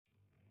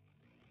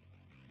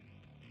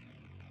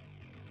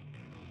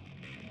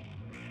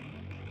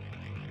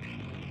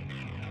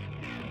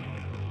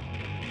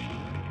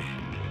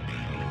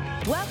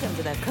Welcome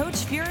to the Coach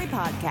Fury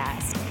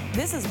Podcast.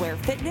 This is where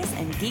fitness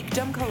and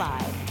geekdom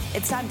collide.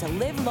 It's time to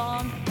live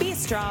long, be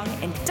strong,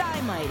 and die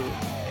mighty.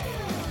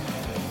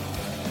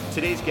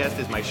 Today's guest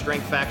is my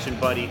strength faction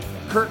buddy,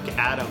 Kirk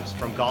Adams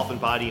from Golf and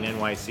Body in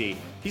NYC.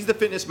 He's the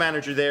fitness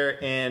manager there,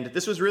 and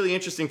this was really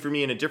interesting for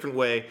me in a different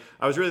way.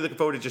 I was really looking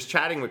forward to just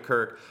chatting with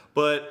Kirk,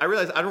 but I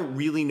realized I don't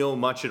really know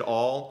much at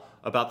all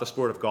about the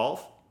sport of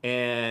golf,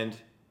 and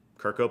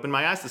Kirk opened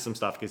my eyes to some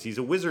stuff because he's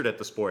a wizard at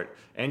the sport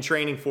and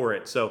training for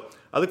it. So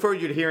I look forward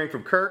to hearing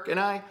from Kirk and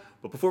I.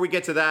 But before we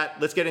get to that,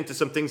 let's get into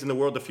some things in the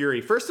world of Fury.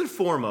 First and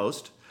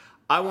foremost,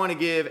 I want to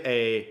give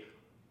a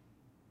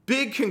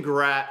big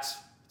congrats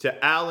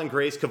to Al and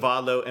Grace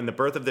Cavallo and the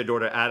birth of their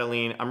daughter,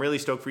 Adeline. I'm really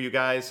stoked for you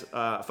guys.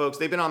 Folks,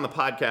 they've been on the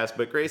podcast,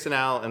 but Grace and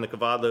Al and the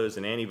Cavallos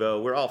and Annie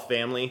Vo, we're all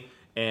family,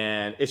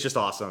 and it's just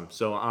awesome.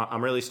 So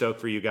I'm really stoked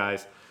for you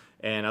guys,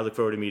 and I look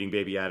forward to meeting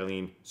baby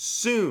Adeline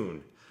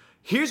soon.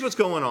 Here's what's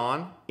going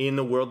on in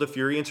the world of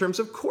Fury in terms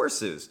of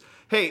courses.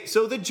 Hey,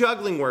 so the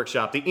juggling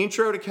workshop, the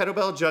intro to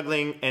kettlebell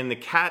juggling and the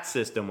CAT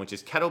system, which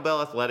is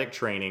kettlebell athletic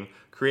training,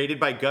 created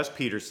by Gus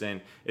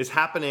Peterson, is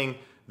happening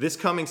this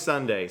coming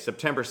Sunday,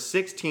 September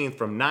 16th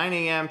from 9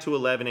 a.m. to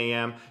 11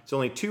 a.m. It's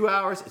only 2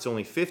 hours, it's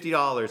only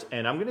 $50,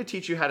 and I'm gonna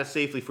teach you how to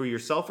safely, for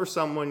yourself or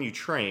someone you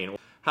train,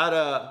 how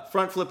to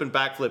front flip and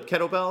back flip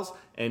kettlebells,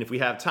 and if we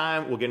have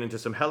time, we'll get into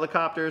some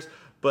helicopters,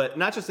 but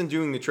not just in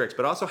doing the tricks,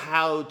 but also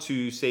how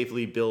to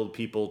safely build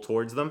people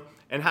towards them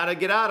and how to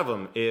get out of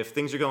them if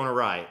things are going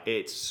awry.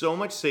 It's so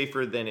much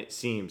safer than it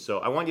seems. So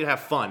I want you to have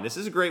fun. This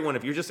is a great one.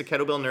 If you're just a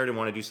kettlebell nerd and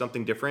want to do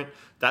something different,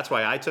 that's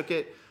why I took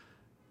it.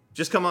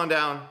 Just come on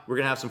down. We're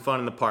going to have some fun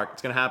in the park.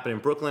 It's going to happen in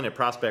Brooklyn at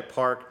Prospect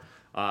Park,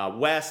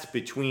 west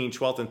between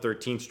 12th and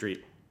 13th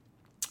Street.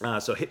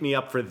 So hit me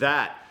up for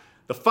that.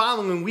 The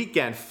following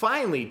weekend,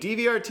 finally,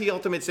 DVRT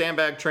Ultimate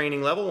Sandbag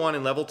Training Level 1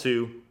 and Level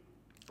 2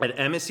 at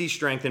MSC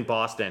Strength in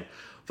Boston.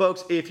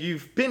 Folks, if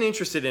you've been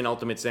interested in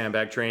Ultimate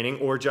Sandbag Training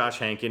or Josh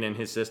Hankin and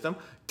his system,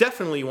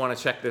 definitely want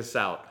to check this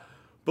out.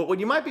 But what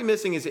you might be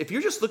missing is if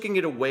you're just looking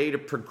at a way to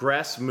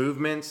progress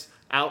movements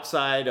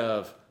outside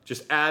of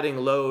just adding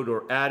load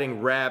or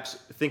adding reps,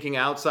 thinking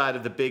outside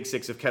of the big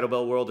six of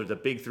kettlebell world or the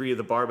big three of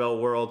the barbell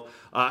world,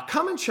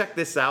 come and check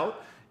this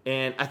out.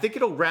 And I think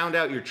it'll round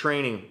out your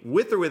training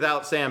with or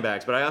without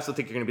sandbags. But I also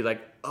think you're going to be like,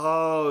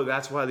 oh,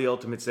 that's why the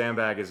ultimate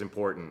sandbag is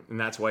important. And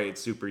that's why it's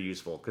super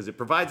useful, because it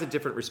provides a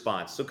different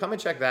response. So come and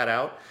check that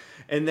out.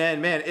 And then,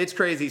 man, it's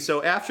crazy.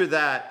 So after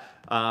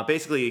that,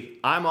 basically,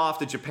 I'm off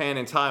to Japan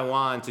and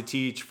Taiwan to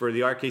teach for the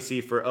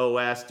RKC for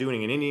OS,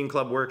 doing an Indian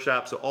club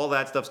workshop. So all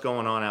that stuff's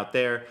going on out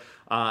there.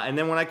 And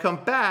then when I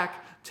come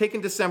back, taking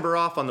December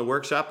off on the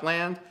workshop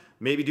land,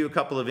 maybe do a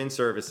couple of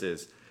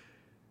in-services.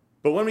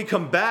 But when we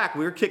come back,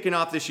 we're kicking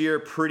off this year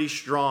pretty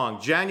strong.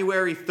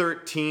 January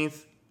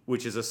 13th,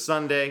 which is a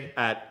Sunday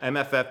at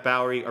MFF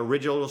Bowery,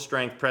 Original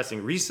Strength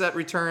Pressing Reset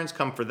returns.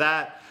 Come for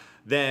that.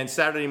 Then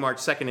Saturday, March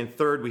 2nd and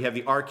 3rd, we have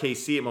the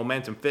RKC at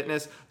Momentum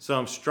Fitness.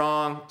 Some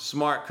strong,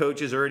 smart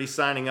coaches already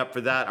signing up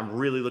for that. I'm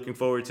really looking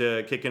forward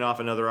to kicking off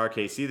another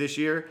RKC this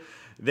year.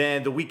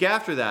 Then the week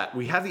after that,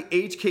 we have the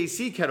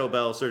HKC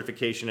kettlebell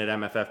certification at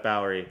MFF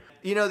Bowery.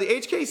 You know, the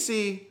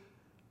HKC,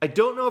 I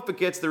don't know if it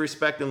gets the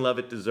respect and love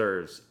it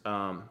deserves.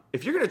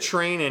 If you're going to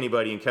train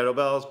anybody in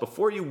kettlebells,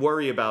 before you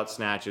worry about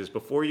snatches,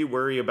 before you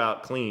worry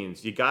about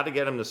cleans, you got to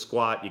get them to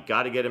squat, you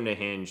got to get them to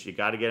hinge, you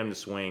got to get them to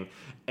swing,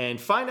 and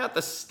find out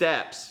the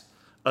steps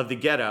of the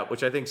get up,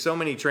 which I think so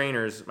many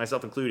trainers,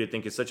 myself included,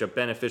 think is such a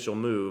beneficial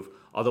move,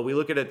 although we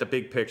look at it the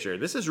big picture.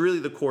 This is really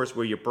the course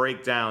where you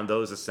break down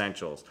those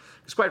essentials.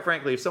 Because quite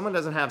frankly, if someone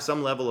doesn't have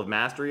some level of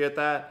mastery at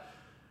that,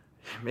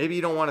 maybe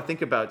you don't want to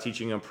think about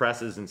teaching them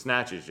presses and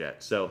snatches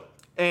yet. So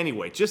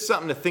anyway, just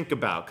something to think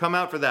about. Come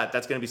out for that.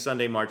 That's going to be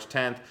Sunday, March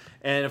 10th.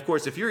 And of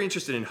course, if you're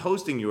interested in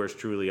hosting yours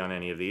truly on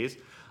any of these,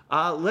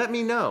 let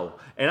me know.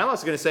 And I'm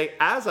also going to say,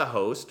 as a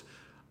host,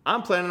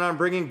 I'm planning on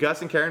bringing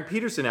Gus and Karen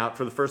Peterson out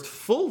for the first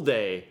full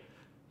day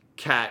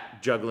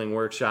cat juggling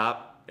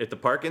workshop at the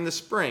park in the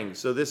spring.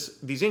 So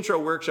these intro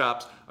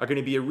workshops are going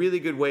to be a really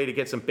good way to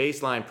get some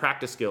baseline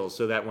practice skills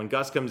so that when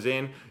Gus comes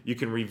in, you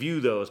can review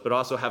those, but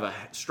also have a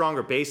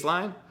stronger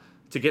baseline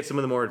to get some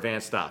of the more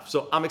advanced stuff.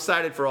 So I'm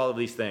excited for all of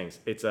these things.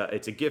 It's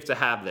a gift to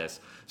have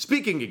this.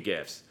 Speaking of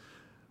gifts,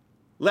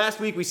 last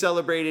week we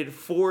celebrated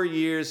 4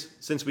 years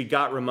since we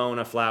got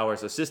Ramona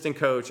Flowers, assistant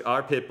coach,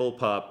 our pit bull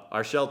pup,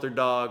 our shelter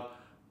dog,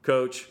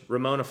 coach,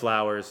 Ramona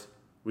Flowers.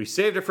 We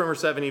saved her from her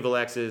 7 evil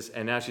exes,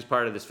 and now she's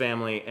part of this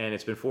family, and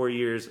it's been 4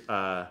 years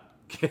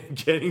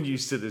getting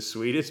used to the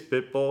sweetest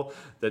pit bull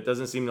that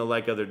doesn't seem to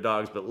like other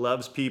dogs, but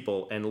loves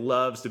people and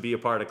loves to be a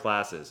part of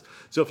classes.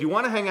 So if you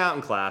want to hang out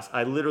in class,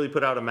 I literally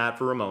put out a mat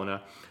for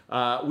Ramona.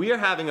 We are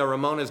having a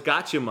Ramona's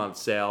Gotcha Month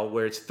sale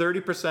where it's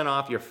 30%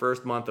 off your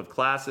first month of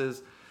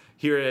classes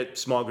here at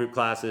small group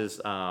classes,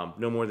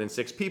 no more than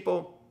 6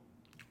 people.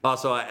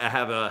 Also, I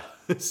have a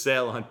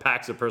sale on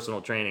packs of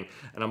personal training,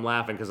 and I'm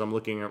laughing because I'm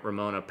looking at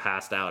Ramona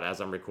passed out as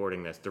I'm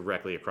recording this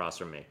directly across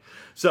from me.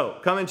 So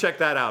come and check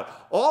that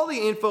out. All the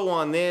info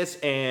on this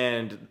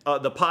and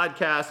the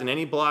podcast and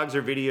any blogs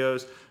or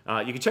videos,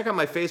 you can check out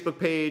my Facebook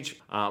page,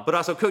 but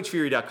also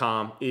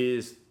CoachFury.com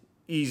is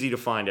easy to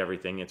find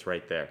everything. It's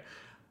right there.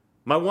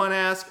 My one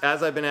ask,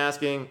 as I've been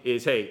asking,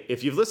 is, hey,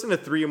 if you've listened to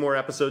 3 or more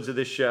episodes of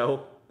this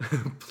show,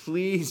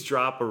 please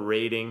drop a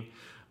rating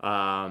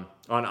on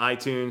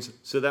iTunes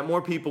so that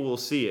more people will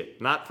see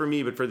it. Not for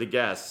me, but for the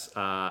guests.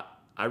 I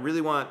really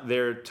want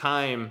their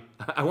time.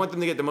 I want them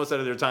to get the most out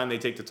of their time they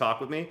take to talk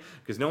with me,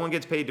 because no one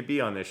gets paid to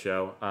be on this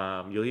show.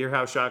 You'll hear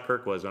how shocked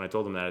Kirk was when I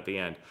told him that at the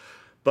end.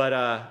 But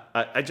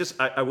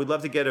I would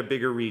love to get a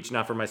bigger reach,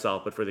 not for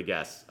myself, but for the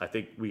guests. I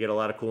think we get a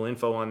lot of cool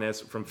info on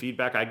this from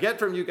feedback I get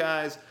from you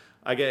guys.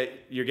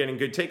 You're getting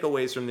good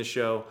takeaways from this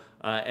show,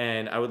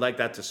 and I would like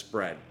that to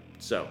spread.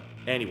 So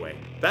anyway,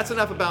 that's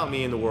enough about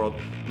me in the world.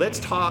 Let's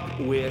talk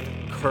with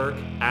Kirk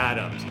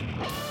Adams.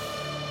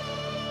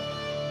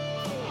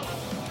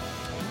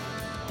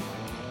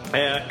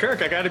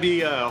 Kirk, I got to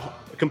be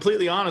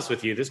completely honest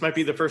with you. This might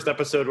be the first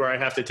episode where I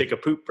have to take a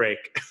poop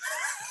break.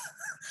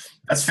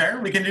 That's fair.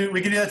 We can do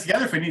that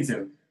together if we need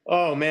to.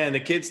 Oh man,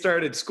 the kids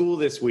started school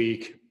this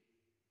week,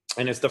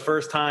 and it's the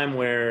first time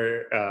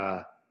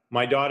where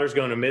my daughter's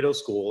going to middle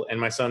school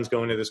and my son's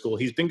going to the school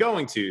he's been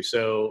going to.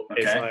 So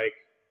It's like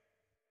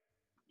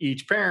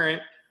each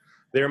parent,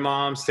 their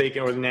mom's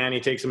taking, or the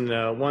nanny takes them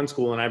to one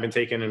school, and I've been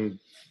taking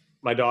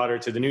my daughter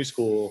to the new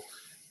school.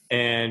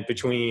 And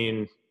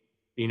between,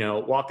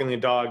 walking the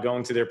dog,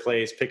 going to their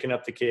place, picking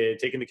up the kid,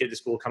 taking the kid to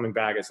school, coming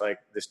back, it's like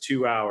this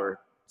 2-hour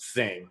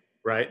thing,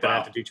 right? That I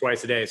have to do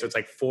twice a day. So it's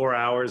like 4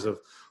 hours of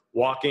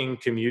walking,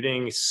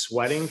 commuting,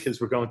 sweating, because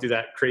we're going through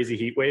that crazy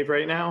heat wave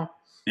right now.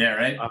 Yeah,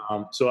 right.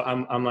 So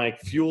I'm like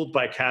fueled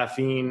by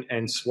caffeine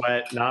and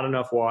sweat, not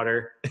enough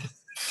water.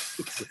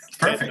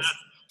 Perfect.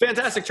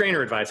 Fantastic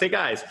trainer advice. Hey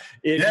guys,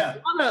 if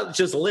you want to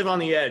just live on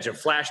the edge of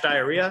flash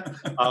diarrhea,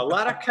 a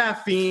lot of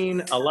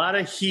caffeine, a lot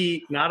of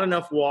heat, not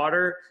enough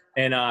water,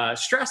 and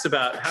stress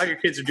about how your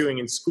kids are doing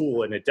in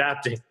school and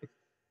adapting.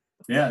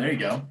 Yeah, there you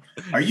go.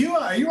 Are you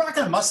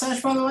rocking a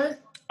mustache, by the way?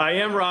 I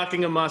am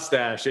rocking a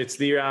mustache. It's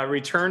the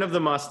return of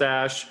the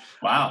mustache.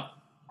 Wow.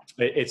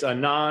 It's a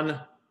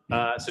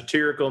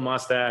non-satirical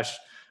mustache.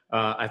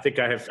 I think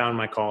I have found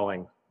my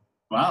calling.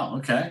 Wow.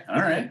 Okay.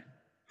 All right.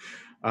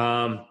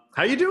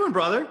 How you doing,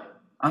 brother?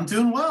 I'm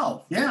doing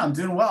well. Yeah, I'm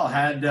doing well.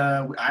 I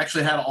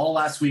actually had all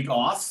last week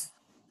off,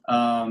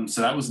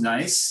 so that was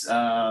nice.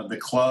 The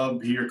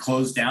club here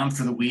closed down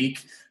for the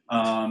week.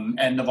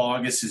 End of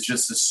August is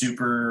just a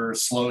super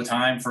slow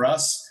time for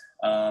us.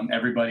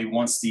 Everybody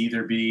wants to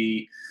either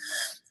be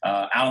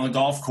out on the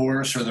golf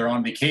course or they're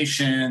on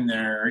vacation.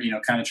 They're,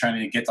 kind of trying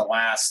to get the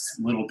last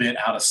little bit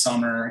out of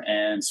summer.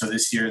 And so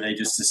this year they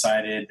just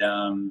decided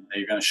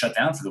they're going to shut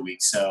down for the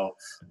week. So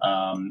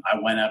I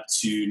went up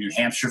to New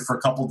Hampshire for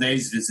a couple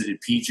days, visited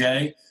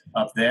PJ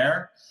up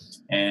there,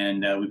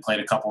 and we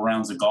played a couple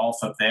rounds of golf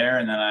up there.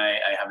 And then I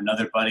have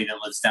another buddy that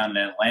lives down in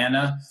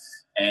Atlanta,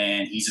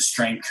 and he's a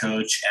strength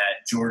coach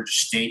at Georgia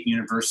State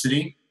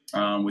University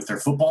with their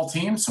football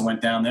team. So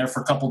went down there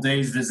for a couple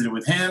days, visited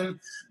with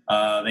him.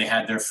 They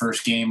had their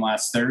first game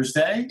last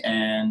Thursday,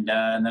 and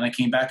then I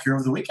came back here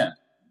over the weekend.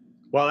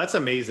 Wow, that's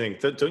amazing.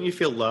 Don't you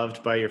feel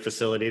loved by your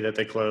facility that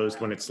they closed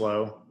when it's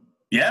slow?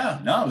 Yeah,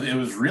 no, it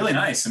was really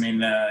nice. I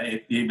mean,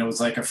 it was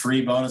like a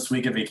free bonus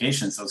week of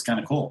vacation, so it's kind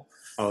of cool.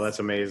 Oh, that's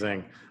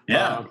amazing.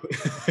 Yeah.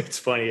 It's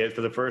funny. For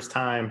the first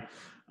time,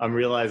 I'm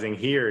realizing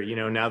here,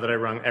 now that I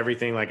run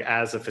everything like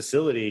as a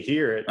facility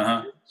here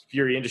at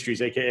Fury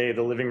Industries, aka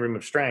the living room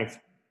of strength.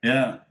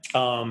 Yeah.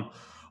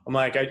 I'm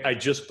like, I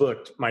just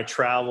booked my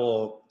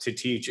travel to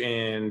teach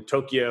in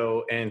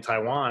Tokyo and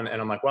Taiwan.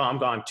 And I'm like, well, I'm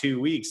gone 2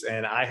 weeks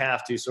and I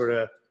have to sort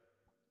of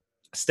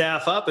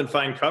staff up and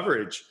find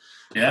coverage.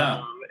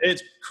 Yeah.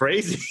 It's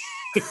crazy.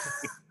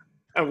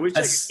 I wish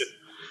I could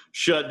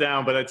shut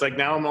down, but it's like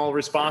now I'm all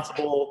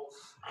responsible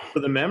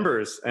for the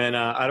members and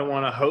I don't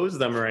want to hose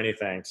them or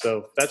anything.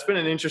 So that's been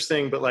an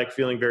interesting, but like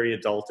feeling very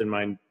adult in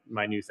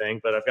my new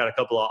thing. But I've got a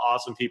couple of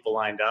awesome people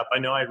lined up. I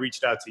know I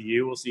reached out to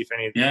you. We'll see if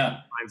anything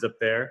lines up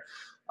there.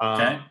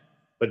 Okay.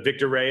 But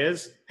Victor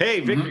Reyes,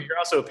 hey, Victor, you're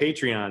also a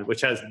Patreon, which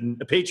has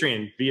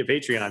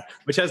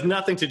which has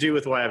nothing to do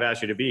with why I've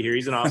asked you to be here.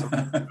 He's an awesome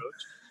coach.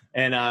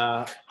 And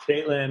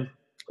Caitlin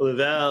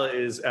Lavelle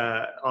is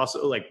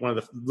also like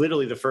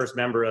literally the first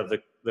member of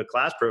the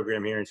class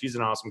program here, and she's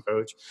an awesome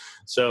coach.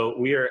 So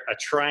we are a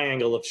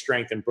triangle of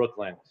strength in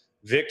Brooklyn.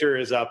 Victor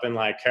is up in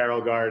like Carroll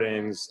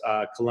Gardens,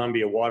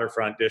 Columbia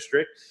Waterfront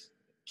District.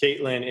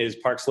 Caitlin is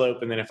Park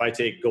Slope, and then if I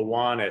take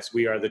Gowanus,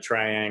 we are the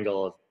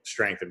triangle of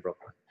strength in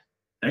Brooklyn.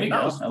 There you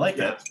go. I like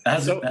that.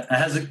 It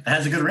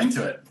has a good ring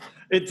to it.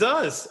 It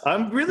does.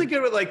 I'm really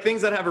good with like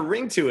things that have a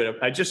ring to it.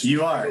 I just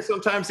you are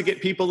sometimes to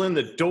get people in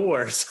the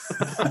doors.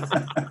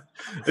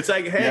 It's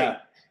like, hey,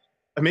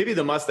 Maybe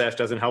the mustache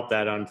doesn't help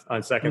that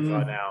on second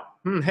thought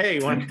now. Hey,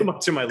 you want to come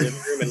up to my living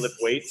room and lift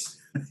weights?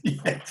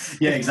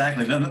 Yeah,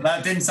 exactly.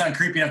 That didn't sound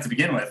creepy enough to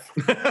begin with.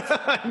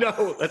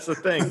 No, that's the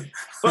thing.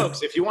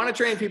 Folks, if you want to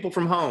train people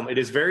from home, it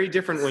is very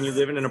different when you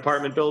live in an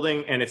apartment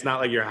building and it's not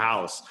like your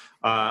house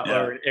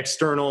or an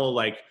external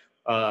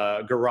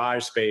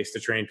garage space to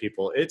train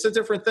people. It's a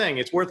different thing.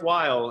 It's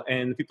worthwhile.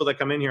 And the people that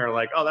come in here are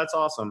like, oh, that's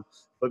awesome.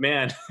 But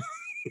man,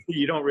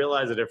 you don't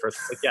realize it at first.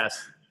 Like, yes.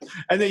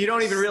 And then you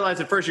don't even realize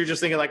at first. You're just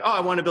thinking like, oh,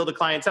 I want to build a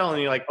clientele.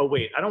 And you're like, oh,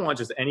 wait, I don't want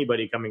just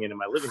anybody coming into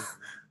my living room.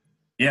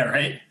 Yeah,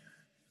 right.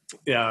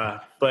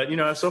 Yeah. But,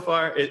 so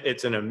far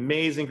it's an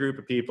amazing group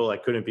of people. I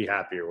couldn't be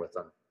happier with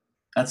them.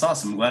 That's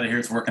awesome. I'm glad to hear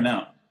it's working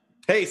out.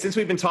 Hey, since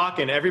we've been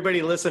talking,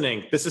 everybody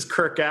listening, this is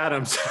Kirk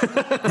Adams.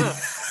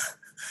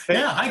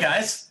 Yeah. Hi,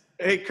 guys.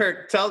 Hey,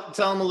 Kirk, tell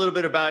them a little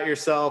bit about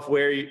yourself,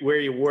 where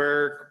you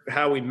work,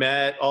 how we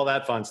met, all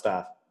that fun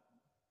stuff.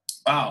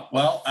 Wow.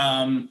 Well,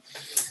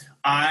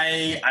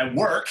 I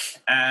work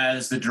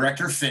as the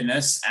director of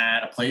fitness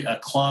at a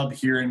club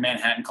here in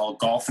Manhattan called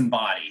Golf and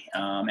Body,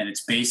 and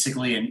it's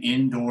basically an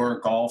indoor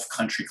golf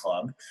country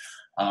club.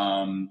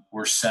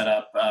 We're set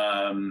up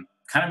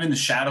kind of in the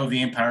shadow of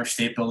the Empire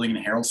State Building in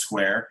Herald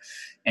Square,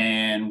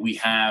 and we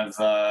have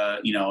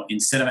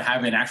instead of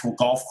having an actual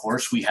golf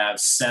course, we have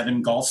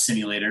 7 golf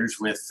simulators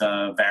with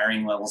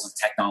varying levels of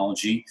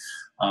technology.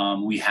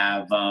 We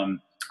have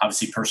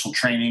obviously personal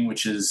training,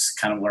 which is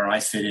kind of where I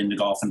fit into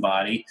Golf and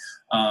Body.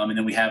 And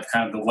then we have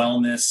kind of the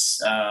wellness,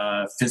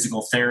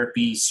 physical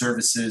therapy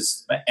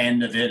services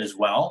end of it as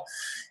well.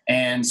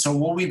 And so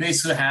what we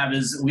basically have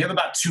is we have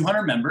about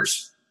 200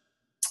 members.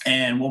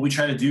 And what we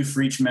try to do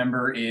for each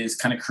member is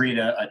kind of create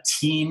a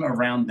team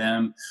around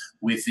them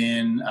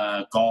within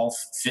golf,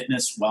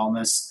 fitness,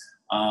 wellness,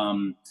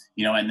 and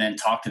then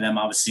talk to them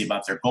obviously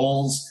about their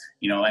goals.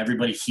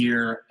 Everybody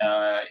here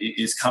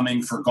is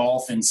coming for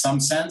golf in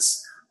some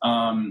sense.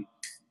 Some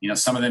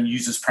of them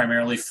use this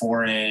primarily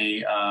for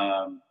a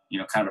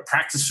kind of a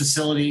practice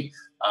facility.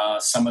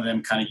 Some of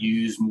them kind of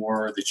use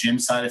more the gym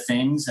side of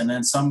things. And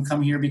then some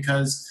come here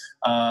because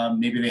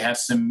maybe they have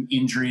some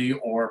injury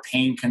or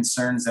pain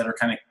concerns that are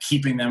kind of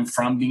keeping them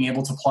from being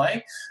able to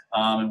play.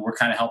 And we're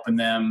kind of helping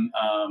them,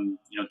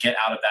 get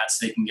out of that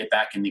so they can get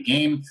back in the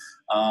game.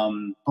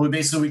 But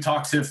we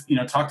talk to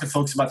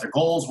folks about their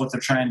goals, what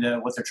they're trying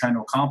to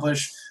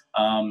accomplish.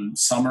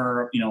 Some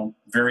are,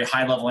 very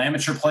high level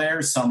amateur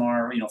players. Some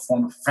are,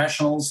 former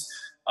professionals.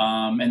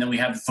 And then we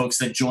have the folks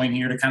that join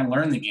here to kind of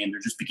learn the game.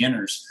 They're just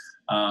beginners.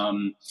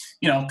 Kind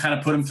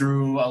of put them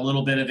through a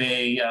little bit of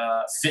a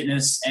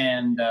fitness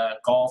and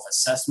golf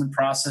assessment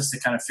process to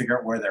kind of figure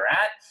out where they're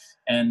at.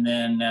 And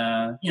then,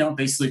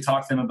 basically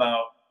talk to them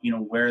about,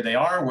 where they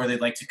are, where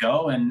they'd like to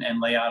go, and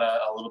lay out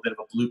a little bit of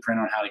a blueprint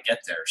on how to get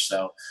there.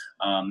 So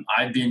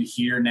I've been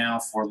here now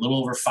for a little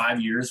over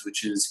 5 years,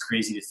 which is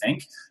crazy to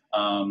think.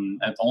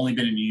 I've only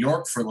been in New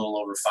York for a little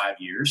over 5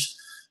 years.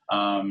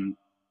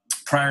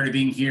 Prior to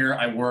being here,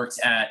 I worked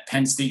at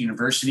Penn State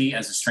University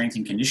as a strength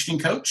and conditioning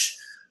coach.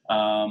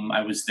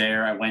 I was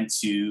there. I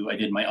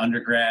did my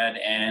undergrad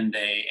and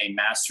a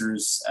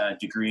master's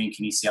degree in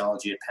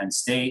kinesiology at Penn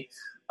State.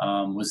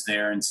 Was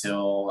there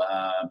until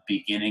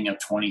beginning of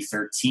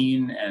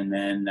 2013, and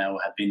then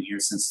have been here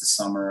since the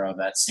summer of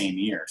that same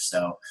year.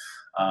 So,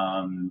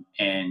 I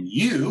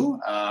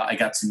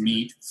got to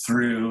meet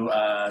through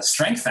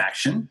Strength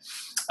Faction,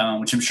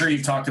 which I'm sure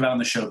you've talked about on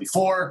the show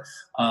before.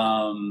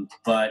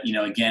 But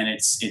again,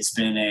 it's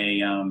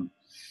been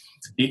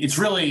it's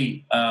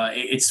really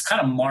it's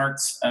kind of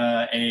marked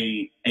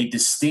a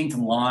distinct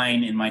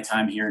line in my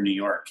time here in New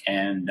York,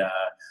 and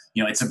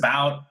it's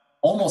about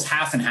almost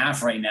half and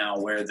half right now,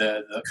 where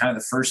the kind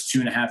of the first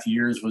 2.5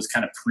 years was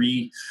kind of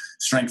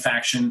pre-Strength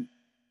Faction,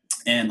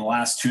 and the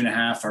last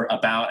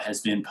 2.5 has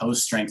been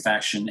post-Strength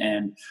Faction.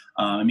 And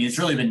it's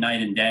really been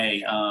night and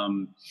day.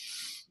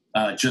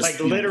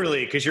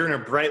 Literally, because you're in a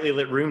brightly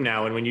lit room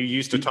now, and when you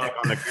used to talk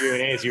on the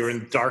Q&As, you were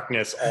in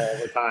darkness all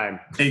the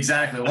time.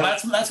 Exactly. Well,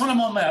 that's when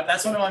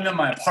I'm in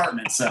my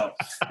apartment. So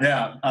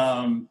yeah.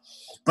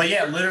 But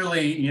yeah,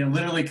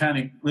 literally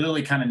kind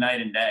of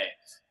night and day.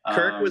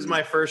 Kirk was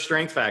my first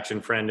Strength Faction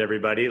friend,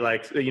 everybody.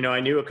 I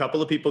knew a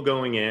couple of people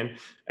going in,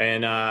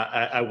 and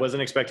I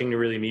wasn't expecting to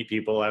really meet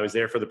people. I was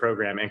there for the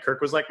program, and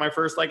Kirk was like my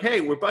first, hey,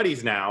 we're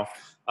buddies now.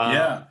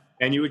 Yeah.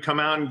 And you would come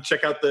out and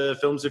check out the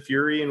Films of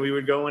Fury, and we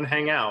would go and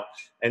hang out.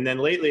 And then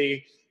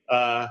lately,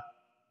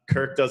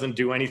 Kirk doesn't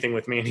do anything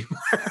with me anymore.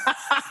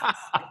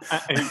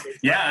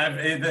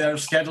 Yeah, our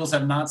schedules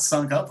have not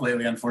sunk up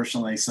lately,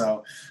 unfortunately.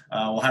 So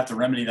we'll have to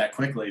remedy that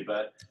quickly.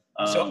 But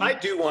so I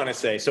do want to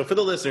say, so for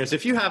the listeners,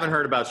 if you haven't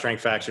heard about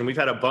Strength Faction, we've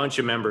had a bunch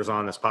of members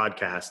on this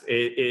podcast.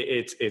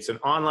 It's an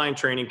online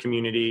training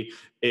community.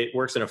 It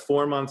works in a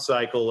 4-month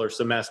cycle or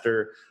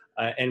semester,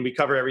 and we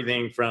cover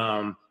everything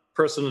from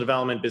personal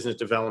development, business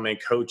development,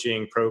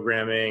 coaching,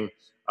 programming,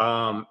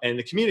 and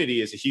the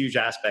community is a huge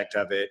aspect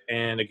of it.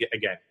 And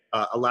again,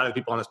 a lot of the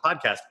people on this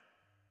podcast,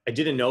 I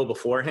didn't know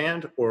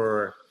beforehand,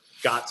 or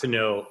got to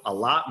know a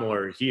lot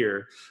more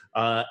here.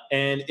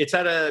 And it's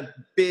had a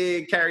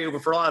big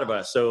carryover for a lot of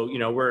us. So,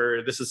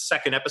 this is the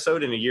second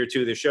episode in a year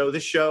 2 of the show.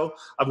 This show,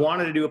 I've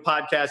wanted to do a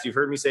podcast. You've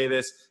heard me say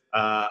this.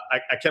 I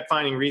kept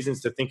finding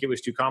reasons to think it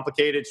was too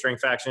complicated.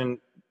 Strength Faction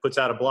puts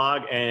out a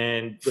blog,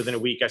 and within a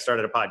week I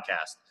started a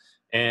podcast.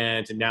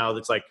 And now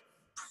it's like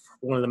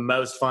one of the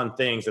most fun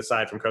things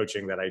aside from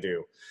coaching that I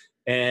do.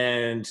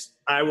 And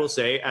I will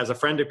say, as a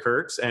friend of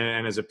Kirk's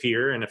and as a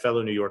peer and a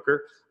fellow New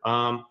Yorker,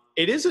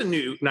 it is a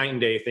new night and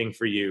day thing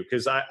for you,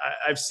 because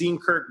I've seen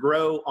Kirk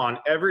grow on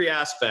every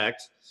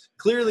aspect.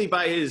 Clearly,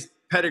 by his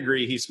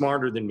pedigree, he's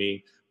smarter than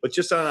me, but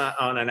just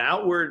on an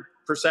outward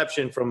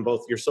perception from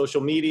both your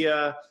social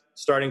media,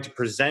 starting to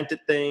present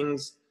at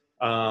things.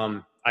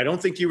 I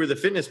don't think you were the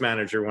fitness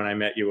manager when I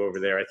met you over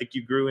there. I think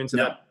you grew into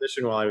that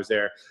position while I was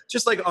there,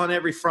 just like on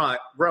every front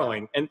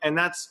growing. And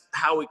that's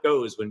how it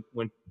goes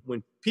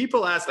when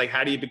people ask, like,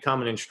 how do you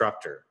become an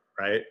instructor,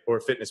 right? Or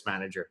a fitness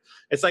manager?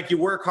 It's like you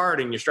work hard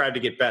and you strive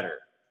to get better,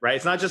 right?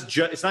 It's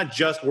not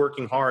just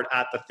working hard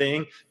at the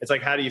thing. It's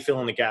like, how do you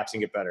fill in the gaps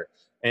and get better?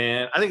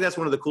 And I think that's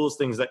one of the coolest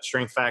things that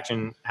Strength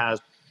Faction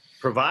has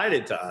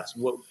provided to us.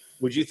 What,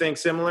 would you think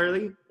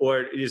similarly?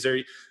 Or is there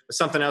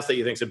something else that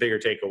you think is a bigger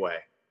takeaway?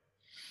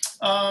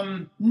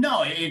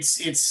 No,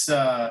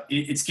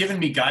 it's given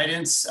me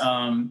guidance.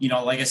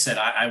 Like I said,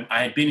 I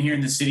had been here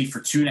in the city for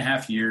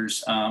 2.5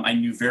 years. I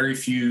knew very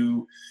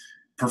few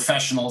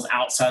professionals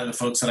outside of the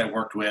folks that I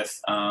worked with.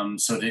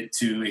 So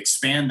to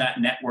expand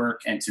that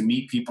network and to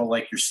meet people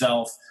like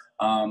yourself,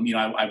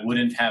 I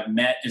wouldn't have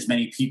met as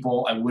many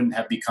people. I wouldn't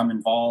have become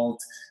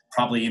involved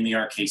probably in the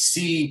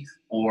RKC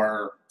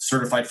or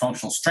certified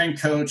functional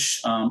strength coach,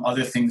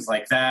 other things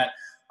like that.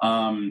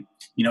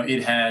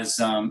 It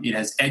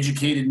has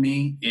educated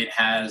me. It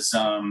has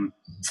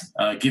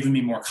given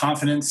me more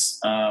confidence,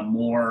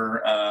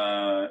 more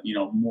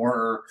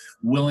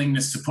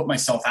willingness to put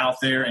myself out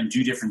there and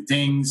do different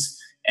things.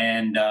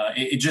 And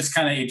it just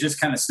kind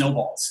of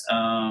snowballs.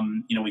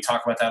 We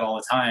talk about that all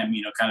the time.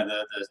 Kind of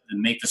the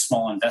make the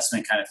small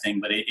investment kind of thing,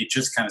 but it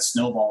just kind of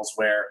snowballs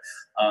where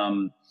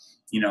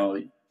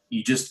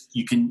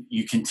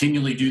you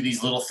continually do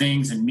these little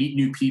things and meet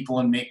new people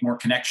and make more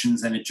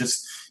connections, and it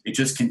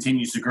just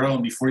continues to grow.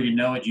 And before you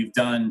know it, you've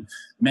done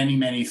many,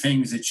 many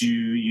things that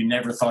you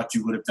never thought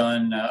you would have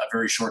done a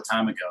very short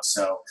time ago.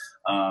 So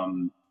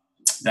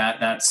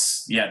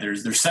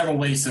there's several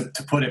ways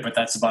to put it, but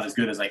that's about as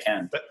good as I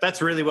can. That's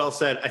really well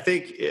said. I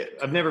think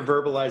I've never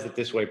verbalized it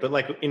this way, but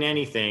like in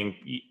anything,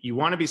 you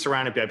want to be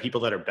surrounded by people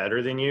that are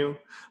better than you.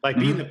 Like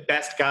being the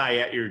best guy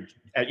at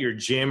your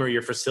gym or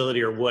your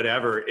facility or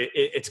whatever,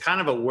 it's kind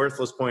of a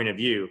worthless point of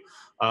view,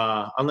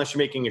 unless you're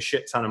making a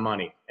shit ton of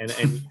money. And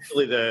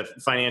usually the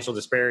financial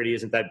disparity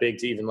isn't that big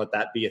to even let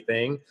that be a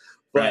thing.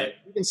 But right.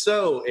 Even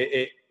so,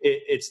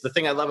 it's the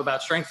thing I love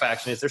about Strength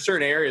Faction is there's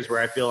certain areas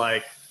where I feel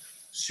like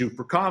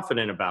super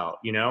confident about,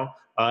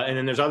 and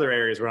then there's other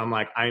areas where I'm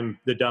like, I'm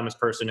the dumbest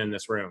person in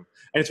this room.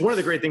 And it's one of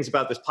the great things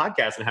about this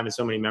podcast and having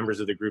so many members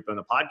of the group on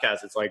the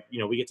podcast. It's like,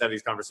 we get to have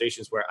these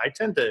conversations where I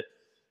tend to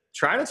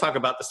try to talk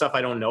about the stuff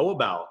I don't know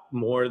about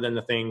more than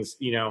the things,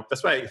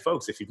 that's why,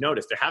 folks, if you've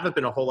noticed, there haven't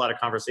been a whole lot of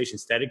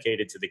conversations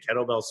dedicated to the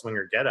kettlebell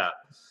swinger get up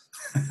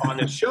on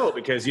this show,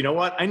 because you know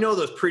what? I know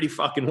those pretty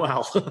fucking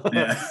well.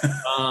 Yeah.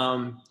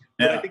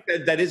 But I think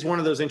that is one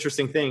of those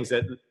interesting things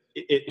that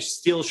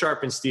steel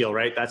sharpens steel,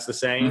 right? That's the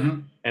saying. Mm-hmm.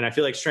 And I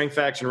feel like Strength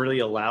Faction really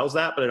allows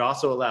that, but it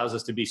also allows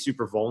us to be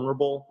super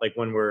vulnerable, like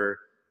when we're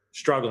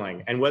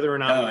struggling, and whether or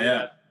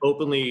not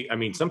openly,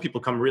 some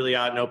people come really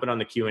out and open on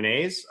the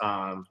Q&As,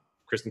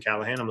 Kristen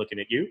Callahan, I'm looking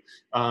at you.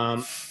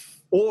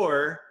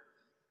 Or,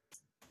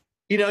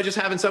 just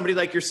having somebody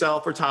like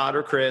yourself or Todd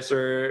or Chris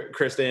or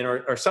Kristen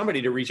or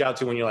somebody to reach out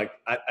to when you're like,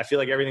 I feel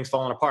like everything's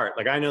falling apart.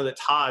 Like I know that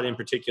Todd in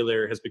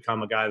particular has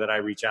become a guy that I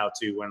reach out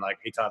to when like,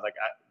 hey Todd, like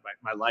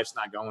my life's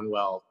not going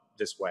well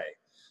this way.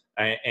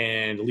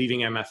 And leaving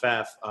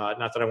MFF,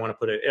 not that I want to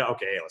put it,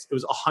 okay, it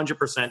was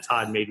 100%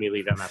 Todd made me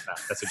leave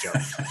MFF. That's a joke.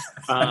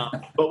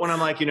 But when I'm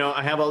like,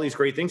 I have all these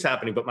great things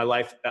happening, but my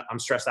life, I'm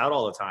stressed out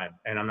all the time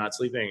and I'm not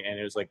sleeping. And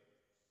it was like,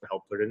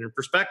 help put it in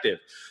perspective.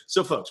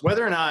 So folks,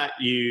 whether or not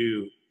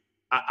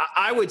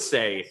I would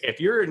say if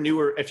you're a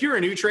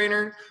new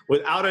trainer,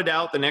 without a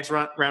doubt, the next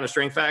round of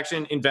Strength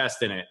Faction,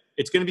 invest in it.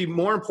 It's going to be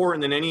more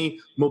important than any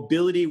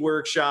mobility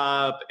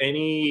workshop,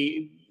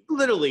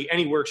 literally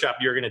any workshop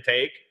you're going to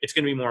take. It's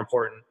going to be more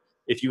important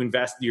if you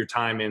invest your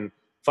time in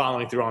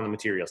following through on the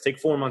materials. Take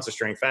 4 months of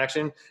Strength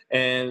Faction,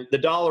 and the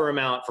dollar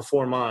amount for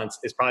 4 months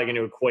is probably going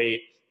to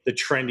equate the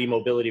trendy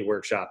mobility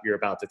workshop you're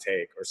about to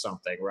take or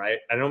something, right?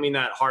 I don't mean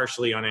that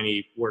harshly on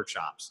any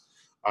workshops.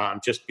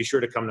 Just be sure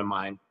to come to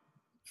mine.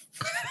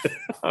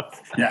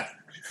 Yeah.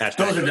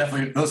 Those are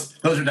definitely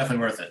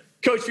worth it.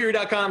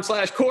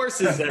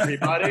 CoachFury.com/courses,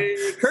 everybody.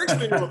 Kirk's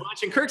been to a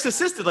bunch, and Kirk's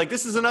assisted. Like,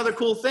 this is another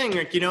cool thing.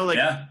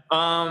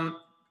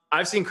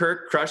 I've seen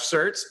Kirk crush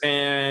certs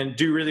and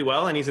do really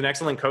well, and he's an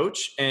excellent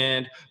coach.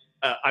 And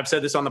I've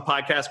said this on the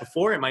podcast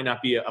before. It might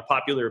not be a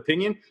popular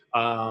opinion.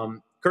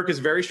 Kirk is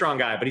a very strong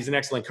guy, but he's an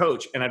excellent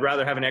coach, and I'd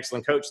rather have an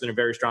excellent coach than a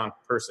very strong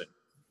person.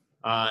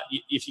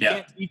 If you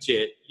can't teach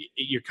it,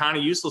 you're kind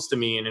of useless to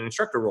me in an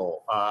instructor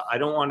role. I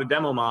don't want a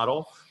demo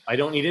model. I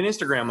don't need an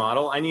Instagram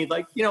model. I need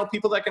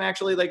people that can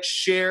actually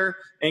share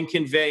and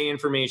convey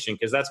information,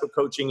 because that's what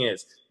coaching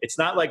is. It's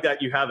not like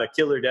that you have a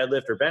killer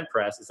deadlift or bench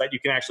press. It's that you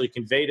can actually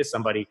convey to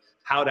somebody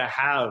how to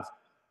have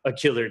a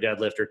killer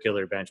deadlift or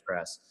killer bench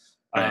press.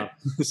 Right.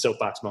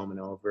 Soapbox moment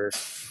over.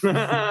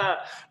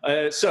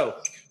 So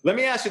let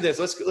me ask you this.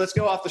 Let's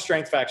go off the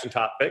strength faction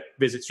topic.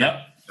 Visit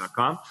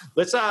strength.com.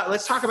 Let's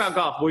talk about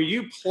golf. Were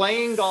you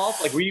playing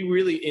golf? Were you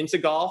really into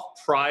golf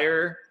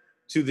prior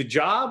to the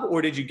job,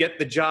 or did you get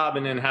the job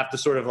and then have to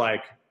sort of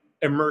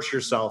immerse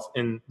yourself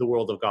in the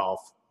world of golf?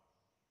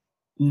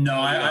 No,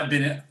 I've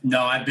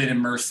been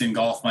immersed in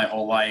golf my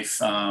whole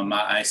life.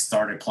 I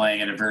started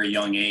playing at a very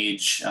young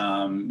age.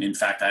 In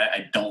fact,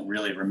 I don't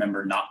really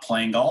remember not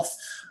playing golf.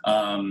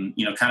 Kind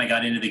of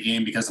got into the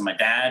game because of my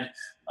dad.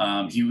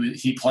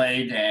 He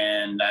played,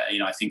 and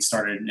I think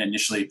started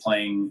initially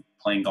playing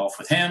golf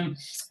with him.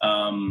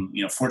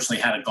 Fortunately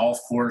had a golf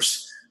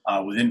course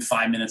within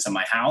 5 minutes of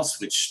my house,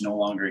 which no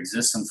longer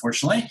exists,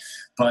 unfortunately.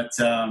 But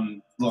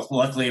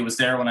luckily it was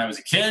there when I was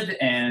a kid,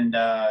 and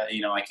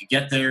I could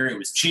get there. It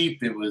was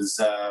cheap. It was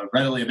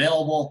readily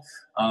available.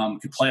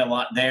 Could play a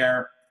lot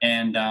there.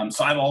 And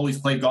so I've always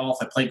played golf.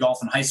 I played golf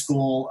in high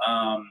school.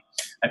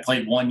 I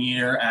played 1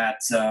 year at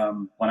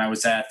when I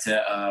was at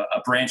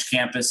a branch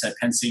campus at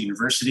Penn State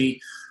University.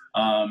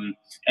 And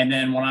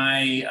then when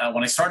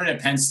I started at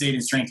Penn State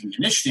in strength and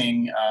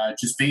conditioning,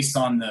 just based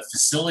on the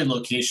facility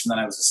location that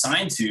I was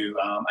assigned to,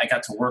 I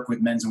got to work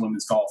with men's and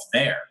women's golf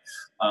there.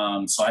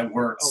 So I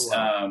worked. Oh,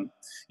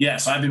 wow.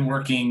 So I've been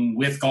working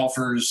with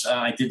golfers.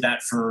 I did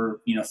that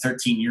for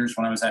 13 years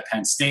when I was at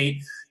Penn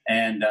State,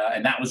 and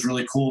that was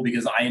really cool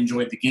because I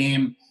enjoyed the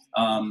game.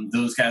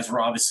 Those guys were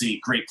obviously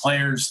great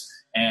players,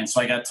 and so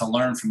I got to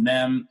learn from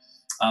them.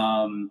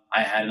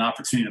 I had an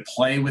opportunity to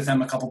play with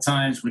them a couple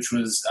times, which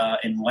was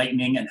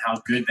enlightening, and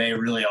how good they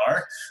really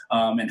are,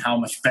 and how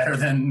much better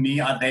than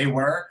me they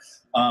were.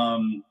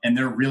 And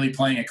they're really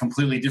playing a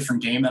completely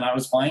different game than I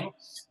was playing.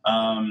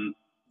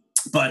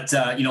 But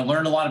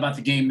learned a lot about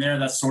the game there.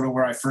 That's sort of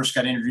where I first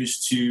got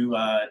introduced to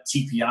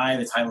TPI,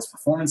 the Titleist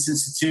Performance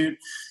Institute,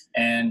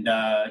 and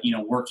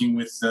working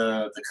with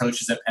the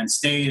coaches at Penn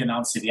State and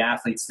obviously the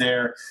athletes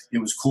there. It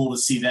was cool to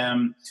see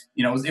them.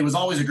 It was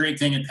always a great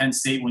thing at Penn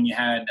State when you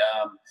had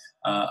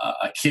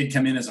a kid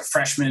come in as a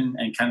freshman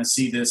and kind of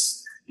see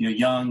this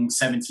young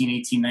 17,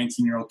 18,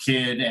 19-year-old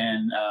kid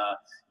and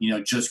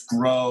just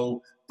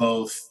grow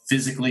both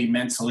physically,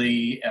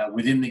 mentally,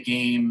 within the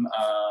game,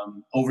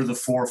 over the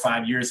 4 or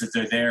 5 years that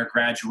they're there,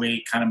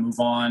 graduate, kind of move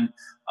on.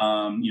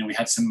 We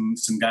had some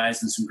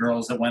guys and some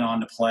girls that went on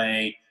to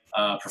play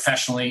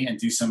professionally and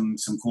do some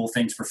cool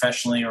things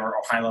professionally or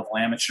high-level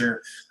amateur.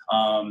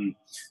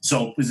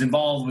 So was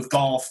involved with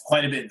golf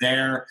quite a bit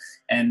there.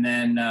 And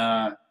then,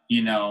 I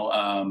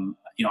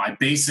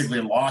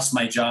basically lost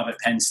my job at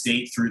Penn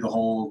State through the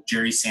whole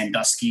Jerry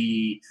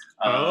Sandusky.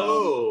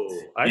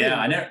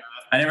 I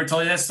never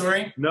told you that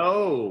story?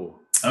 No.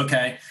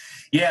 Okay.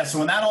 Yeah, so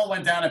when that all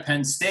went down at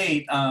Penn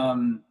State,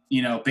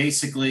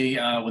 basically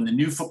when the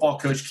new football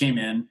coach came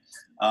in,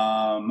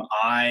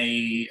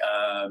 I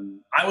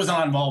was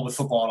not involved with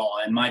football at all,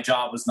 and my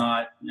job was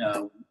not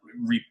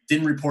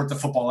didn't report to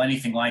football,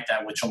 anything like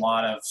that, which a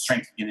lot of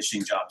strength and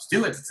conditioning jobs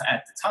do at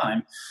the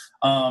time.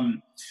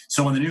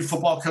 So when the new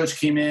football coach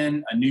came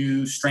in, a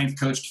new strength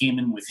coach came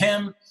in with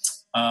him.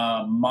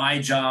 My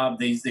job,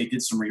 they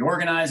did some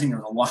reorganizing. There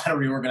was a lot of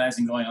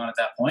reorganizing going on at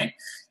that point.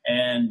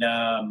 And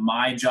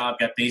my job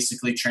got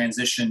basically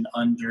transitioned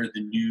under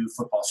the new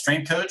football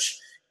strength coach.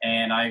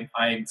 And I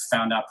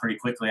found out pretty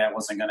quickly I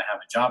wasn't going to have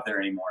a job there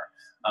anymore.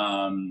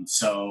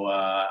 So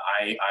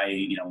I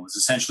was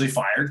essentially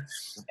fired.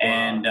 Wow.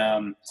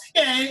 And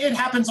it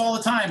happens all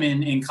the time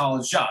in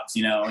college jobs.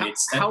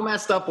 How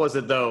messed up was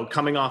it though,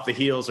 coming off the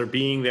heels or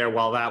being there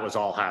while that was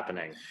all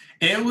happening?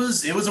 It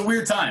was a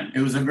weird time.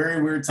 It was a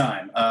very weird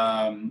time.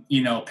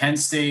 Penn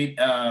State,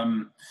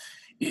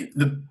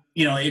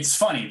 it's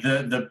funny.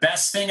 The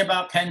best thing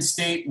about Penn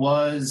State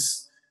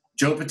was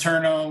Joe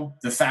Paterno,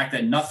 the fact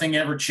that nothing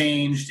ever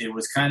changed. It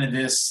was kind of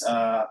this,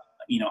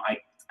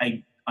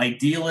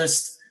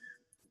 idealist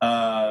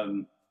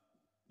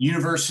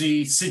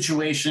university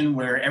situation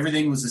where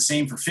everything was the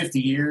same for 50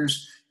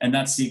 years. And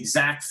that's the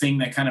exact thing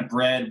that kind of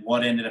bred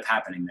what ended up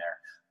happening there.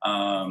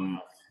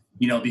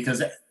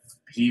 Because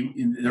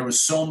there was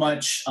so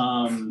much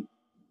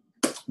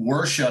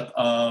worship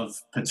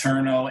of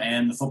Paterno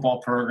and the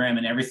football program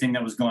and everything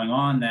that was going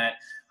on that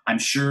I'm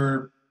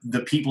sure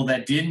the people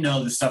that did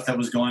know the stuff that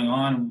was going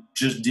on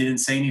just didn't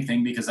say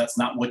anything because that's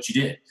not what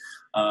you did.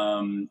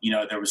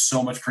 There was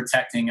so much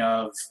protecting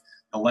of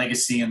the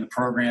legacy and the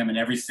program and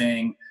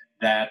everything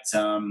that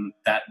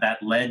that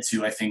led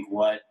to, I think,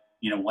 what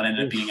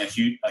ended up being a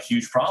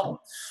huge problem.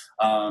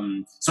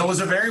 So it was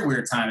a very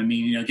weird time. I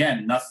mean,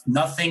 again,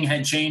 nothing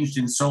had changed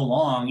in so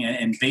long,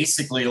 and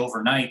basically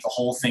overnight, the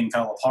whole thing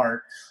fell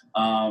apart.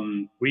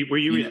 Were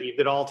you relieved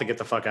at all to get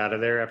the fuck out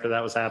of there after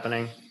that was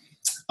happening?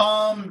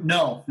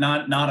 No,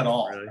 not at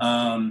all. Really?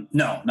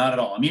 No, not at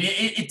all. I mean,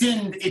 it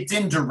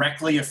didn't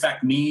directly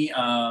affect me.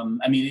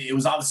 I mean, it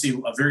was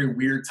obviously a very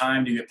weird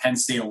time to be a Penn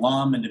State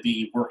alum and to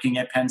be working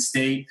at Penn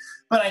State,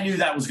 but I knew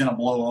that was going to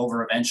blow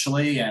over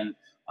eventually. And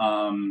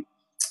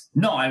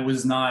no, I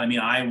was not. I mean,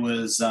 I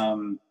was,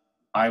 not.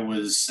 I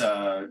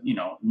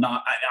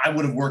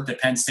would have worked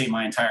at Penn State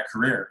my entire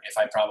career if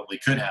I probably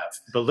could have.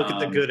 But look at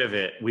the good of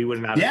it. We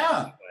would not.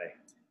 Yeah.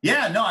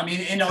 Yeah, no, I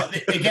mean,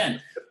 again,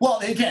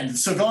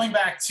 so going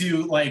back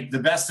to like the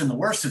best and the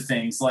worst of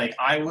things, like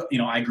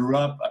I grew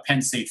up a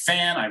Penn State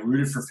fan. I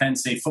rooted for Penn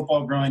State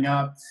football growing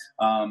up,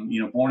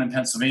 born in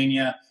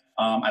Pennsylvania.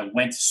 I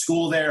went to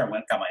school there.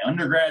 Got my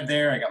undergrad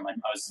there. I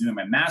was doing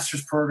my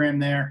master's program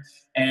there.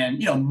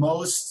 And,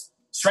 most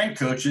strength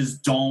coaches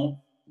don't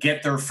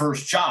get their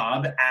first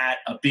job at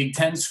a Big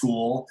Ten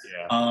school,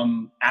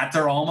 at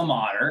their alma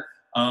mater.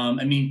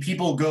 I mean,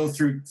 people go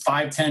through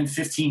 5, 10,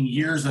 15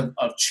 years of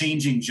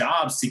changing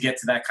jobs to get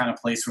to that kind of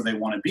place where they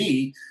want to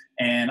be.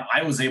 And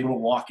I was able to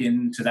walk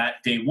into that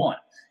day one.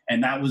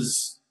 And that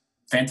was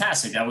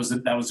fantastic. That was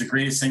the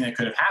greatest thing that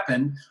could have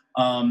happened.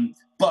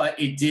 But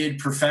it did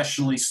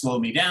professionally slow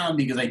me down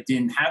because I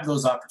didn't have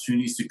those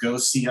opportunities to go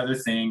see other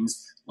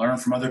things, learn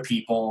from other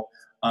people,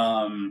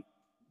 and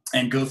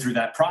go through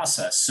that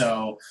process.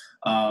 So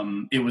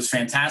it was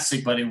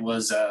fantastic, but it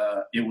was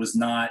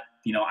not,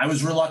 I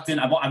was reluctant.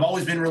 I've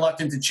always been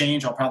reluctant to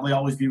change. I'll probably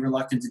always be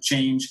reluctant to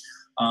change.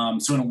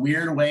 So in a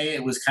weird way,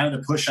 it was kind of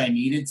the push I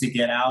needed to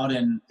get out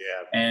and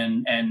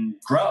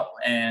grow.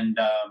 And,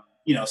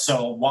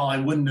 so while I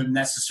wouldn't have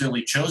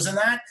necessarily chosen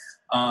that,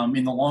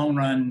 in the long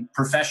run,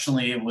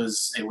 professionally, it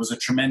was a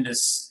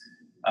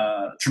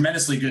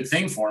tremendously good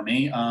thing for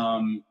me.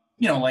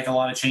 Like a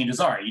lot of changes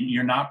are.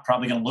 You're not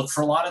probably going to look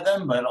for a lot of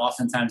them, but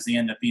oftentimes they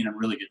end up being a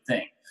really good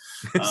thing.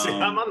 See,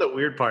 I'm on the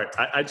weird part.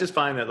 I just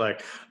find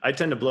that I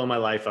tend to blow my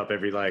life up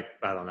every 3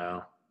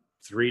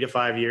 to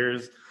 5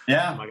 years.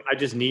 Yeah. I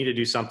just need to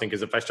do something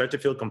because if I start to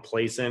feel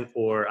complacent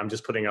or I'm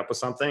just putting up with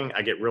something,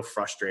 I get real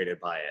frustrated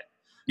by it.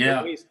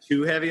 Yeah. It's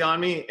too heavy on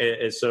me.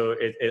 I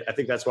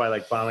think that's why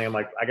finally I'm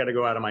I got to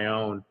go out on my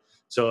own.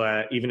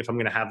 So even if I'm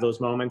going to have those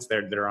moments,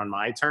 they're on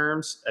my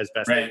terms as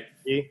best they can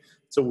be.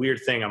 It's a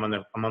weird thing. I'm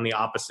on the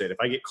opposite. If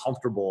I get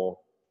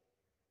comfortable,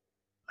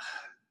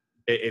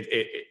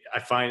 I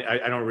find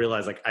I don't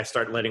realize I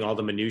start letting all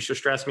the minutia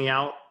stress me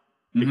out.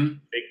 Mm-hmm.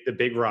 The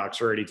big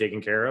rocks are already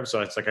taken care of,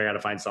 so it's I got to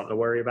find something to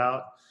worry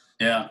about.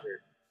 Yeah.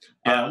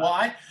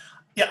 Well,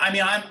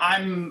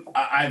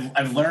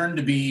 I've learned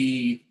to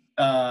be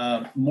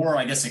more,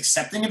 I guess,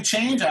 accepting of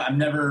change. I'm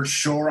never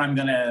sure I'm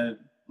going to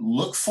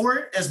look for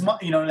it as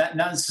much, not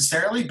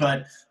necessarily,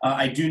 but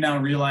I do now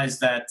realize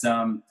that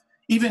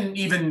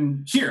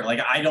even here,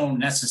 I don't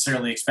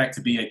necessarily expect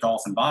to be at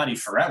Golf and Body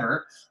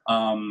forever.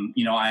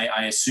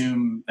 I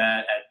assume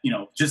that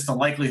just the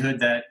likelihood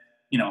that,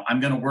 I'm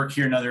going to work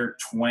here another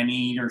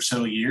 20 or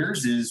so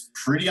years is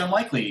pretty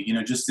unlikely,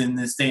 just in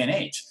this day and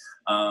age.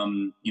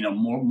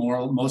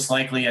 Most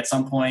likely at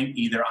some point,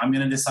 either I'm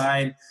going to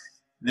decide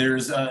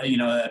there's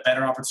a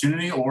better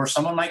opportunity or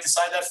someone might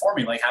decide that for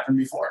me, like happened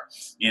before,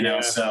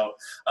 so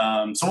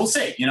we'll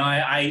see.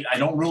 I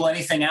don't rule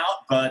anything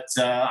out, but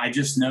I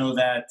just know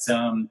that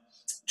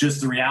just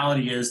the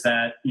reality is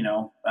that,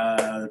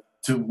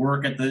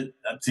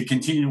 to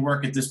continue to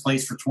work at this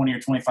place for 20 or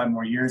 25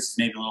 more years is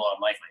maybe a little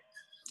unlikely.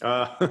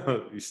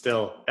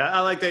 I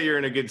like that you're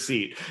in a good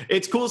seat.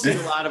 It's cool seeing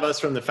a lot of us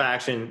from the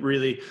faction.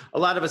 Really, a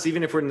lot of us,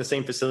 even if we're in the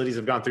same facilities,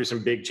 have gone through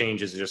some big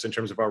changes just in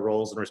terms of our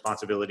roles and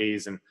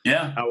responsibilities and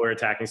how we're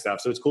attacking stuff.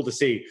 So it's cool to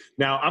see.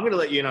 Now, I'm going to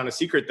let you in on a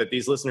secret that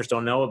these listeners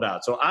don't know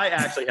about. So I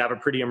actually have a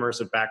pretty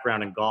immersive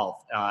background in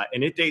golf,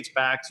 and it dates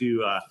back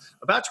to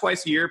about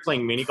twice a year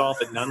playing mini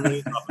golf at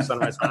Nunley off of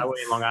Sunrise Highway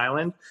in Long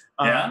Island.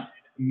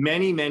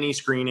 Many, many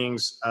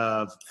screenings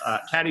of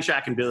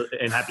Caddyshack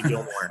and Happy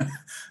Gilmore.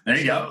 There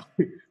you go.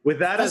 With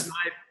that as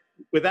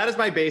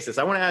my basis,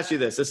 I want to ask you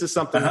this. This is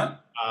something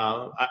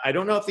I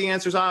don't know if the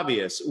answer is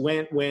obvious.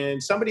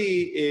 When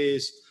somebody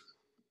is,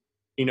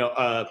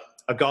 a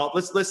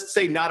golf, let's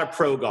say not a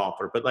pro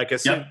golfer, but a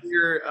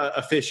severe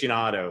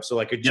aficionado, so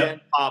a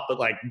gen pop, but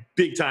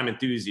big time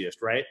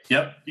enthusiast, right?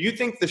 Yep. Do you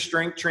think the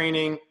strength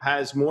training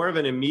has more of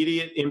an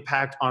immediate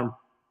impact on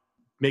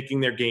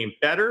making their game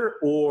better,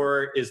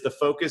 or is the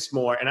focus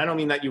more, and I don't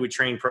mean that you would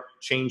change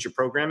your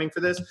programming for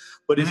this,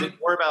 but is it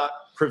more about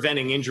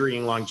preventing injury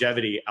and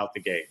longevity out the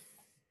gate?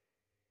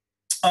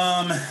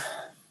 I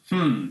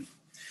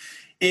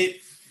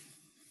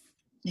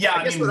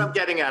guess what I'm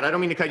getting at, I don't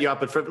mean to cut you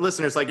off, but for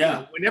listeners,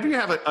 whenever you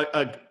have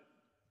a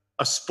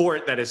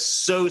sport that is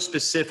so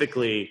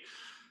specifically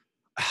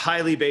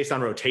highly based on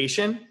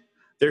rotation,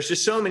 there's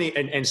just so many,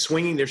 and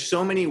swinging, there's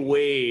so many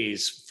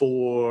ways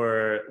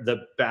for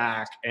the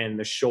back and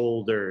the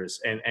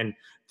shoulders and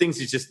things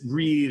that just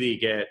really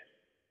get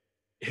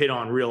hit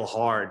on real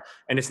hard.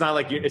 And it's not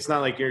like you're,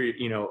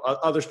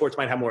 other sports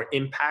might have more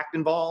impact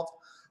involved,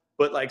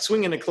 but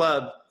swinging a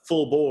club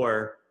full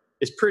bore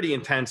is pretty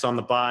intense on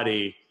the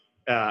body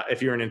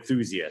if you're an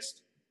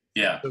enthusiast.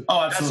 Yeah.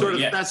 Oh,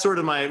 absolutely. That's sort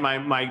of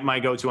my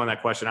go-to on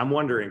that question. I'm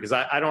wondering, because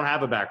I don't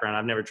have a background.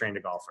 I've never trained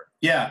a golfer.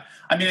 Yeah.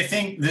 I mean, I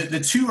think the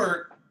two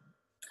are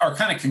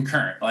kind of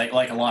concurrent,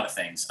 like a lot of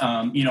things.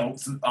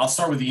 I'll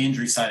start with the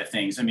injury side of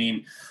things. I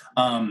mean,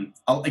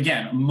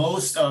 again,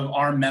 most of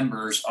our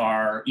members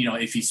are,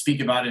 if you speak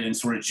about it in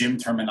sort of gym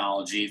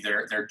terminology,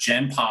 they're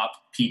Gen Pop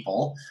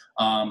people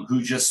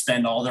who just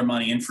spend all their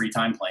money in free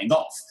time playing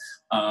golf.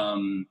 Our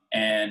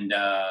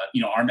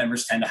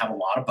members tend to have a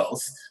lot of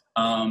both.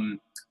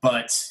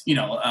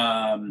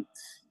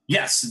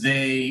 Yes,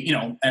 they,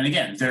 and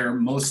again,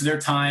 most of their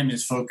time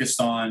is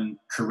focused on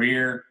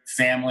career,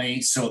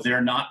 family. So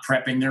they're not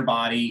prepping their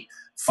body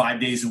 5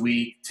 days a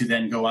week to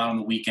then go out on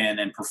the weekend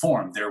and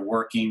perform. They're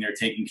working, they're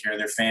taking care of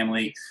their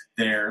family.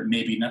 They're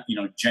maybe not,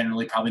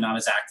 generally probably not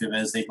as active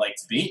as they'd like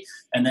to be.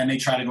 And then they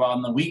try to go out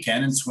on the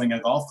weekend and swing a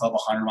golf club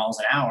 100 miles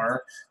an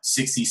hour,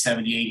 60,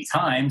 70, 80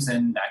 times.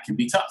 And that can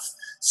be tough.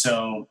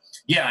 So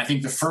yeah, I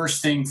think the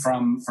first thing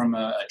from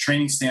a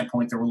training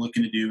standpoint that we're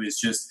looking to do is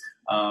just,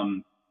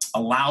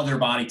 allow their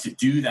body to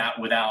do that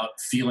without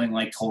feeling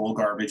like total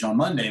garbage on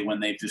Monday when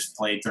they've just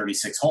played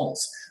 36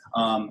 holes.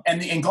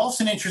 And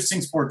golf's an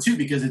interesting sport too,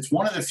 because it's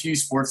one of the few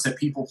sports that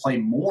people play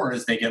more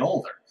as they get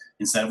older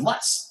instead of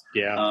less.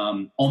 Yeah.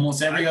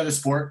 Almost every other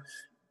sport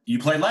you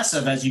play less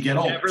of as you get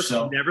older.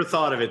 Never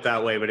thought of it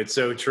that way, but it's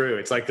so true.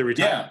 It's like the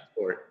retirement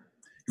sport.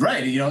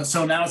 Right.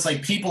 So now it's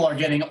like people are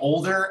getting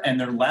older and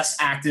they're less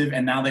active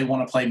and now they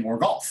want to play more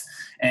golf.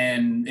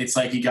 And it's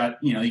like you got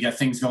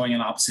things going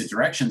in opposite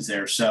directions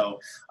there. So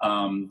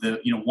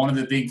one of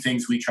the big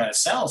things we try to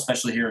sell,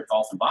 especially here at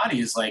Golf and Body,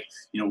 is like,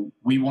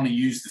 we want to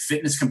use the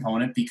fitness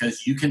component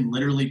because you can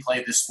literally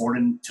play this sport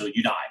until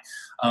you die.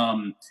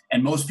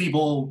 And most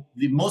people,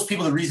 the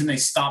reason they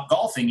stop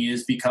golfing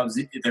is because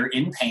they're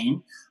in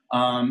pain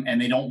and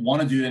they don't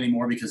want to do it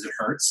anymore because it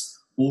hurts,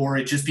 or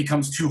it just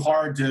becomes too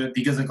hard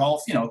because a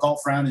golf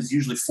round is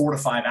usually 4 to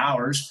 5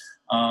 hours.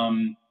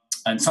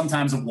 And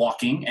sometimes of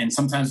walking, and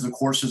sometimes the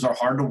courses are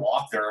hard to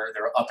walk.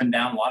 They're up and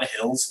down a lot of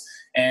hills.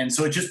 And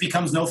so it just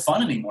becomes no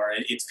fun anymore.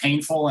 It's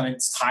painful and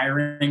it's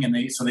tiring,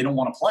 and so they don't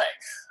want to play.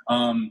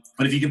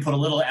 But if you can put a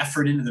little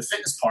effort into the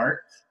fitness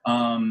part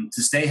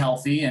to stay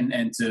healthy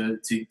and to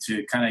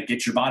kind of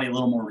get your body a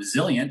little more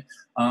resilient,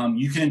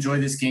 you can enjoy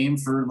this game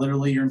for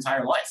literally your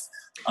entire life.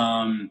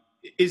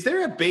 Is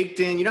there a baked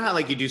in, how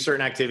like you do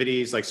certain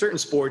activities, like certain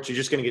sports, you're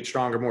just going to get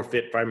stronger, more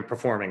fit by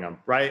performing them,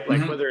 right?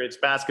 Like whether it's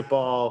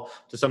basketball,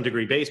 to some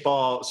degree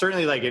baseball,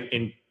 certainly like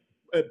in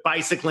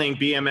bicycling,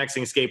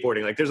 BMXing,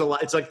 skateboarding, like there's a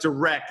lot, it's like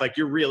direct, like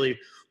you're really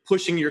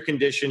pushing your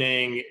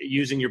conditioning,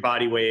 using your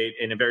body weight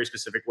in a very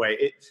specific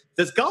way.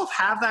 Does golf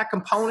have that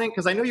component?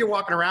 Because I know you're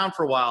walking around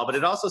for a while, but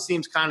it also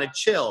seems kind of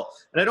chill.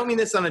 And I don't mean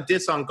this on a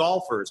diss on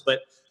golfers,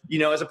 but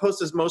as opposed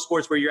to most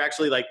sports where you're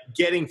actually like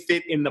getting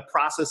fit in the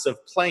process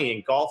of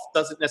playing, golf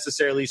doesn't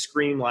necessarily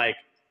scream like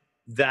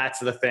that's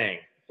the thing.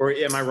 Or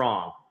am I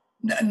wrong?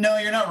 No,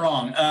 you're not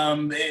wrong.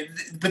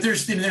 But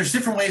there's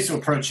different ways to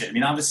approach it. I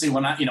mean, obviously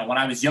when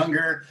I was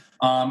younger,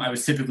 I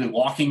was typically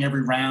walking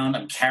every round.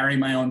 I'm carrying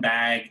my own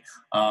bag.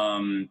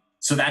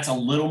 So that's a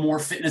little more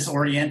fitness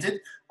oriented.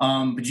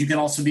 But you can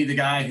also be the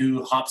guy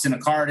who hops in a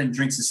cart and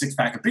drinks a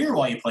 6-pack of beer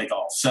while you play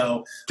golf.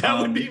 So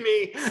that would be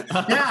me.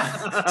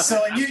 Yeah.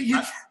 So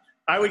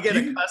I would get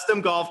a custom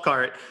golf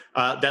cart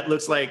that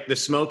looks like the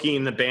Smokey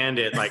and the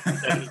Bandit, like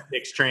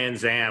 76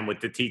 Trans Am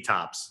with the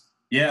T-tops.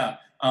 Yeah.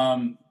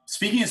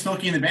 Speaking of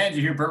Smokey and the Bandit,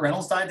 you hear Burt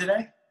Reynolds died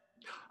today?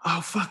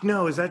 Oh, fuck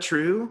no. Is that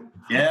true?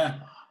 Yeah.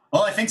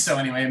 Well, I think so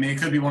anyway. I mean, it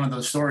could be one of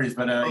those stories,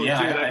 but Dude,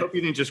 I hope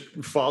you didn't just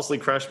falsely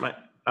crush my...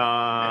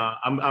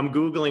 I'm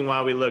Googling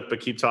while we look, but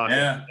keep talking.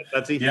 Yeah.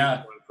 That's a huge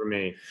one for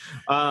me.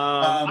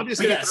 I'm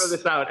just going to throw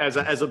this out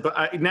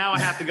now I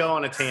have to go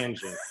on a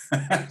tangent.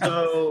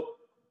 So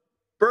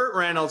Burt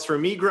Reynolds, for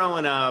me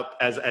growing up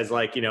as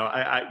like,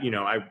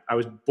 I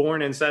was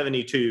born in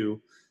 72.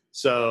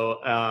 So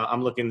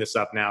I'm looking this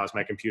up now as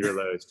my computer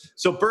loads.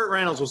 So Burt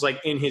Reynolds was like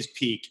in his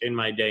peak in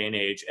my day and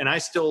age. And I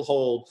still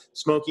hold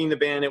Smokey and the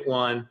Bandit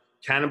 1,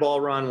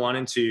 Cannonball Run 1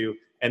 and 2,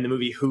 and the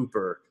movie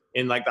Hooper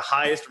in like the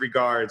highest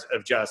regards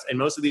of and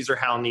most of these are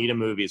Hal Needham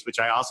movies, which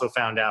I also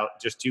found out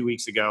just 2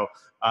 weeks ago,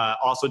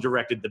 also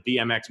directed the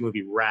BMX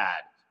movie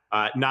Rad.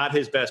 Not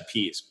his best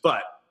piece,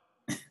 but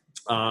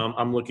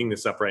I'm looking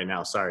this up right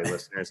now. Sorry,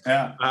 listeners.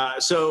 Yeah.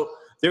 So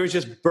there was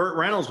just Burt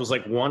Reynolds was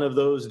like one of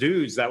those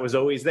dudes that was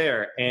always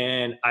there.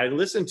 And I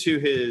listened to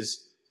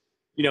his,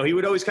 he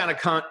would always kind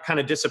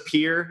of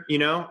disappear,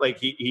 like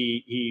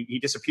he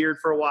disappeared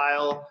for a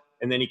while.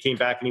 And then he came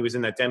back and he was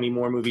in that Demi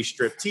Moore movie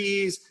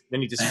Striptease.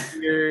 Then he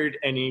disappeared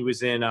and he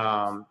was in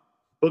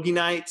Boogie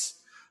Nights,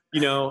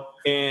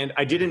 and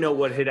I didn't know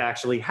what had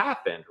actually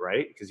happened,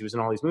 right? Because he was in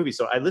all these movies.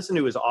 So I listened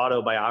to his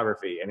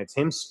autobiography and it's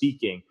him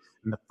speaking.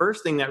 And the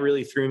first thing that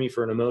really threw me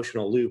for an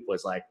emotional loop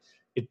was like,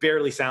 it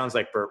barely sounds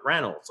like Burt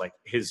Reynolds. Like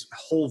his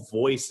whole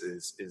voice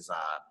is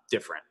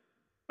different.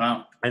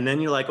 Wow. And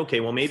then you're like, okay,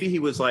 well, maybe he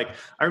was like,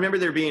 I remember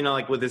there being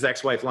like with his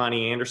ex-wife,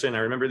 Lonnie Anderson, I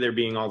remember there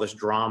being all this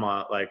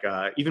drama, like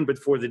even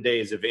before the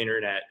days of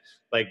internet,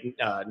 like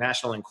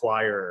National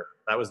Enquirer,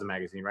 that was the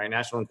magazine, right?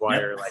 National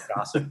Enquirer, like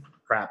gossip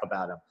crap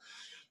about him.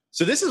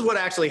 So this is what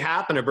actually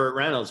happened to Burt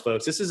Reynolds,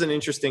 folks. This is an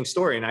interesting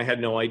story, and I had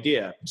no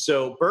idea.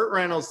 So Burt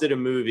Reynolds did a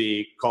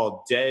movie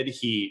called City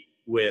Heat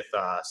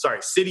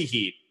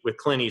with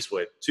Clint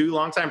Eastwood. Two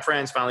longtime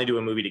friends finally do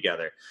a movie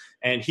together.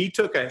 And he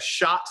took a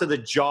shot to the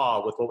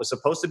jaw with what was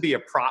supposed to be a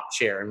prop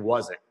chair and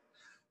wasn't.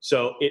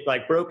 So it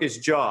like broke his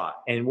jaw.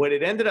 And what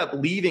it ended up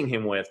leaving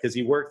him with, because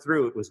he worked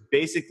through it, was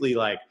basically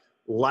like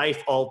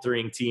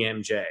life-altering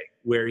TMJ,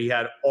 where he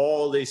had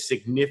all this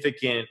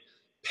significant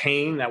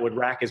pain that would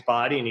rack his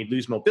body and he'd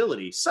lose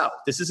mobility. So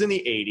this is in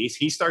the 80s.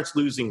 He starts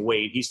losing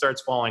weight. He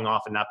starts falling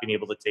off and not being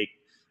able to take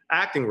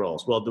acting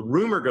roles. Well, the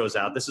rumor goes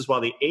out, this is while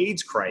the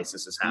AIDS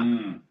crisis is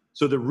happening.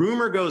 So the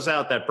rumor goes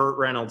out that Burt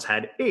Reynolds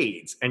had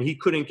AIDS and he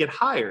couldn't get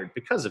hired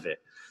because of it.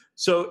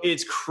 So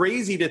it's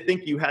crazy to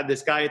think you had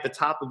this guy at the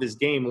top of his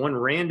game. One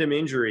random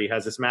injury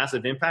has this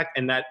massive impact,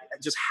 and that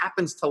just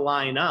happens to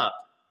line up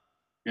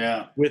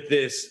with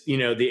this,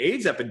 the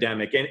AIDS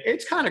epidemic. And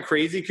it's kind of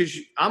crazy because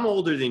I'm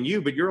older than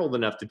you, but you're old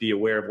enough to be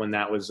aware of when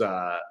that was,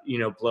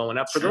 blowing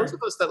up. For those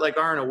of us that like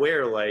aren't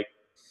aware, like,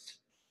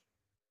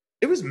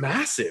 it was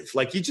massive.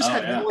 Like you just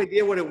had no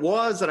idea what it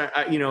was. And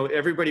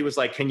everybody was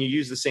like, can you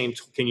use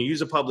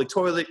a public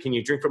toilet? Can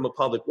you drink from a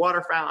public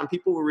water fountain?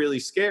 People were really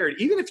scared.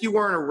 Even if you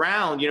weren't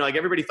around, like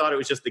everybody thought it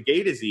was just the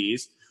gay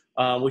disease,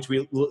 which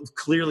we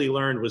clearly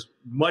learned was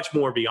much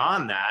more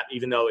beyond that,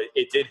 even though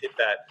it did hit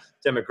that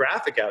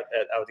demographic out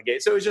the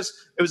gate. So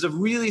it was a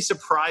really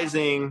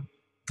surprising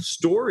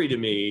story to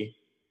me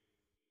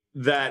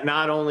that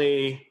not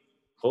only,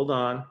 hold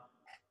on.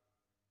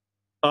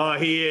 Oh,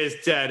 he is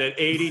dead at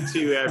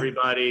 82,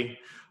 everybody.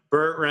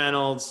 Burt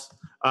Reynolds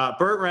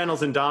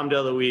and Dom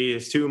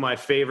DeLuise, two of my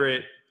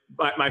favorite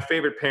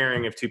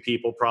pairing of two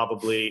people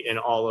probably in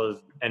all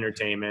of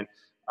entertainment.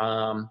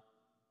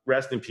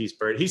 Rest in peace,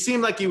 Burt. He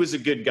seemed like he was a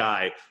good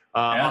guy.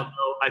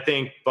 Although I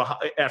think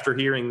after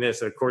hearing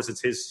this, of course,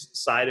 it's his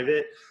side of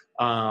it.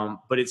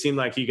 But it seemed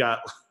like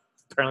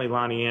apparently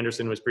Lonnie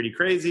Anderson was pretty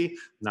crazy.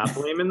 Not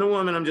blaming the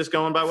woman. I'm just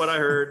going by what I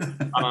heard.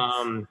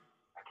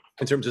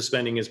 In terms of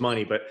spending his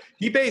money. But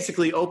he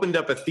basically opened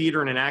up a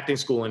theater and an acting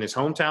school in his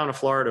hometown of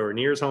Florida or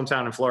near his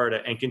hometown in Florida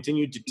and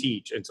continued to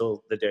teach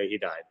until the day he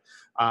died.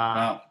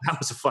 Wow. That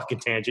was a fucking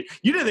tangent.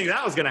 You didn't think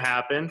that was going to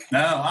happen.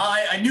 No,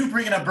 I knew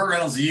bringing up Burt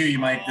Reynolds to you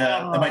might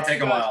that might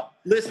take a while.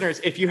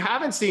 Listeners, if you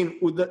haven't seen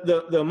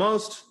the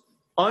most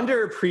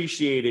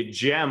underappreciated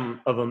gem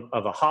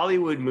of a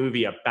Hollywood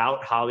movie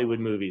about Hollywood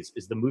movies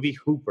is the movie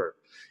Hooper.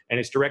 And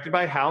it's directed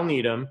by Hal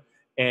Needham.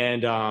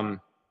 And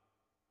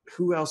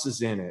who else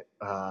is in it?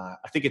 I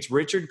think it's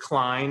Richard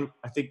Klein,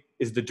 I think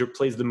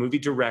plays the movie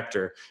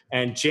director,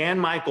 and Jan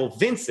Michael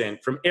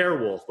Vincent from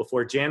Airwolf,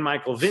 before Jan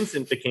Michael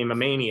Vincent became a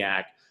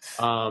maniac,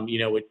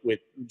 with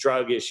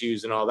drug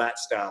issues and all that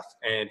stuff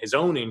and his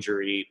own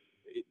injury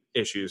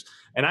issues.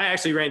 And I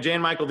actually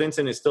Jan Michael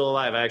Vincent is still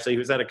alive. He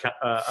was at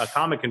a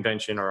comic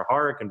convention or a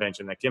horror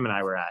convention that Kim and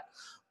I were at.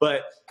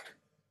 But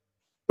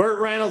Burt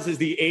Reynolds is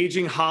the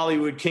aging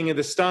Hollywood king of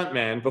the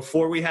stuntmen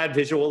before we had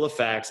visual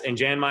effects, and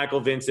Jan Michael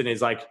Vincent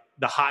is like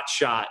the hot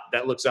shot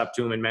that looks up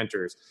to him and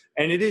mentors.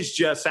 And it is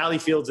just Sally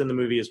Field's in the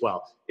movie as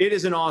well. It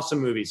is an awesome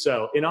movie.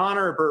 So in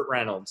honor of Burt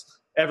Reynolds,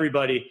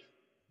 everybody,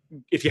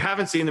 if you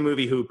haven't seen the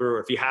movie Hooper, or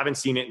if you haven't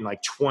seen it in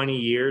like 20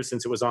 years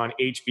since it was on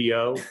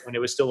HBO when it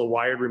was still a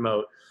wired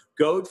remote,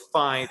 go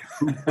find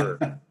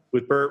Hooper.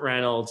 With Burt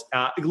Reynolds.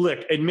 Look,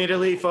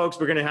 admittedly, folks,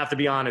 we're going to have to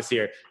be honest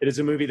here. It is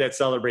a movie that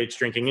celebrates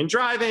drinking and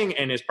driving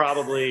and is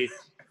probably,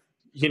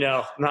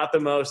 not the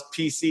most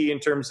PC in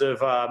terms of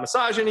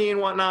misogyny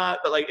and whatnot,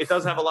 but like it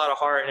does have a lot of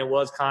heart, and it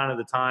was kind of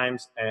the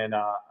times, and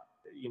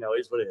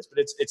is what it is. But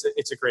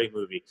it's a great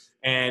movie,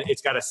 and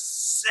it's got a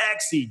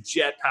sexy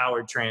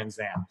jet-powered Trans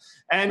Am.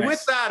 And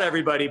with that,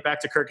 everybody, back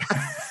to Kirk.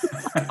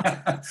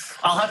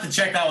 I'll have to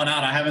check that one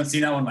out. I haven't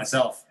seen that one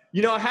myself.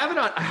 I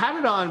have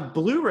it on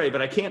Blu-ray,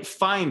 but I can't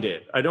find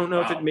it. I don't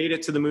know if it made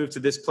it to the move to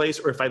this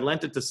place or if I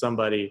lent it to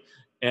somebody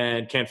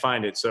and can't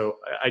find it. So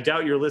I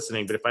doubt you're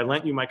listening, but if I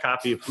lent you my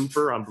copy of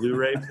Hooper on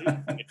Blu-ray, please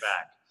bring it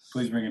back.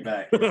 Please bring it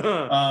back.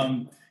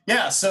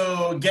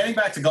 So getting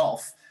back to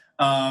golf,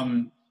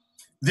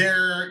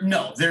 there's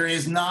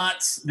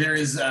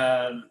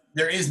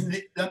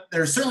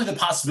certainly the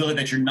possibility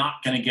that you're not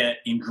going to get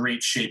in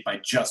great shape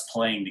by just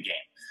playing the game.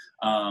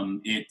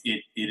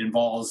 It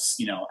involves,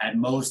 at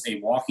most a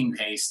walking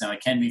pace. Now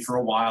it can be for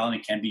a while and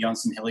it can be on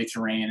some hilly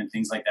terrain and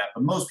things like that,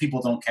 but most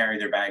people don't carry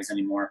their bags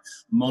anymore.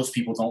 Most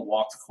people don't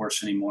walk the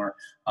course anymore.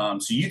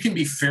 So you can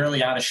be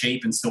fairly out of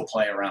shape and still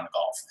play around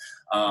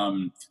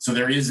golf. So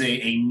there is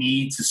a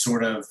need to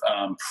sort of,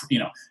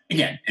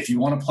 again, if you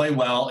want to play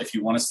well, if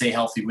you want to stay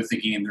healthy with the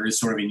game, there is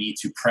sort of a need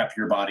to prep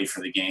your body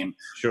for the game.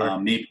 Sure.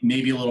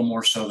 Maybe a little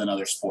more so than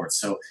other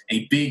sports. So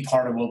a big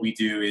part of what we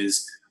do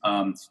is,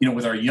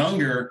 with our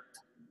younger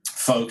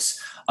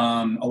folks.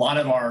 A lot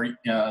of our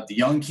the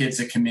young kids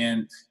that come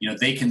in,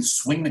 they can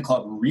swing the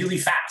club really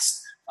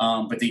fast,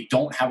 but they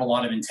don't have a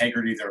lot of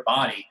integrity of their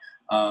body.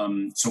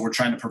 So we're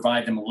trying to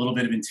provide them a little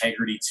bit of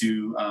integrity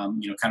to,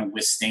 kind of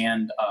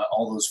withstand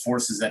all those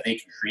forces that they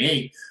can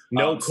create.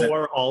 No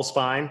core, all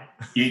spine.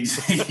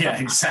 Yeah,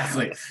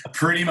 exactly.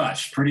 Pretty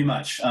much.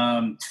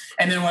 And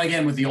then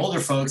again, with the older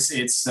folks,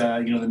 it's,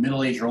 the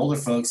middle-aged or older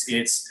folks,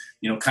 it's,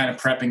 kind of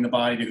prepping the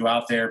body to go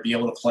out there, be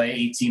able to play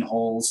 18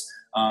 holes.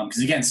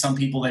 Because again, some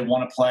people, they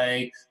want to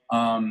play,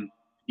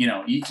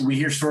 we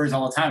hear stories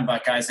all the time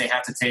about guys, they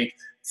have to take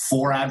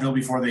 4 Advil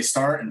before they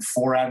start and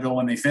 4 Advil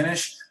when they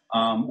finish,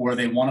 or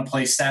they want to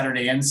play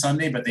Saturday and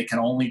Sunday, but they can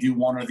only do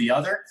one or the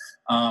other.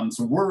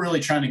 So we're really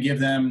trying to give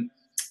them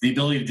the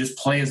ability to just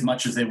play as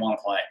much as they want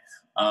to play.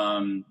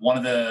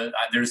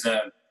 There's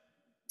a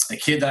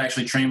kid that I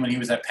actually trained when he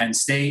was at Penn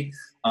State.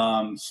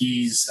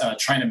 He's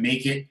trying to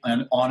make it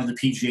onto the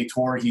PGA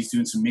Tour. He's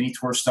doing some mini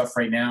tour stuff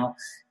right now,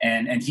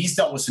 and he's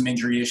dealt with some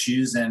injury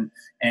issues.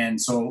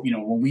 And so,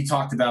 when we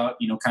talked about,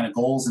 kind of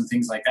goals and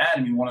things like that,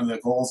 I mean, one of the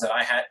goals that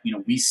I had,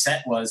 we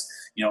set was,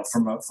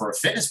 for a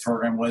fitness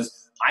program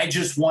was I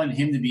just wanted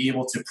him to be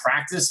able to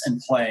practice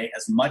and play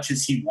as much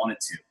as he wanted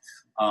to,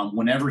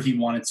 whenever he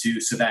wanted to,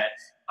 so that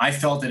I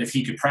felt that if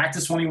he could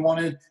practice when he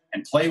wanted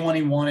and play when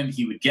he wanted,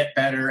 he would get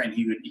better and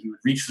he would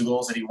reach the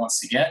goals that he wants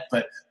to get.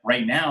 But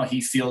right now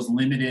he feels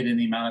limited in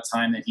the amount of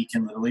time that he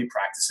can literally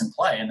practice and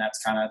play. And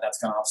that's going to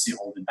obviously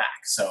hold him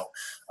back. So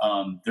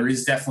there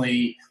is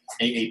definitely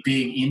a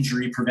big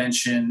injury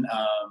prevention,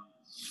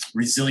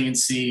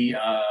 resiliency,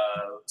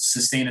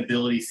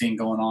 sustainability thing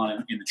going on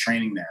in the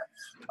training there.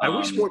 I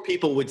wish more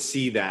people would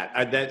see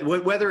that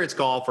whether it's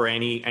golf or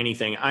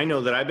anything. I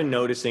know that I've been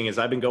noticing as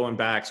I've been going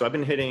back. So I've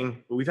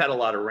been we've had a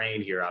lot of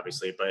rain here,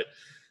 obviously, but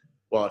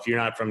well, if you're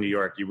not from New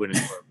York, you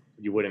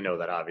wouldn't know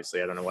that,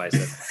 obviously. I don't know why I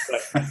said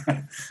that.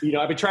 But,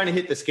 I've been trying to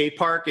hit the skate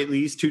park at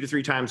least 2 to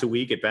 3 times a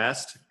week at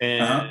best.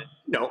 And,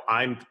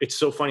 it's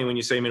so funny when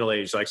you say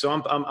middle-aged. Like, so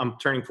I'm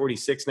turning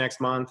 46 next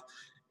month.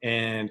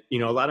 And, a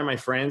lot of my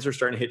friends are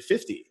starting to hit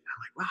 50. I'm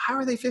like, well, how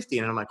are they 50?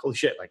 And I'm like, holy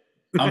shit. Like,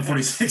 I'm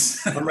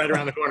 46. I'm right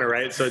around the corner,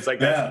 right? So it's like,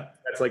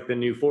 that's like the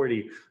new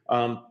 40.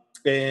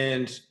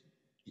 And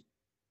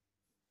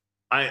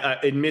I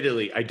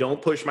admittedly, I don't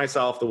push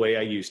myself the way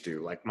I used to.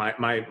 Like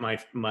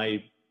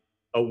my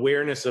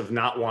awareness of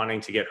not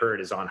wanting to get hurt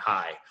is on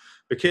high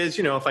because,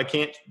 if I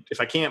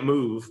can't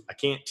move, I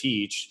can't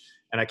teach,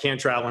 and I can't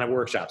travel and have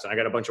workshops, and I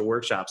got a bunch of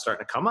workshops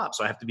starting to come up.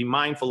 So I have to be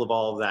mindful of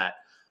all of that.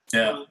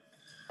 Yeah.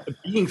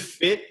 Being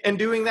fit and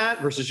doing that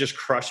versus just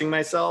crushing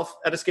myself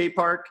at a skate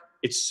park,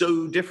 it's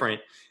so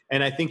different.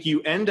 And I think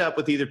you end up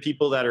with either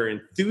people that are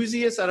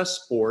enthusiasts at a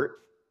sport,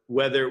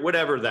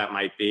 whatever that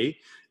might be,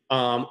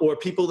 or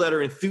people that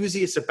are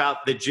enthusiasts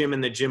about the gym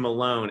and the gym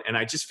alone. And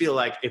I just feel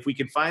like if we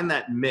can find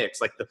that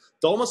mix, like the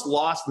almost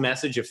lost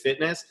message of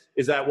fitness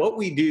is that what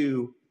we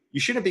do, you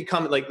shouldn't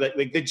become like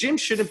the gym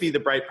shouldn't be the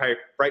bright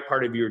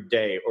part of your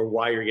day or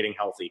why you're getting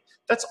healthy.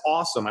 That's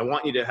awesome. I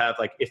want you to have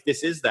if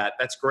this is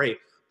that's great.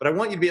 But I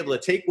want you to be able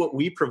to take what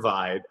we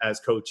provide as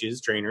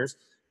coaches, trainers,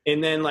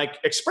 and then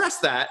express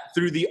that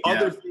through the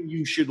other thing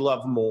you should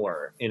love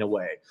more in a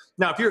way.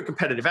 Now, if you're a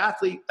competitive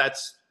athlete,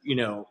 that's,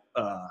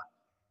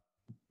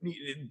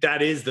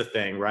 that is the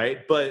thing,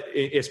 right? But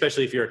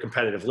especially if you're a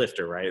competitive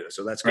lifter, right?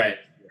 So that's great. Right.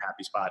 Your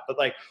happy spot. But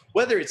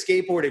whether it's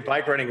skateboarding,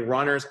 bike riding,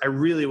 runners, I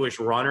really wish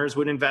runners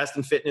would invest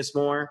in fitness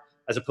more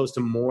as opposed to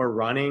more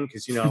running.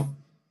 Cause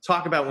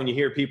talk about when you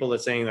hear people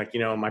that saying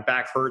my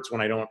back hurts when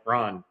I don't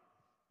run.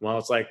 Well,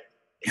 it's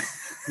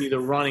either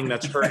running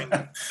that's hurting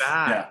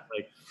that.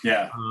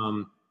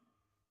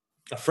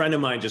 A friend of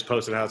mine just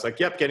posted how it's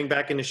getting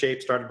back into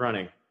shape, started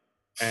running.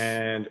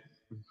 And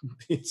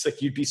it's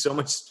you'd be so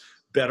much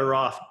better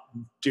off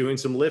doing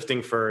some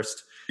lifting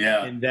first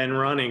and then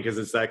running because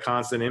it's that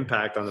constant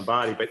impact on the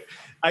body. But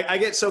I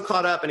get so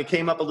caught up, and it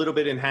came up a little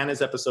bit in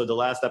Hannah's episode, the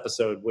last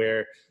episode,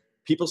 where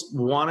people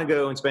want to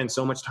go and spend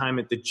so much time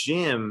at the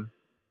gym,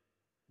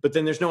 but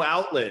then there's no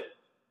outlet.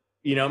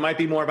 It might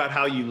be more about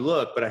how you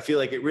look, but I feel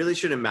like it really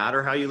shouldn't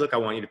matter how you look. I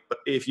want you to,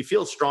 if you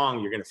feel strong,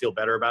 you're going to feel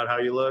better about how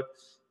you look.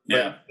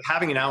 But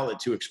having an outlet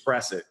to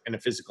express it in a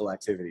physical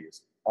activity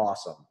is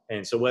awesome.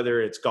 And so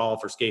whether it's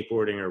golf or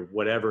skateboarding or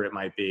whatever it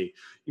might be,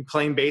 you're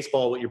playing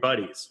baseball with your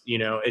buddies,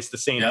 it's the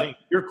same thing.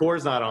 Your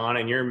core's not on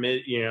and you're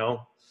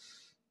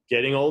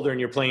getting older and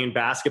you're playing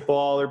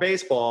basketball or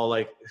baseball.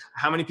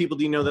 How many people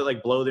do you know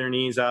that blow their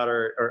knees out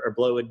or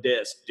blow a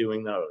disc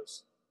doing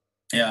those?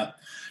 Yeah.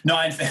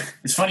 No,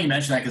 it's funny you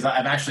mention that because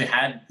I've actually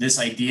had this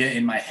idea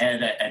in my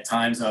head at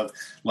times of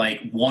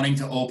wanting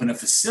to open a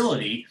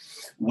facility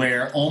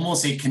where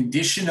almost a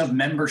condition of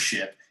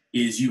membership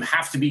is you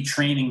have to be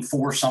training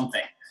for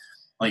something.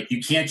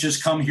 You can't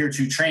just come here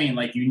to train.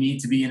 You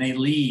need to be in a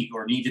league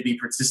or need to be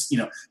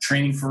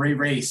training for a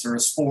race or a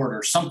sport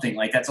or something.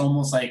 That's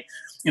almost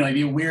it'd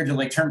be weird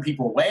to turn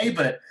people away,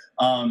 but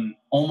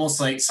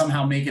almost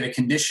somehow make it a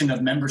condition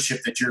of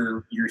membership that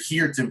you're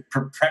here to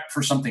prep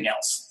for something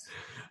else.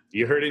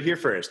 You heard it here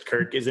first.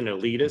 Kirk is an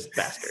elitist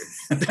bastard.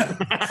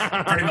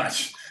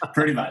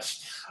 Pretty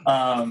much.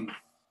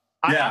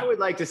 I would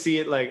like to see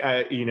it like,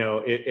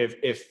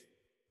 if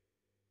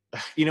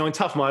in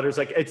Tough Mudders,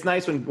 like it's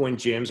nice when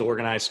gyms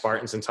organize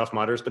Spartans and Tough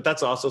Mudders, but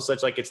that's also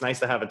such like, it's nice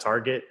to have a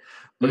target,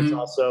 but it's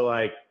also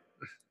like,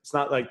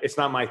 it's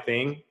not my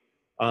thing.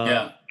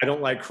 I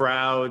don't like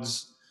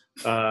crowds.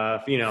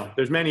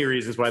 There's many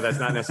reasons why that's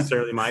not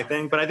necessarily my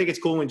thing, but I think it's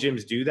cool when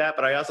gyms do that.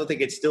 But I also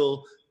think it's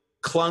still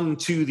clung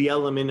to the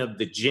element of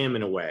the gym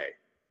in a way.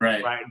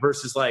 Right.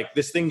 Versus like,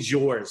 this thing's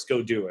yours,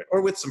 go do it.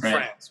 Or with some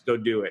friends, go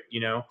do it,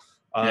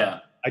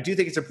 I do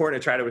think it's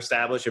important to try to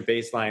establish a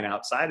baseline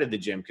outside of the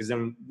gym, because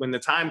then when the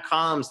time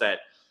comes that,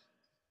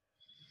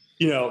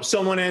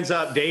 someone ends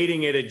up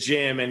dating at a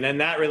gym and then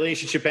that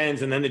relationship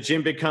ends and then the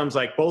gym becomes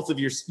like both of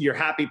your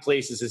happy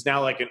places is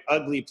now like an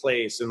ugly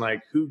place, and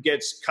like who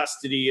gets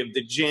custody of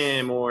the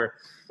gym, or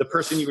the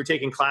person you were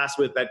taking class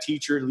with, that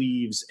teacher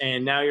leaves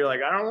and now you're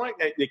like, I don't like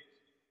that. Like,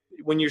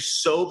 when you're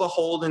so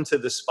beholden to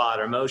the spot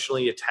or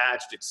emotionally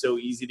attached, it's so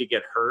easy to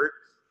get hurt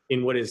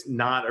in what is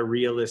not a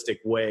realistic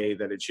way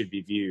that it should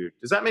be viewed.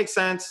 Does that make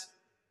sense?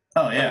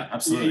 Oh yeah,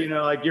 absolutely.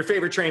 Like your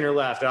favorite trainer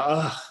left.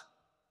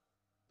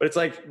 But it's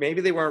like,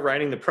 maybe they weren't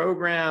writing the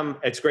program.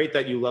 It's great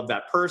that you love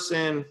that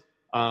person.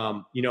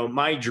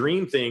 My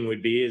dream thing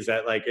would be is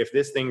that like, if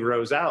this thing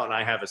grows out and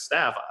I have a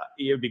staff,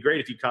 it would be great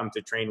if you come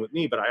to train with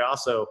me. But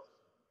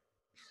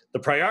the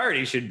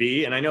priority should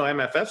be, and I know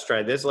MFF's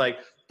tried this, like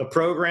the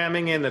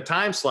programming and the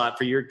time slot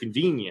for your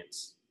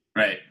convenience.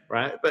 Right.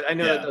 But I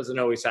know that doesn't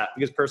always happen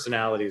because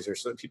personalities or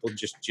some people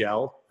just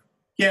gel.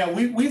 Yeah,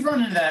 we've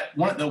run into that.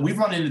 We've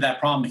run into that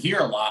problem here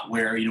a lot,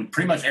 where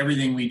pretty much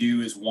everything we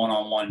do is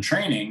one-on-one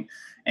training,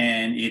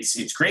 and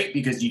it's great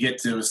because you get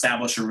to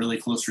establish a really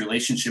close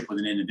relationship with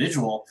an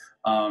individual.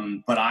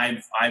 But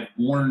I've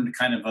warned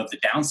kind of the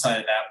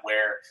downside of that,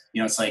 where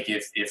it's like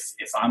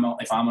if I'm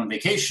on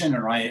vacation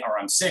or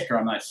I'm sick or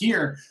I'm not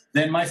here,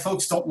 then my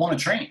folks don't want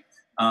to train.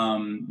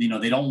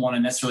 They don't want to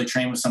necessarily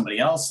train with somebody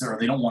else, or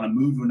they don't want to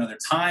move to another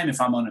time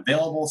if I'm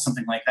unavailable,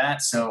 something like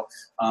that. So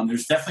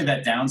there's definitely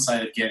that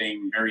downside of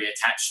getting very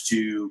attached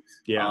to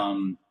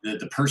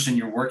the person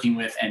you're working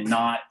with, and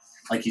not,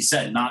 like you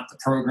said, not the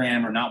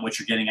program or not what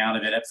you're getting out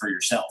of it for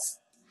yourself.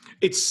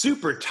 It's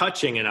super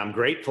touching, and I'm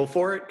grateful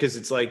for it, because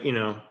it's like,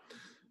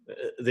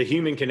 the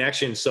human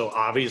connection so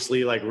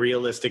obviously like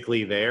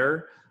realistically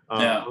there.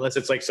 Unless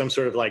it's like some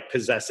sort of like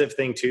possessive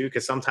thing too,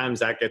 because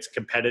sometimes that gets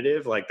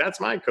competitive. Like, that's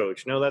my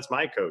coach. No, that's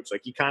my coach.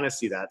 Like, you kind of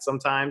see that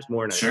sometimes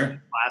more in a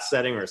class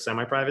setting or a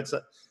semi-private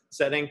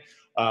setting,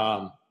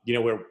 where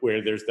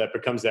there's that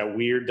becomes that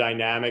weird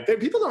dynamic.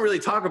 People don't really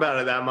talk about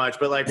it that much,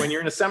 but like when you're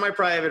in a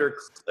semi-private or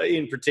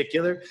in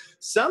particular,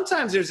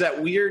 sometimes there's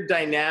that weird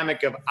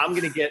dynamic of, I'm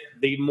going to get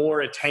the more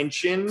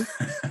attention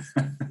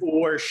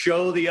or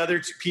show the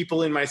other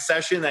people in my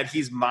session that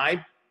he's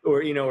my,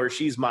 or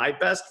she's my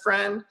best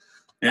friend.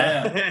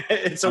 Yeah,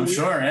 I'm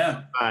sure.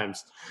 Yeah.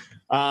 Times.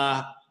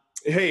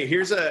 Hey,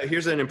 here's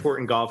an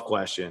important golf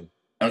question.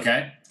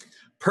 Okay.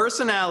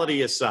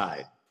 Personality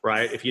aside,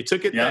 right? If you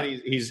took it that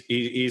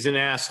he's an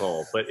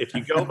asshole, but if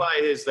you go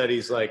by that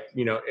he's like,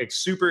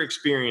 super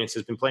experienced,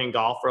 has been playing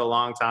golf for a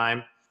long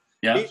time.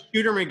 Yeah. Is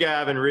Shooter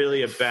McGavin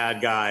really a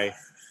bad guy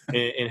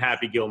in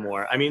Happy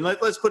Gilmore? I mean,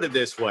 let's put it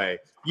this way.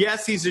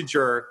 Yes, he's a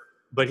jerk,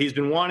 but he's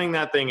been wanting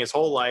that thing his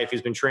whole life.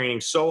 He's been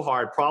training so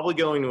hard, probably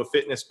going to a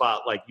fitness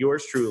spot like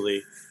yours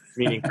truly,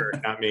 meaning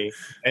Kirk, not me.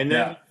 And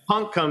then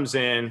Punk comes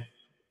in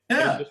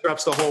and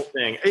disrupts the whole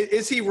thing.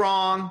 Is he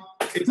wrong?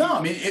 No,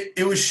 I mean,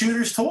 it was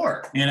Shooter's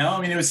tour.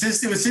 I mean, it was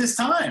his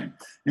time.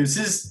 It was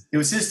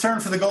his turn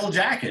for the gold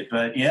jacket.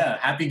 But yeah,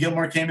 Happy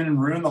Gilmore came in and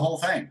ruined the whole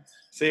thing.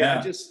 See,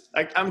 I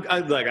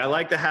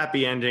like the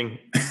happy ending,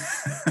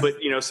 but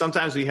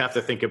sometimes we have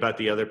to think about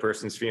the other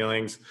person's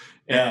feelings.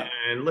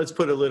 And let's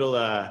put a little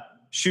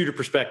Shooter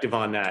perspective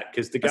on that,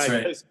 because the guy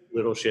does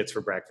little shits for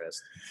breakfast.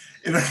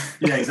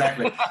 Yeah,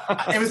 exactly.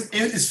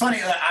 It's funny.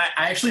 I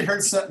actually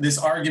heard this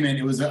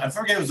argument. I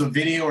forget it was a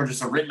video or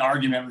just a written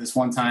argument this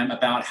one time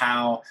about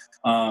how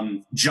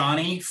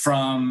Johnny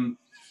from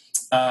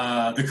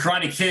the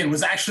Karate Kid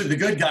was actually the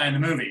good guy in the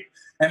movie,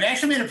 and they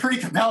actually made a pretty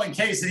compelling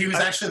case that he was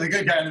actually the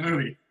good guy in the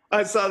movie.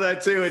 I saw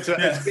that too. It's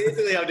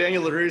basically how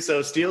Daniel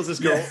LaRusso steals his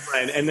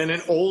girlfriend, and then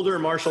an older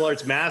martial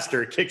arts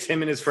master kicks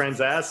him and his friends'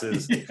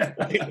 asses. It's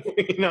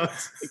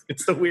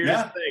the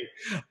weirdest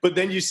thing. But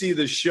then you see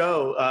the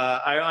show.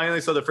 I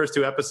only saw the first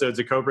 2 episodes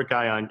of Cobra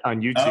Kai on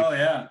YouTube. Oh,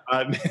 yeah.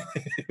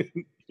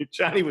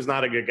 Johnny was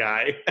not a good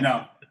guy.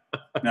 No.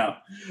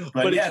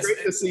 But it's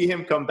great to see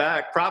him come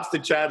back. Props to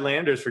Chad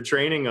Landers for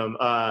training him.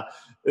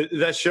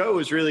 That show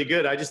was really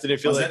good. I just didn't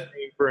feel like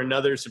paying for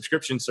another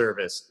subscription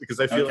service, because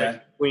I feel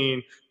like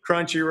between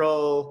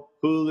Crunchyroll,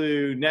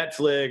 Hulu,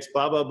 Netflix,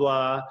 blah, blah,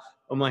 blah,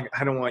 I'm like,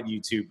 I don't want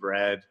YouTube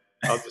Red.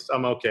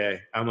 I'm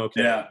okay.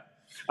 Yeah.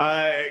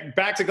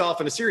 Back to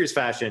golf in a serious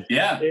fashion.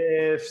 Yeah.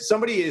 If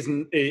somebody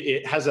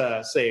has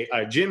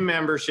a gym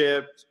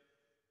membership,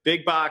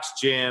 big box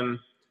gym,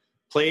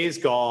 plays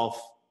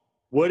golf,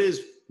 what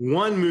is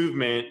one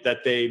movement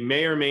that they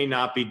may or may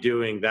not be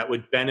doing that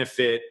would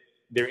benefit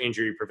their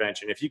injury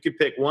prevention. If you could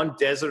pick one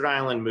desert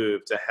island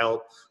move to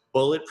help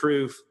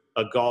bulletproof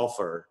a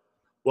golfer,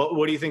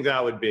 what do you think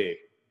that would be?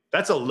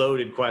 That's a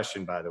loaded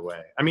question, by the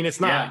way. I mean, it's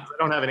not. Yeah. I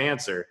don't have an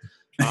answer.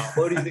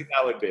 What do you think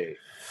that would be?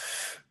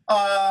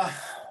 I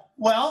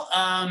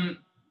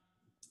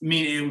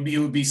mean, it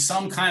would be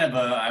some kind of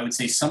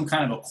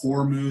a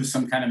core move,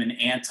 some kind of an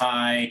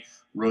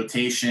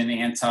anti-rotation,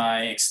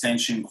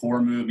 anti-extension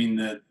core move. I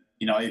mean,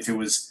 if it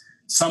was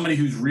somebody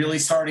who's really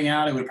starting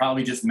out, it would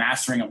probably just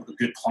mastering a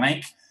good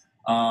plank,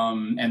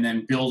 and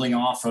then building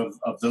off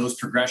of those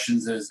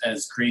progressions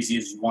as crazy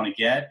as you want to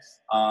get.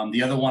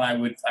 The other one I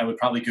would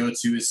probably go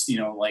to is,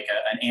 like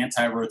an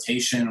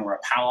anti-rotation or a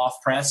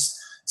pow-off press,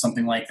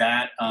 something like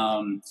that.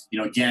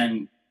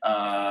 Again,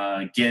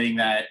 getting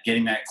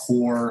that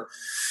core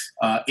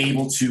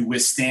able to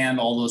withstand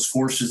all those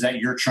forces that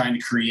you're trying to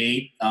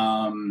create.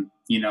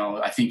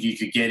 I think you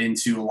could get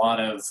into a lot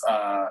of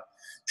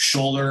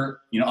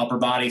shoulder, upper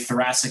body,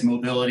 thoracic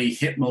mobility,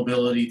 hip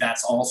mobility.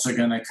 That's also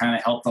going to kind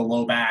of help the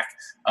low back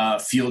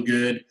feel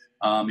good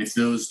if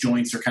those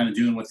joints are kind of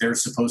doing what they're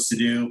supposed to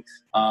do.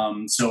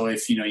 So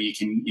if you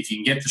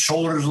can get the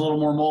shoulders a little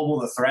more mobile,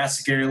 the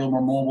thoracic area a little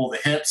more mobile, the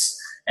hips,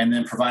 and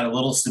then provide a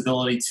little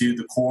stability to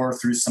the core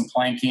through some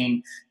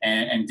planking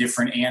and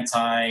different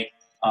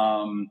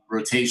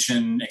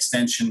rotation,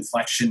 extension,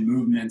 flexion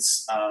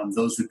movements.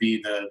 Those would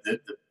be the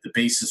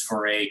basis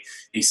for a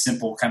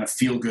simple kind of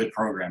feel-good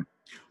program.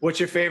 What's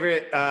your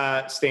favorite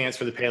stance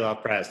for the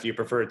Palloff press? Do you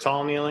prefer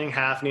tall kneeling,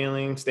 half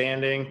kneeling,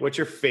 standing? What's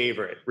your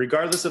favorite,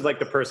 regardless of like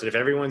the person, if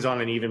everyone's on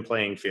an even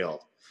playing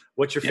field?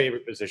 What's your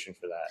favorite position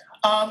for that?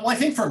 Well, I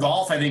think for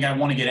golf, I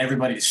want to get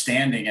everybody to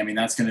standing. I mean,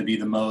 that's going to be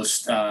the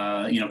most,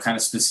 kind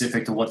of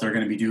specific to what they're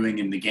going to be doing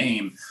in the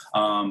game.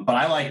 But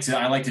I like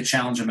to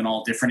challenge them in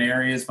all different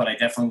areas. But I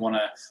definitely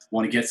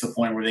want to get to the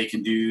point where they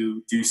can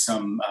do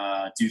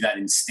that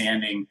in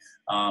standing,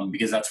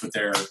 because that's what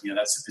that's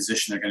the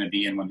position they're going to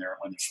be in when they're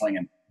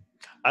swinging.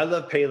 I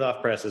love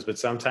Palloff presses, but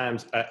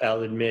sometimes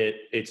I'll admit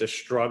it's a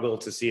struggle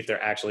to see if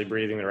they're actually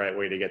breathing the right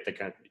way to get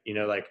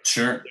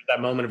sure, that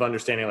moment of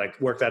understanding, like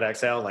work that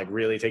exhale, like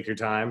really take your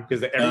time,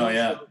 because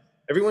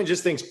everyone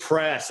just thinks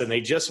press and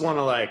they just want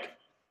to like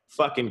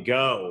fucking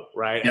go,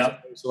 right? Yep. As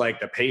opposed to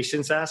like the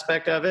patience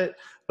aspect of it.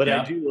 But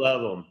I do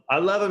love them. I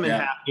love them in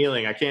half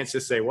kneeling. I can't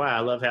just say, wow, I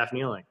love half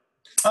kneeling.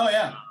 Oh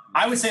yeah.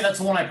 I would say that's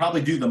the one I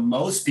probably do the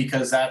most,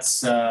 because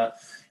that's,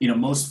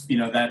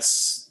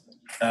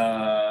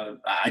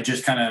 I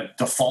just kind of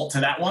default to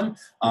that one.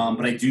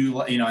 But I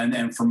do,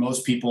 and for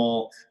most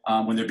people,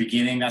 when they're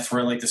beginning, that's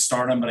where I like to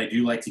start them, but I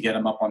do like to get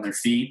them up on their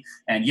feet.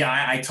 And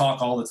I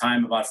talk all the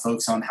time about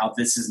folks on how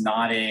this is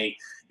not a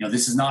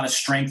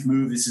strength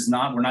move.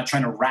 We're not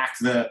trying to rack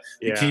the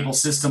cable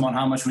system on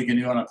how much we can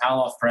do on a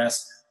Palloff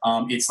press.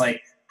 It's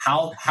like,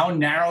 how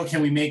narrow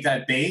can we make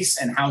that base,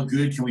 and how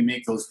good can we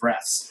make those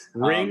breaths?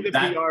 Ring the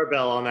PR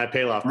bell on that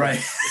Palloff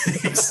press.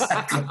 Right.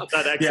 Exactly.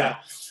 That exhale.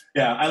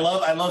 Yeah, I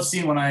love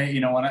seeing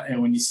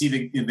when you see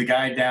the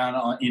guy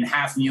down in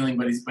half kneeling,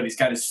 but he's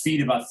got his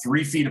feet about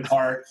 3 feet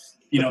apart.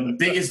 The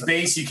biggest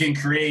base you can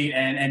create,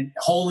 and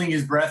holding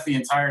his breath the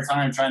entire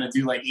time, trying to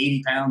do like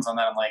 80 pounds on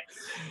that. I'm like,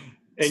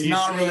 it's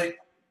not really.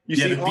 You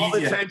see all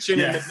the tension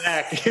in the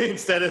neck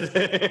instead of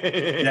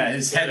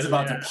his head's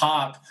about to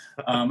pop.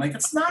 Like,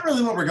 that's not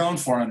really what we're going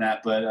for on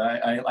that, but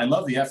I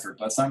love the effort.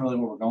 But that's not really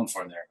what we're going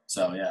for there.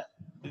 So yeah.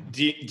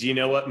 Do you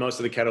know what most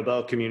of the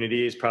kettlebell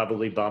community is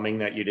probably bumming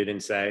that you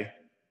didn't say?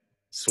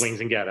 Swings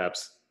and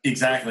get-ups.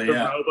 Exactly, the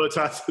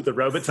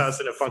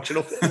Robitussin in a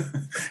functional fit.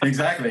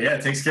 Exactly, yeah,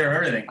 it takes care of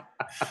everything.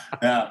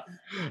 Yeah.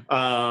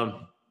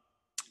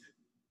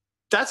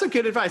 That's a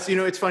good advice.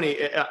 It's funny.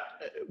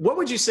 What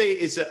would you say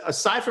is,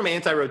 aside from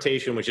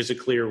anti-rotation, which is a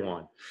clear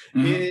one,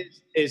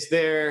 is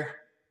there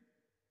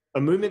a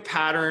movement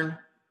pattern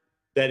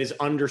that is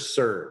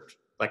underserved?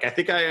 Like, I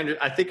think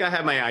I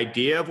have my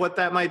idea of what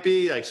that might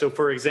be. Like, so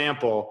for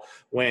example,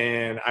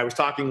 when I was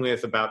talking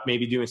about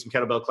maybe doing some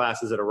kettlebell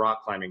classes at a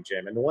rock climbing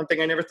gym, and the one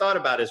thing I never thought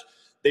about is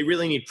they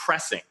really need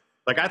pressing.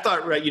 Like, I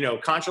thought, right,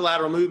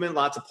 contralateral movement,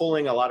 lots of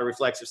pulling, a lot of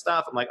reflexive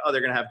stuff. I'm like, oh, they're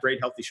going to have great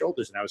healthy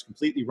shoulders. And I was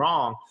completely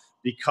wrong,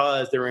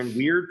 because they're in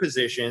weird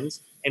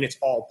positions and it's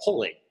all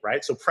pulling,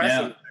 right? So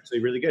pressing is actually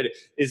really good.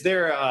 Is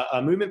there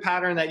a movement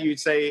pattern that you'd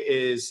say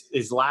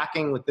is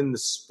lacking within the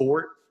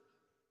sport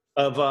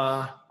of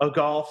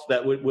golf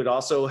that would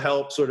also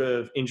help sort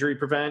of injury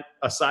prevent,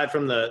 aside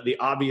from the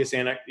obvious,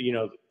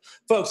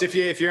 folks,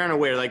 if you're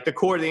unaware, like the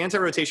core, the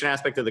anti-rotation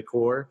aspect of the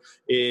core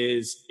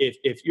is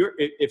if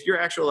your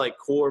actual like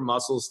core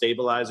muscles,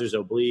 stabilizers,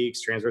 obliques,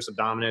 transverse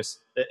abdominis,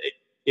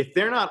 if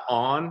they're not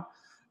on,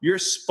 your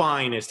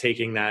spine is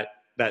taking that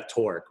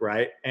torque,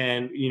 right?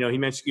 And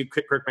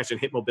Kirk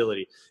mentioned hip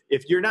mobility.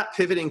 If you're not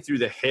pivoting through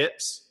the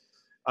hips,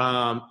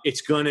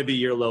 it's going to be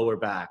your lower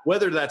back,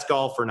 whether that's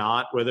golf or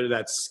not, whether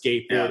that's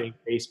skateboarding,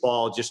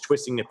 baseball, just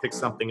twisting to pick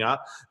something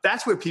up.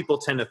 That's where people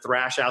tend to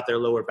thrash out their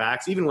lower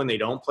backs, even when they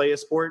don't play a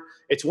sport.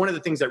 It's one of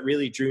the things that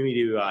really drew me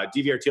to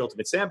DVRT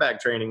Ultimate Sandbag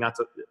Training. I'm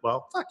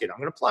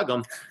going to plug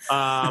them.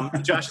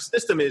 Josh's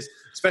system is,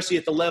 especially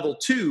at the level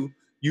 2,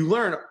 you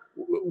learn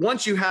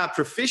once you have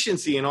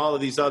proficiency in all of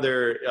these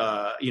other,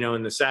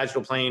 in the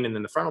sagittal plane and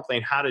then the frontal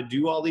plane, how to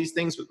do all these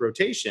things with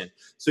rotation.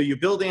 So you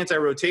build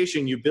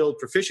anti-rotation, you build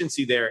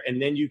proficiency there,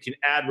 and then you can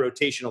add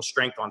rotational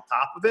strength on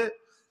top of it.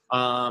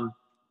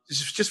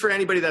 Just for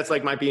anybody that's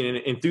like might be in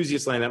an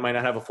enthusiast land that might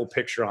not have a full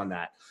picture on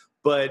that.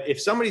 But if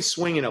somebody's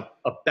swinging a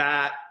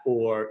bat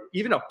or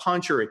even a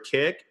punch or a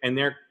kick, and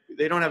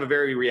they don't have a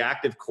very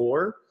reactive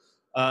core,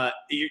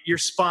 your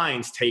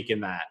spine's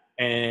taking that,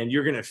 and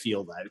you're going to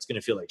feel that. It's going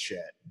to feel like shit.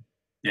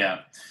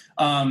 Yeah.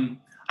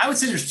 I would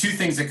say there's two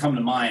things that come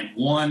to mind.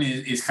 One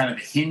is kind of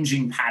the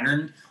hinging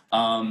pattern.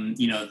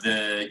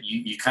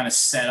 You kind of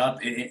set up,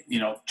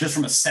 just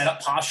from a setup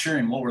posture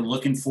and what we're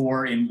looking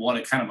for and what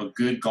a kind of a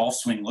good golf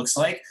swing looks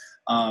like.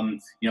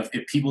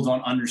 If people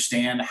don't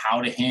understand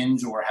how to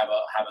hinge or have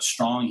a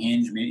strong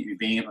hinge, maybe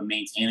being able to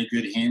maintain a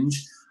good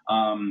hinge,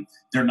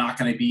 they're not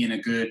going to be in a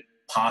good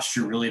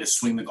posture really to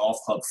swing the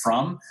golf club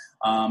from.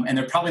 And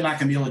they're probably not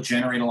going to be able to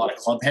generate a lot of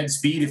club head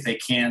speed if they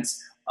can't,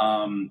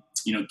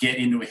 get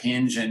into a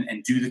hinge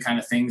and do the kind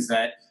of things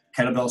that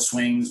kettlebell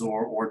swings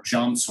or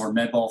jumps or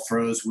med ball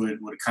throws would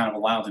kind of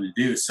allow them to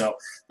do. So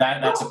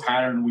that's a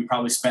pattern we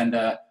probably spend.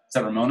 Is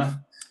that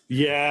Ramona?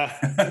 Yeah.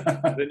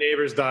 The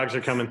neighbor's dogs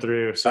are coming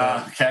through. So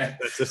okay.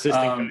 That's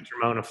assistant coach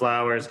Ramona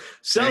Flowers,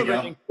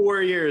 celebrating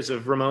 4 years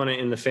of Ramona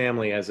in the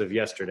family as of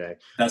yesterday.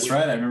 That's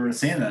right. I remember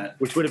seeing that.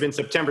 Which would have been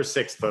September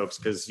 6th, folks,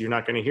 because you're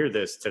not going to hear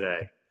this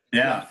today.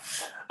 Yeah.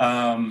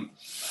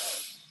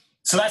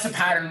 So that's a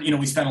pattern,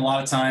 we spend a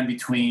lot of time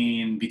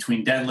between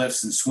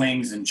deadlifts and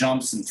swings and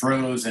jumps and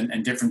throws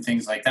and different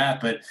things like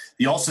that. But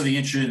the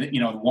issue that,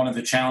 one of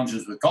the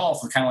challenges with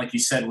golf, kind of like you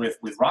said with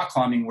rock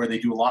climbing, where they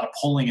do a lot of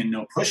pulling and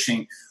no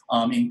pushing.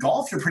 In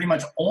golf, you're pretty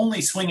much only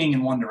swinging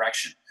in one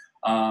direction.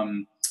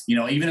 Even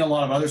in a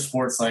lot of other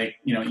sports, like,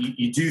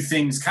 you do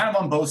things kind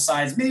of on both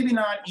sides, maybe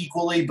not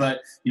equally, but,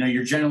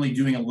 you're generally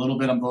doing a little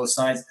bit on both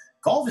sides.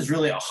 Golf is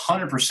really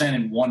 100%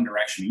 in one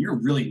direction. You're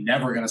really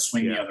never going to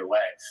swing the other way.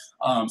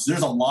 So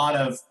there's a lot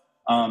of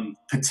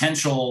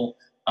potential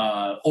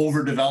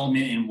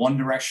overdevelopment in one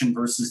direction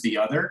versus the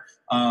other.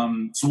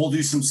 So we'll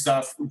do some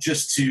stuff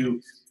just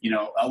to,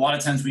 a lot of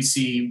times we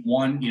see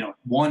one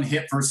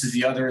hip versus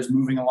the other is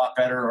moving a lot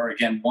better. Or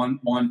again,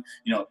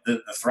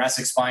 the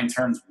thoracic spine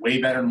turns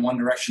way better in one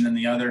direction than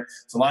the other.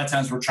 So a lot of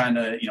times we're trying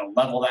to,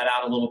 level that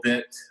out a little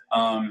bit.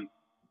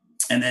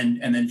 And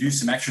then do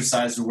some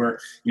exercises where,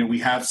 we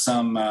have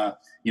some, kind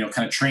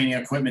of training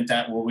equipment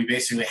where we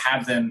basically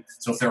have them.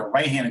 So if they're a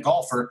right-handed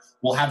golfer,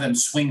 we'll have them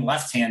swing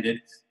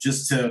left-handed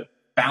just to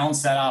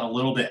balance that out a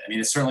little bit. I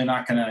mean, it's certainly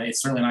not going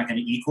to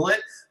equal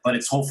it, but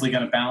it's hopefully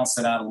going to balance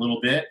it out a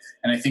little bit.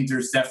 And I think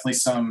there's definitely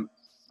some,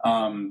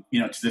 to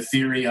the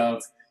theory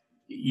of,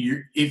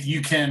 if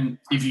you can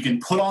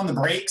put on the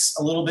brakes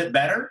a little bit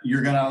better,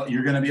 you're gonna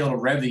be able to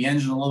rev the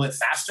engine a little bit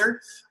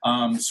faster.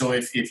 So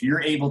if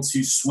you're able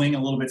to swing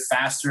a little bit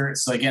faster,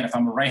 so again, if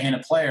I'm a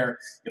right-handed player,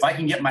 if I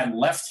can get my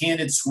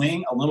left-handed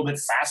swing a little bit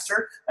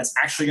faster, that's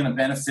actually going to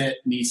benefit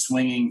me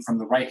swinging from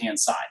the right-hand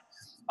side.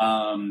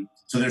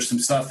 So there's some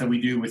stuff that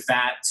we do with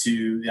that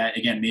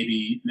again,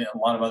 maybe a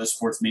lot of other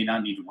sports may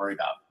not need to worry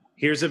about.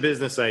 Here's a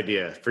business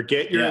idea.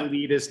 Forget your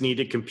elitist need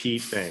to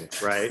compete thing,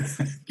 right?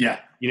 Yeah.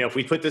 If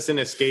we put this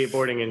into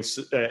skateboarding and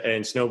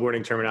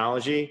snowboarding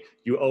terminology,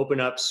 you open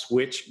up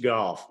switch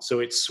golf. So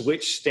it's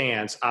switch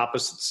stance,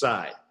 opposite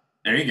side.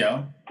 There you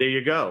go. There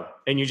you go.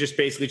 And you just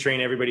basically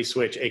train everybody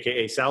switch,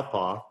 AKA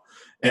southpaw.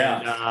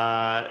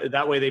 Yeah. And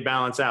that way they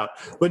balance out.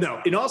 But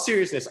no, in all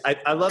seriousness,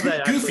 I love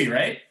that. Goofy,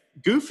 right?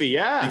 Goofy,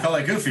 yeah. You call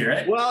it goofy,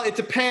 right? Well, it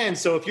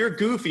depends. So if you're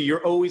goofy,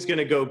 you're always going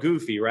to go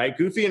goofy, right?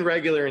 Goofy and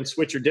regular and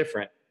switch are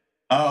different.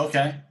 Oh,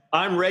 okay.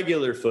 I'm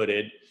regular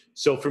footed.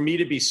 So for me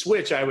to be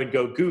switch, I would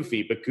go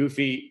goofy,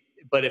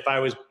 but if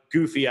I was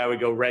goofy, I would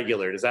go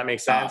regular. Does that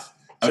make sense?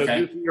 Okay.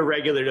 So goofy or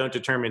regular don't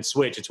determine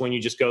switch. It's when you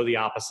just go the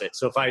opposite.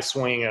 So if I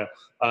swing a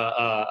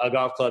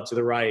golf club to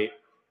the right,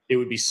 it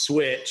would be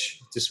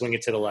switch to swing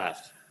it to the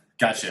left.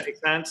 Gotcha. Does that make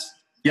sense?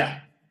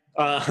 Yeah.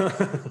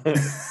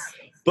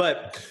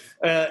 But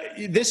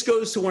this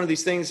goes to one of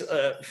these things,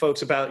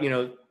 folks, about,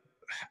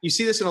 you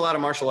see this in a lot of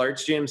martial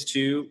arts gyms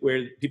too,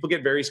 where people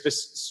get very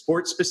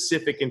sport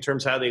specific in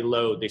terms of how they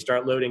load. They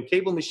start loading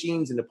cable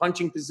machines into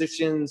punching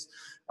positions,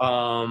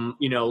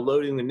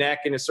 loading the neck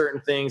into certain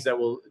things that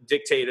will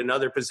dictate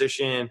another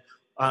position.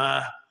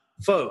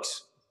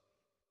 Folks,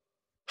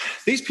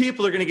 these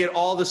people are going to get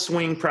all the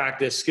swing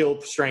practice, skill,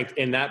 strength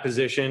in that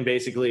position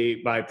basically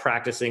by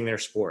practicing their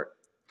sport.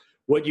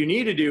 What you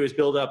need to do is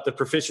build up the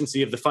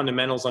proficiency of the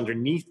fundamentals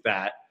underneath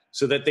that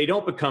so that they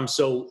don't become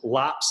so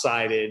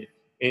lopsided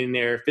in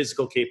their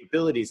physical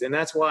capabilities. And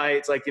that's why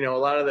it's like, a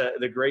lot of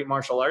the great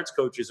martial arts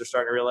coaches are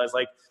starting to realize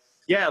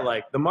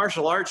the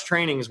martial arts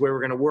training is where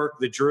we're going to work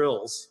the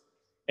drills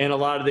and a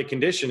lot of the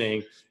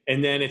conditioning.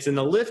 And then it's in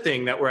the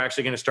lifting that we're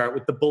actually going to start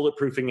with the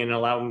bulletproofing and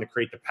allow them to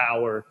create the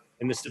power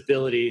and the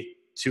stability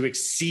to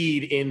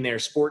exceed in their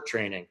sport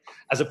training,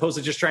 as opposed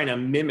to just trying to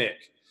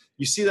mimic.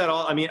 You see that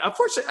all. I mean,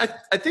 unfortunately,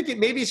 I think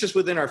maybe it's just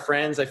within our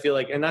friends. I feel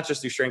like, and not just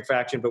through Strength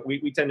Faction, but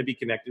we tend to be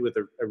connected with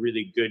a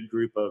really good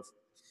group of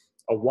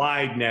a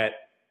wide net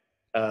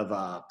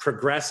of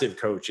progressive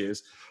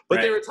coaches. But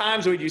Right. there are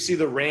times when you see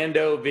the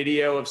rando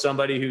video of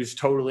somebody who's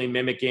totally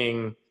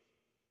mimicking,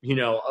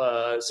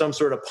 some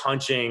sort of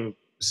punching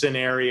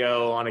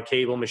scenario on a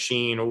cable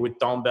machine or with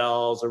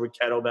dumbbells or with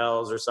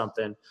kettlebells or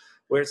something,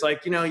 where it's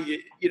like, you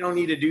don't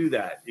need to do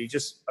that.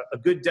 A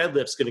good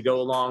deadlift's going to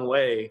go a long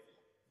way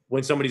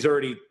when somebody's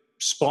already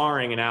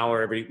sparring an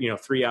hour every,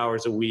 3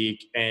 hours a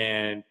week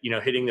and,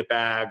 hitting the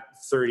bag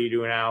 30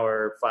 to an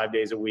hour, 5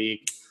 days a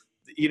week.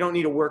 You don't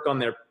need to work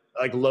on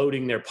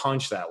loading their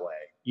punch that way.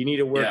 You need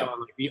to work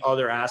on the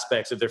other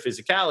aspects of their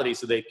physicality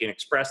so they can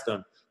express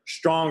them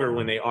stronger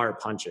when they are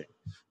punching.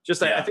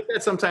 I think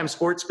that sometimes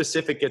sports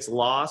specific gets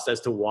lost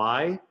as to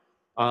why.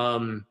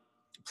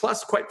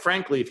 Plus, quite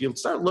frankly, if you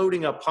start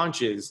loading up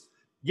punches,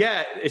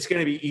 it's going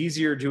to be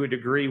easier to a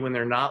degree when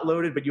they're not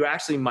loaded, but you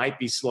actually might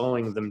be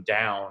slowing them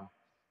down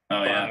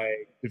by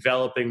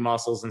developing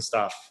muscles and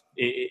stuff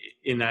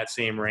in that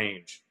same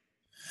range.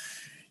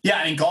 Yeah,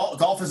 I mean,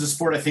 golf is a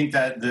sport. I think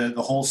that the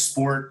whole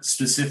sport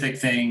specific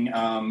thing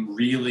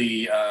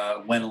really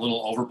went a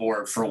little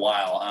overboard for a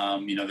while.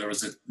 There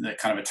was a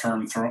kind of a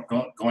term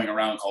going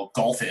around called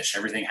golfish.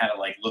 Everything had to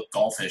look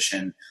golfish,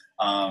 and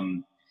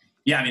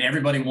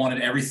everybody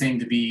wanted everything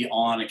to be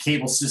on a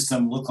cable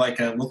system, look like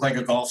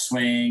a golf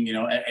swing,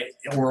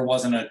 or it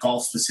wasn't a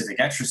golf specific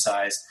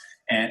exercise.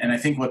 And I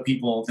think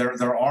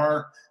there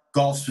are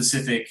golf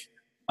specific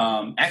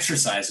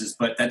exercises,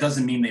 but that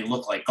doesn't mean they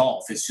look like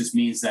golf. It just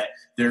means that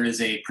there is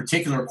a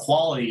particular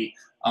quality,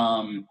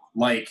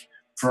 like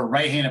for a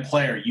right-handed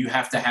player, you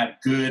have to have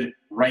good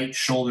right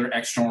shoulder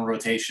external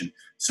rotation.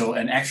 So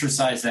an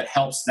exercise that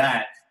helps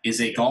that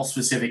is a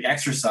golf-specific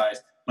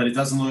exercise, but it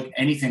doesn't look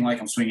anything like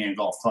I'm swinging a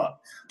golf club.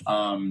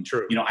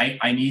 True.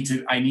 I need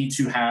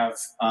to have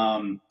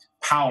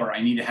power.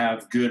 I need to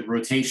have good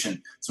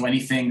rotation. So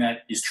anything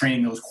that is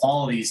training those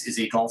qualities is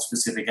a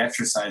golf-specific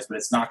exercise, but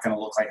it's not going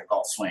to look like a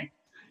golf swing.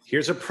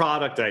 Here's a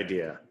product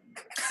idea.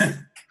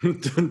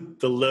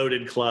 The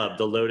loaded club,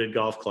 the loaded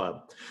golf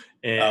club.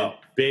 And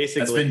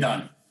basically that's been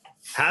done.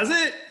 Has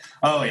it?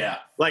 Oh yeah.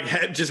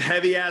 Just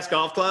heavy ass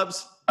golf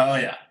clubs? Oh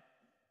yeah.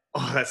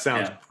 Oh, that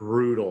sounds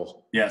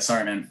brutal. Yeah.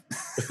 Sorry, man.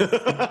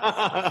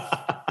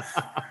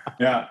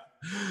 Yeah.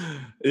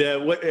 Yeah.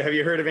 What have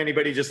you heard of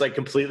anybody just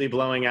completely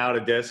blowing out a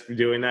disc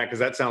doing that? Cause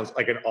that sounds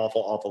like an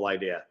awful, awful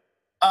idea.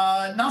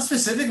 Not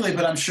specifically,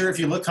 but I'm sure if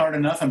you looked hard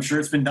enough, I'm sure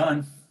it's been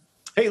done.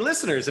 Hey,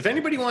 listeners, if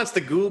anybody wants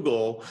to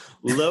Google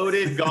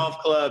loaded golf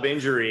club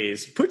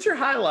injuries, put your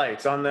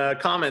highlights on the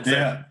comments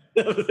of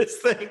this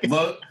thing.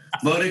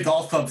 Loaded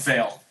golf club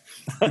fail.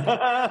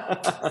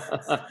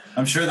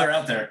 I'm sure they're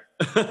out there.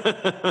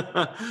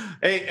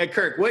 Hey,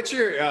 Kirk, what's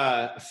your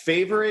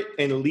favorite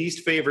and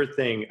least favorite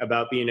thing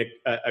about being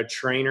a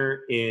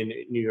trainer in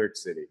New York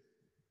City?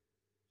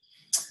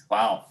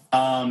 Wow.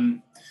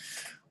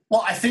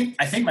 Well, I think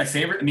my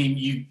favorite,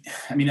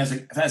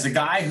 as a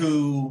guy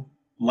who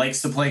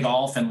likes to play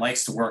golf and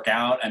likes to work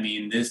out. I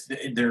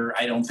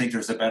don't think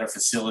there's a better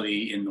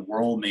facility in the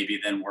world maybe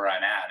than where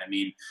I'm at.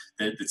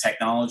 The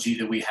technology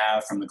that we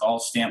have from the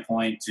golf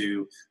standpoint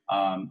to,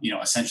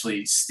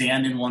 essentially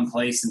stand in one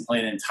place and play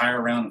an entire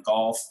round of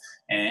golf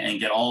and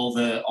get all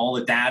the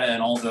data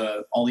and all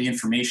the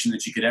information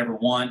that you could ever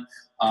want,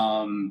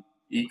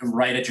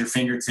 right at your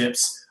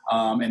fingertips,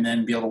 and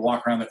then be able to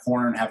walk around the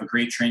corner and have a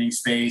great training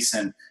space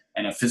and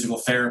a physical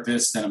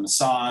therapist and a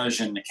massage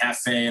and a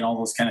cafe and all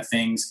those kind of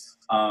things.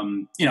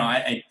 I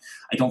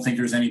don't think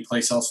there's any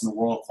place else in the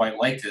world quite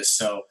like this.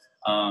 So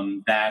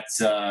that's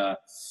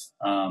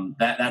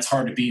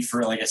hard to beat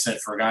for, like I said,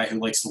 for a guy who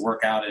likes to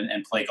work out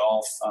and play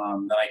golf.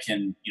 That I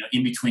can,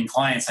 in between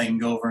clients, I can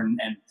go over and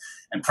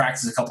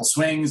practice a couple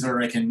swings, or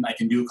I can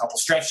do a couple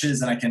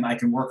stretches, and I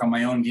can work on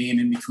my own game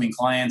in between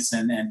clients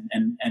and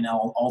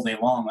all day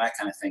long, that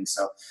kind of thing.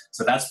 So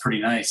that's pretty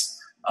nice.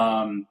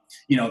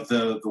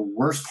 The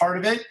worst part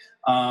of it.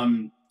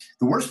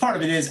 The worst part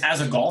of it is,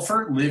 as a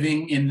golfer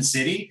living in the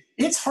city,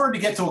 it's hard to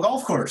get to a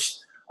golf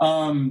course.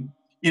 What's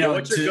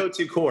your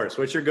go-to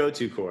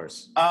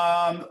course?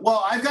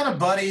 Well, I've got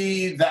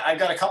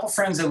a couple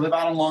friends that live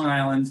out on Long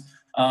Island.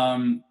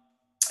 And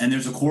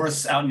there's a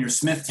course out near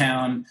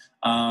Smithtown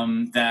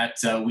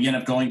that we end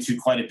up going to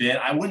quite a bit.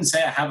 I wouldn't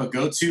say I have a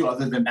go-to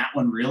other than that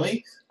one,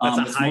 really. That's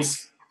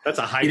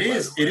a hike. It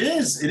is.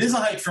 It is a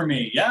hike for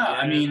me.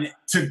 Yeah.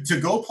 To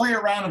go play a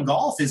round of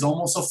golf is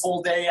almost a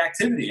full day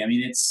activity.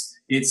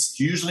 It's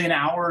usually an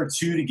hour or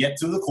two to get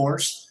to the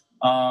course.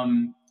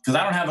 Because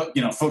I don't have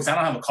folks, I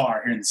don't have a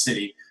car here in the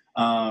city.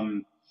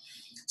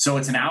 So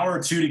it's an hour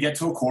or two to get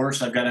to a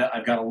course. I've got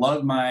to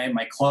lug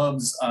my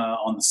clubs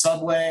on the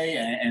subway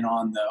and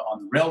on the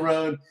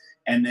railroad.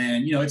 And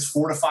then, it's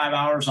 4 to 5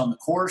 hours on the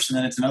course, and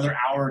then it's another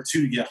hour or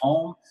two to get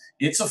home.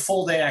 It's a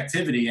full day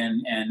activity.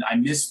 And I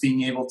miss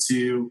being able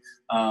to,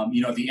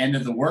 at the end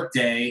of the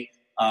workday,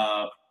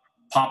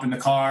 pop in the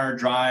car,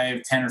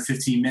 drive 10 or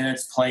 15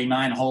 minutes, play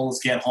 9 holes,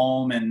 get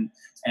home, and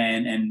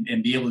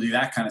be able to do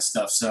that kind of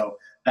stuff. So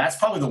that's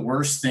probably the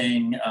worst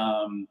thing,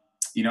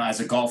 as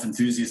a golf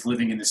enthusiast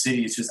living in the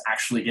city, is just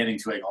actually getting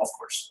to a golf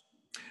course.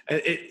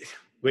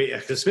 Wait,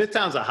 because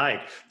Smithtown's a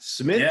hike.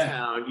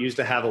 Smithtown used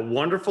to have a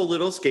wonderful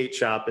little skate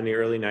shop in the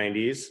early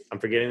 90s. I'm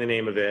forgetting the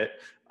name of it.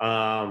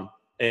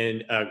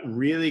 And a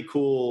really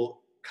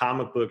cool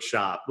comic book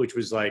shop, which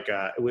was like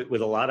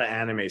with a lot of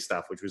anime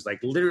stuff, which was like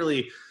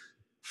literally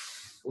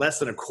less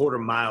than a quarter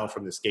mile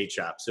from the skate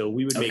shop. So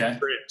we would make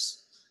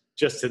trips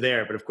just to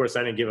there. But of course,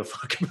 I didn't give a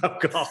fuck about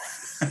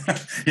golf.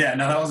 Yeah,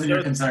 no, that wasn't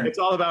your concern. It's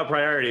all about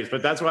priorities,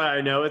 but that's why I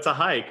know it's a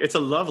hike. It's a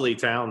lovely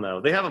town, though.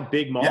 They have a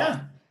big mall.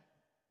 Yeah.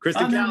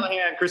 Kristen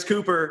Callahan, Chris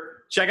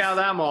Cooper, check out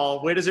that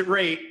mall. Where does it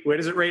rate? Where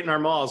does it rate in our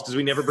malls? Because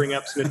we never bring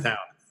up Smithtown.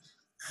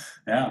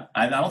 Yeah,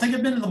 I don't think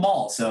I've been to the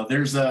mall. So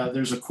there's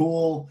a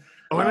cool.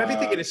 Oh, I might be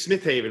thinking of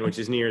Smith Haven, which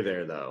is near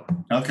there, though.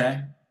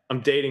 Okay. I'm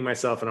dating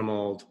myself and I'm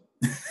old.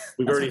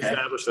 We've already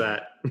established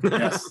that.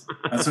 Yes,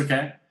 that's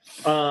okay.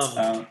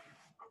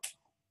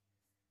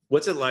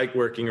 What's it like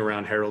working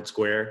around Herald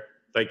Square?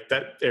 Like,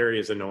 that area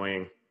is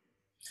annoying.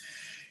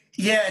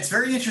 Yeah, it's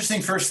very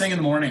interesting first thing in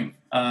the morning.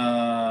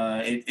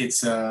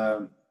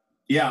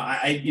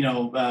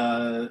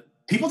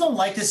 People don't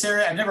like this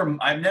area.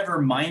 I've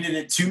never minded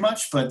it too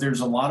much, but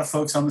there's a lot of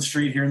folks on the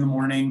street here in the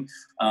morning.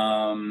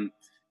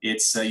 You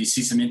see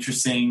some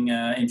interesting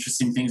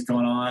things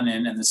going on,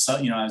 and as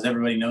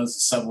everybody knows, the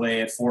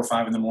subway at 4 or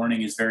 5 in the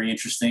morning is very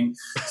interesting.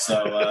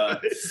 So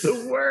it's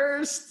the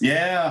worst.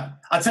 Yeah,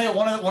 I'll tell you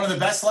one of the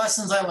best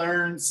lessons I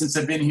learned since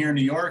I've been here in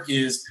New York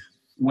is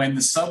when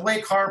the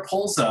subway car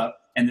pulls up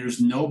and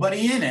there's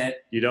nobody in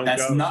it. You don't.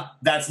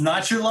 That's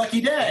not your lucky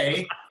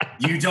day.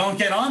 You don't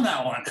get on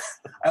that one.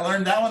 I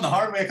learned that one the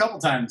hard way a couple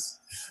times.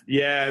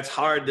 Yeah, it's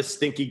hard. The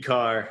stinky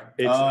car.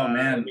 It's,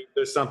 man,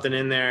 there's something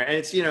in there, and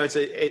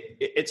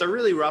it's a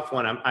really rough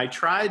one. I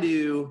try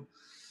to,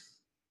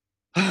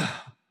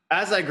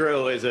 as I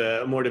grow as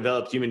a more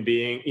developed human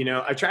being,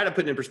 I try to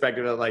put it in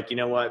perspective of like, you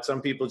know what,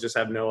 some people just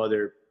have no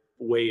other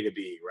way to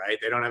be, right?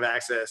 They don't have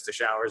access to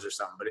showers or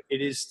something, but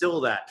it is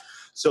still that.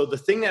 So the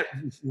thing that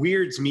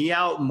weirds me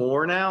out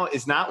more now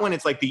is not when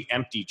it's like the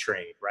empty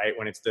train, right?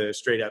 When it's the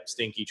straight up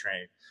stinky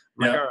train.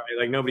 Like, all right,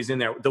 like nobody's in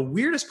there. The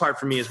weirdest part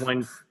for me is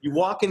when you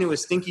walk into a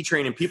stinky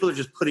train and people are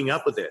just putting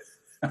up with it,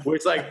 where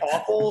it's like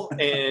awful,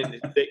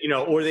 and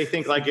or they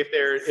think like if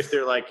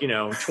they're like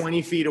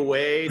 20 feet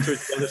away to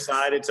the other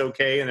side, it's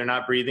okay, and they're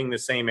not breathing the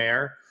same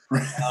air.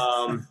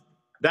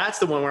 That's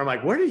the one where I'm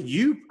like,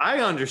 I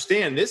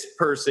understand this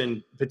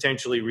person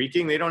potentially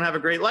reeking. They don't have a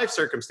great life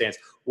circumstance.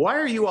 Why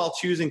are you all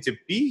choosing to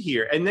be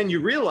here? And then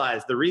you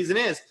realize the reason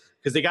is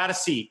because they got a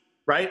seat,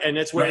 right? And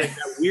that's where that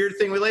weird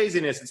thing with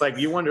laziness. It's like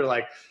you wonder,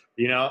 like,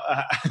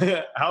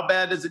 how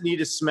bad does it need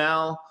to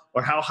smell,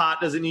 or how hot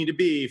does it need to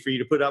be for you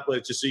to put up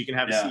with just so you can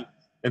have a seat?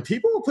 And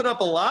people will put up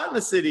a lot in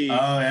the city,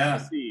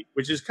 seat,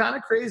 which is kind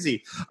of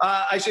crazy.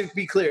 I should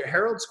be clear.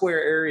 Herald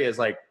Square area is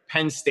like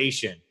Penn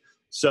Station.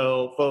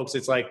 So, folks,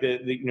 it's like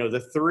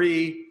the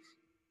three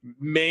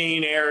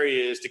main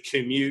areas to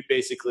commute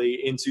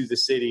basically into the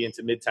city,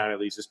 into Midtown at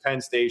least, is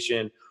Penn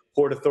Station,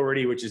 Port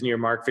Authority, which is near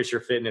Mark Fisher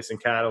Fitness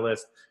and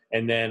Catalyst,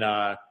 and then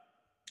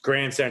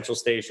Grand Central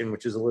Station,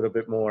 which is a little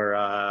bit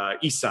more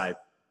east side.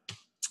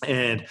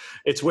 And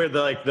it's where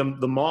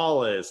the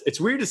mall is.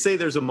 It's weird to say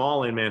there's a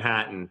mall in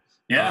Manhattan.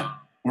 Yeah,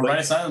 we're right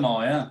outside the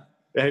mall,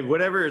 yeah.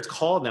 Whatever it's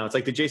called now, it's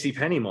like the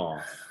JCPenney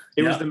Mall.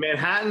 It was the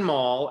Manhattan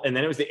Mall, and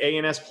then it was the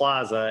A&S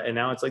Plaza, and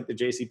now it's like the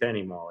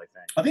JCPenney Mall, I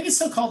think. I think it's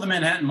still called the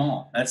Manhattan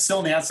Mall. That's still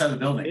on the outside of the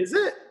building. Is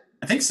it?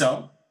 I think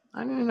so. I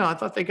don't know. I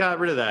thought they got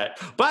rid of that.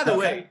 By the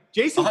way,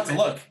 JCPenney. I'll have to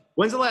look.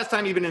 When's the last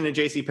time you've been in a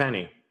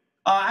JCPenney?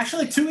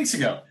 Actually, like 2 weeks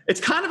ago. It's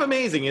kind of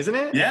amazing, isn't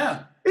it?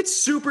 Yeah. It's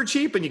super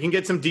cheap, and you can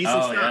get some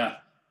decent stuff.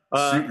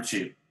 Yeah. Super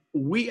cheap.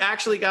 We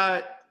actually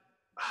got...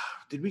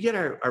 Did we get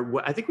our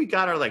I think we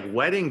got our like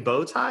wedding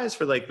bow ties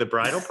for like the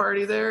bridal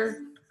party there.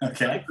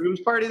 Okay. Like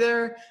groom's party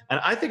there. And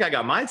I think I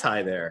got my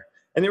tie there.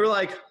 And they were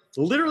like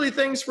literally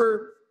things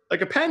for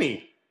like a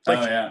penny.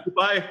 Like,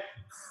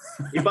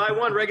 you buy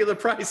one regular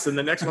price and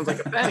the next one's like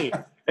a penny.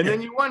 And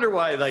then you wonder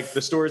why like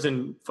the store's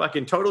in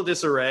fucking total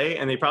disarray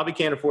and they probably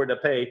can't afford to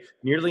pay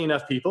nearly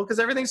enough people because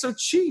everything's so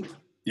cheap.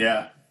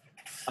 Yeah.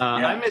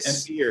 I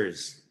miss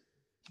Sears.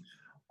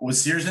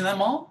 Was Sears in that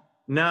mall?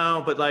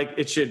 No, but like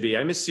it should be.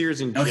 I miss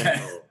Sears in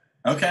general.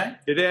 Okay.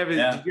 Did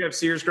you have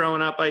Sears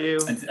growing up by you?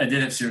 I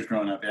did have Sears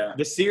growing up, yeah.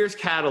 The Sears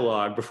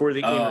catalog before the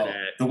internet.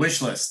 The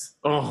wish list.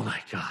 Oh my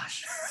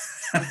gosh.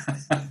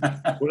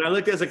 When I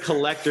look as a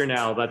collector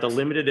now about the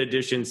limited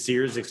edition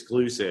Sears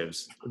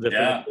exclusives,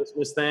 the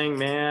Christmas thing,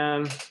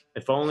 man,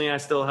 if only I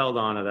still held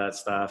on to that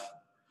stuff.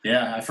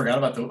 Yeah, I forgot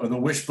about the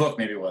wish book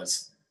maybe it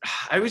was.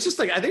 I was just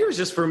like, I think it was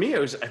just for me.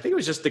 I think it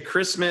was just the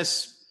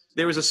Christmas.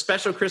 There was a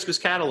special Christmas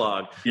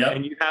catalog,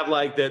 and you have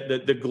like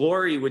the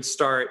glory would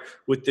start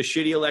with the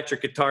shitty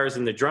electric guitars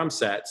and the drum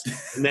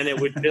sets, and then it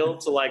would build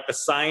to like the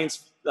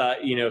science,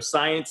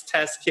 science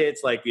test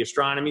kits, like the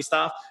astronomy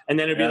stuff, and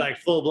then it'd be like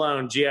full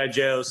blown G.I.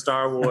 Joe,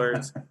 Star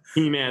Wars,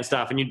 He-Man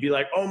stuff, and you'd be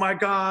like, oh my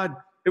god,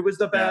 it was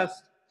the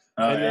best,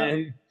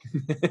 then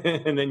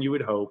and then you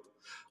would hope.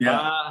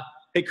 Yeah.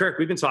 Hey Kirk,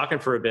 we've been talking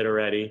for a bit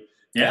already.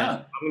 Yeah,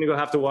 I'm gonna go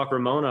have to walk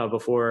Ramona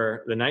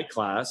before the night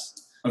class.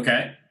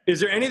 Okay. Is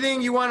there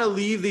anything you want to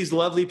leave these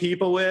lovely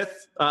people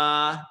with?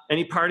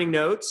 Any parting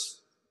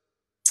notes?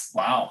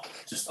 Wow.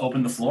 Just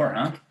open the floor,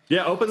 huh?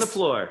 Yeah, open the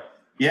floor.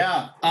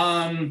 Yeah.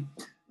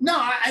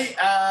 No,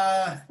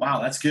 wow,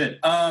 that's good.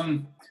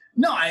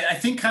 No, I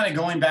think kind of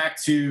going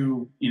back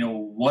to,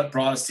 what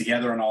brought us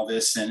together and all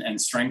this and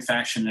Strength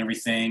Faction and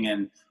everything.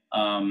 And,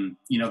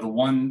 the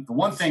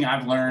one thing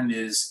I've learned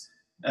is,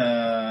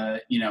 to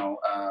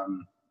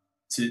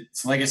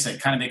like I said,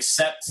 kind of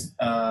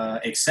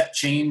accept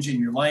change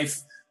in your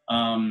life.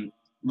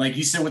 Like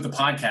you said with the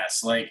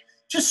podcast, like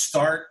just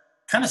start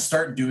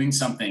doing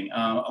something.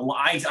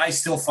 I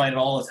still fight it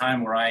all the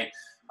time where I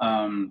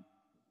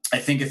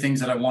think of things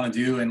that I want to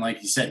do, and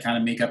like you said, kind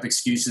of make up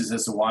excuses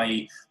as to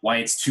why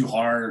it's too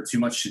hard or too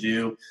much to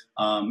do.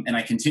 And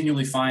I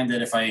continually find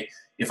that if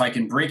I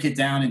can break it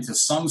down into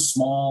some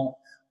small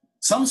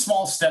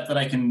step that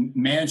I can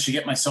manage to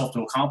get myself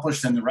to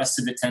accomplish, then the rest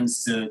of it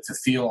tends to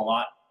feel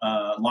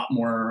a lot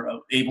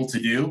more able to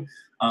do.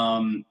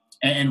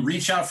 And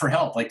reach out for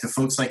help, like to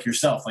folks like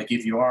yourself. Like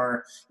if you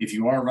are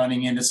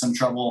running into some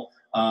trouble,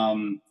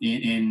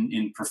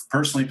 in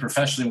personally,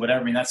 professionally,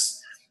 whatever. I mean,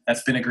 that's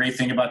been a great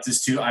thing about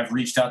this too. I've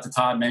reached out to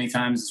Todd many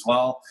times as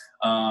well.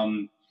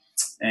 And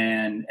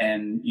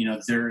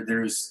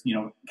there's,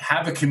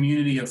 have a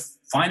community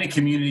find a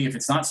community. If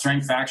it's not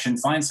Strength Faction,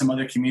 find some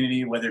other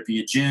community, whether it be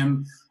a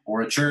gym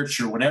or a church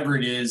or whatever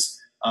it is,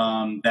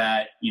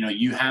 that,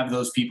 you have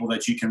those people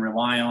that you can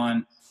rely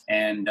on,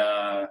 and,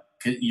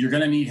 you're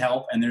going to need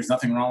help, and there's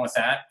nothing wrong with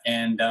that.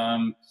 And,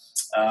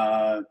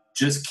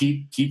 just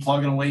keep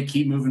plugging away,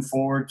 keep moving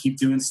forward, keep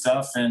doing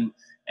stuff. And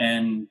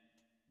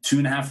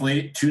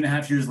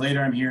 2.5 years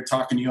later, I'm here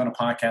talking to you on a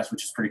podcast,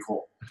 which is pretty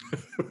cool.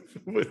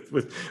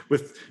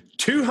 with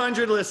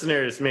 200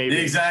 listeners, maybe.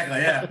 Exactly.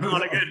 Yeah.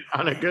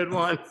 on a good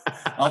one.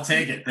 I'll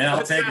take it. Yeah,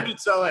 I'll take it.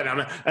 So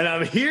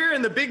I'm here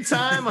in the big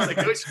time on the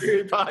Coach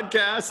Fury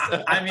podcast.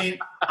 I mean,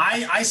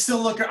 I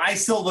still look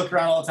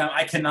around all the time.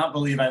 I cannot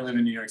believe I live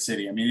in New York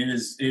City. I mean, it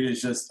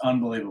is just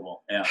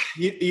unbelievable. Yeah.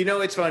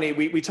 It's funny.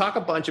 We talk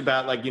a bunch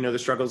about the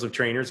struggles of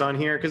trainers on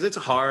here, because it's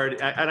hard.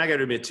 And I got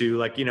to admit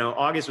too,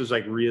 August was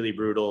really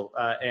brutal.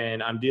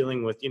 And I'm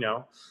dealing with,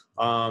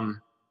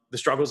 the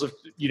struggles of,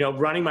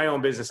 running my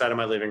own business out of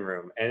my living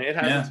room. And it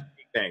has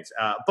things.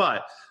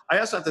 But I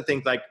also have to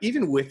think,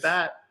 even with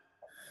that,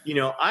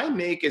 I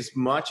make as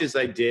much as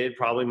I did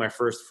probably my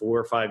first 4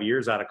 or 5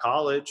 years out of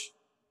college.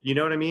 You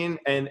know what I mean?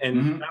 And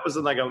that was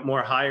a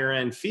more higher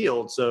end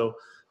field. So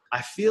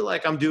I feel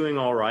like I'm doing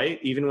all right,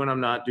 even when I'm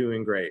not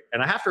doing great.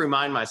 And I have to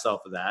remind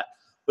myself of that.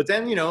 But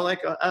then,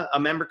 a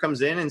member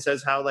comes in and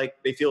says how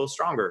they feel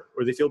stronger,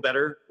 or they feel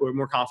better or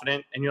more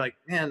confident. And you're like,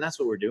 man, that's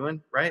what we're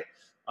doing. Right.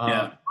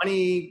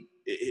 Money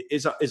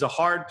is a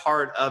hard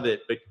part of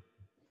it, but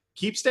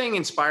keep staying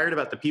inspired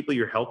about the people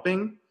you're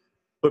helping,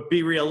 but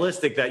be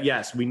realistic that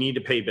yes, we need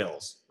to pay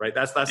bills, right?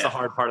 That's the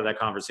hard part of that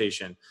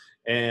conversation.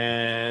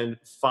 And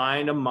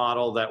find a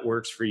model that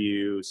works for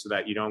you so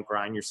that you don't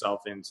grind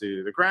yourself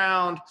into the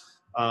ground.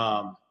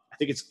 I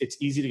think it's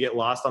easy to get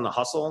lost on the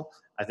hustle.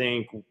 I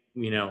think,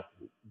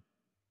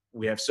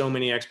 we have so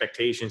many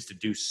expectations to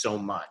do so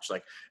much.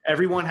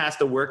 Everyone has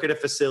to work at a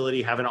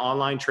facility, have an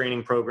online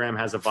training program,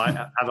 have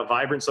a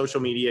vibrant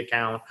social media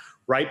account,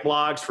 write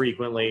blogs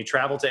frequently,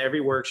 travel to every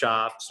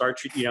workshop,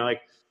 folks, find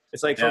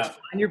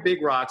your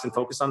big rocks and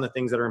focus on the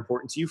things that are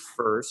important to you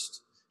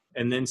first,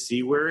 and then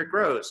see where it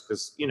grows.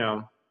 Because,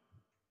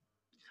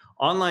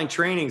 online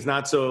training is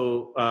not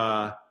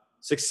so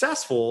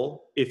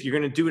successful if you're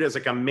going to do it as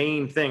a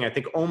main thing. I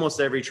think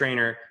almost every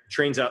trainer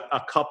trains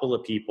a couple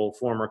of people,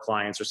 former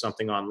clients or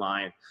something,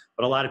 online.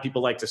 But a lot of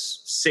people like to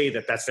say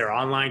that that's their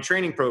online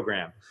training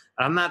program.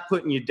 And I'm not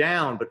putting you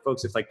down, but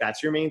folks, if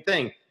that's your main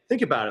thing,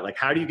 think about it.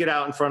 How do you get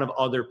out in front of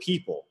other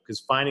people? Because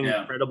finding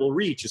incredible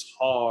reach is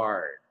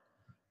hard,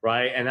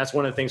 right? And that's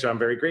one of the things that I'm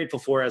very grateful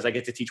for as I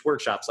get to teach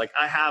workshops.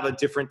 I have a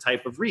different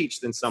type of reach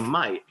than some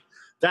might.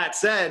 That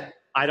said,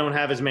 I don't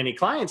have as many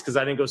clients because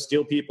I didn't go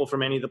steal people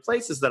from any of the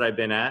places that I've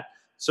been at.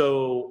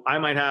 So I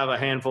might have a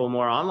handful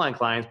more online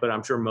clients, but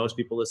I'm sure most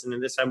people listening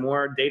to this have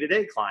more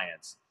day-to-day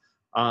clients.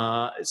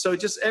 So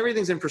just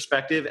everything's in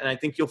perspective. And I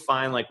think you'll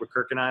find with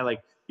Kirk and I,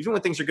 even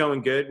when things are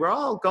going good, we're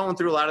all going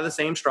through a lot of the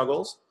same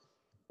struggles,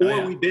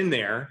 or we've been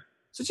there.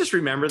 So just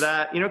remember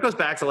that, it goes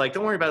back to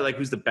don't worry about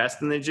who's the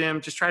best in the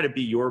gym. Just try to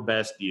be your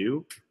best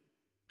you.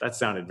 That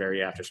sounded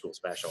very after school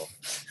special.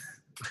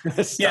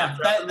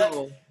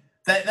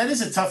 That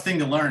is a tough thing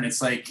to learn.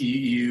 It's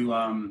you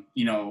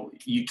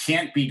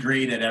can't be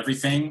great at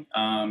everything.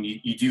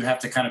 You do have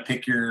to kind of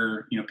pick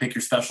your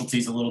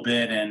specialties a little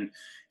bit. And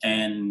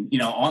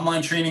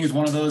online training is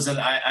one of those that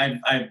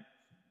I've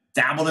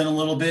dabbled in a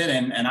little bit,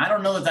 and I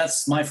don't know that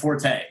that's my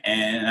forte.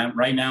 And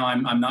right now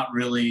I'm not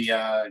really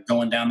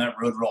going down that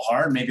road real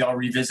hard. Maybe I'll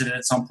revisit it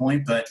at some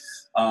point, but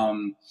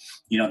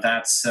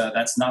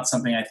that's not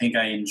something I think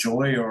I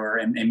enjoy,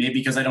 and maybe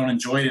because I don't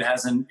enjoy it, it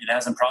hasn't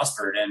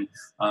prospered. And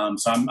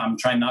so I'm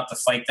trying not to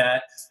fight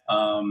that.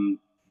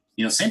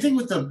 Same thing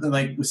with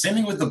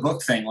the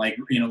book thing,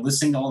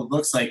 listening to all the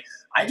books.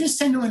 I just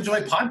tend to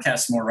enjoy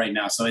podcasts more right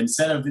now. So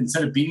instead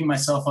of beating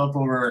myself up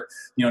over,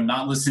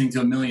 not listening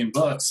to a million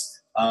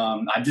books,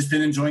 I've just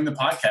been enjoying the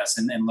podcast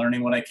and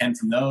learning what I can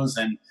from those.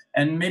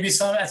 And maybe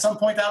at some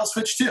point that'll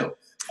switch too.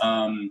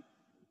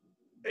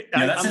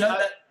 That's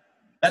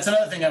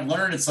another thing I've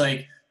learned. It's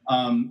like,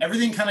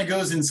 everything kind of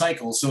goes in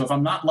cycles. So if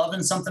I'm not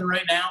loving something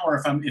right now,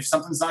 or if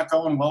something's not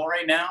going well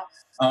right now,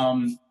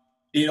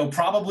 it'll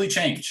probably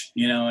change,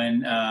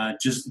 and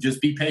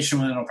just be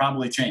patient with it. It'll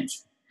probably change.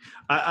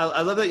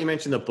 I love that you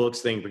mentioned the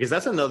books thing, because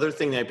that's another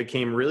thing that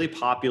became really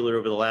popular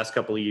over the last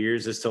couple of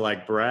years, is to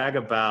like brag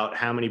about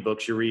how many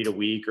books you read a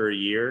week or a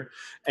year.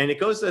 And it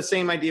goes to the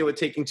same idea with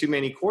taking too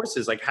many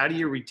courses. Like, how do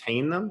you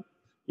retain them?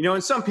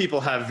 And some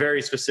people have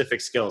very specific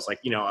skills, like,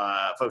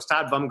 folks,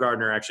 Todd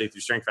Bumgardner actually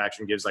through Strength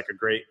Faction gives like a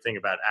great thing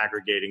about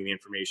aggregating the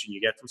information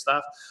you get from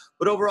stuff.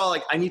 But overall,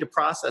 like, I need to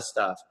process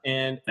stuff.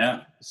 And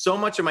so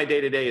much of my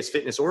day-to-day is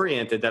fitness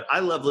oriented that I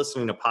love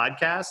listening to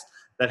podcasts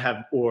that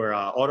have, or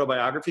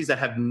autobiographies that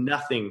have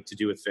nothing to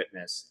do with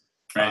fitness.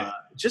 Right.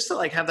 Just to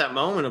like have that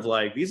moment of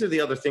like, these are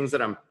the other things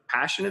that I'm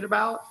passionate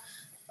about.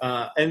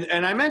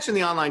 And I mentioned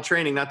the online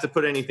training, not to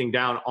put anything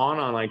down on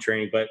online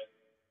training, but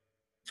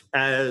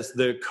as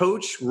the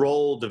coach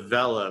role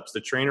develops,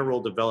 the trainer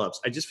role develops,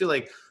 I just feel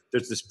like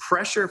there's this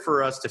pressure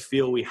for us to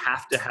feel we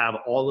have to have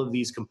all of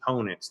these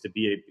components to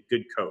be a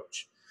good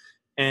coach.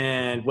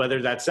 And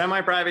whether that's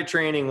semi-private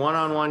training,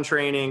 one-on-one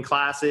training,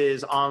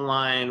 classes,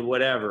 online,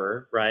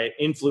 whatever, right?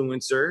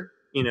 Influencer,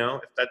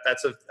 if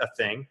that's a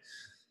thing.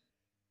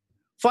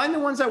 Find the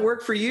ones that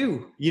work for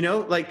you,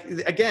 like,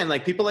 again,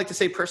 like people like to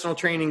say personal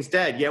training's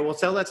dead. Yeah, well,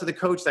 tell that to the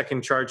coach that can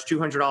charge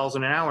 $200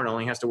 an hour and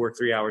only has to work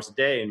 3 hours a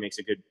day and makes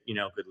a good,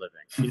 good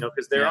living,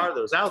 because there are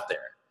those out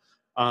there,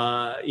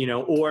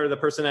 or the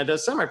person that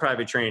does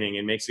semi-private training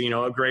and makes,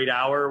 a great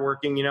hour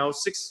working,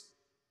 6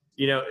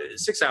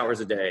 hours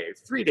a day,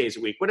 3 days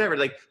a week, whatever.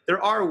 Like,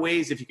 there are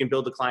ways if you can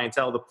build a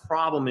clientele. The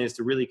problem is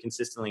to really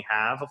consistently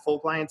have a full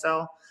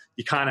clientele,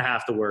 you kind of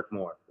have to work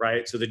more,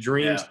 right? So the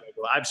dream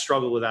struggle, I've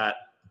struggled with that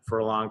for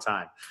a long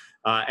time.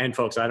 And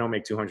folks, I don't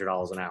make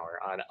 $200 an hour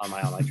on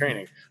my online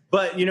training,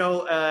 but,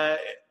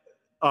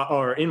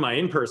 or in my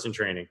in-person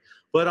training,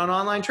 but on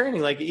online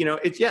training, like,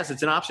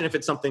 it's an option if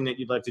it's something that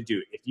you'd like to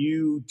do. If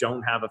you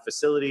don't have a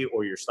facility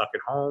or you're stuck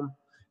at home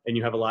and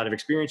you have a lot of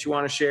experience you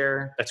want to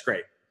share, that's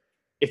great.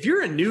 If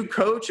you're a new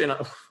coach and,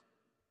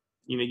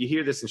 you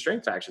hear this in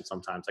Strength Faction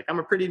sometimes, like, I'm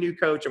a pretty new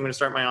coach, I'm going to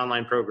start my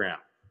online program.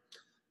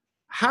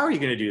 How are you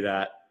going to do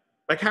that?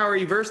 Like, how are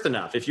you versed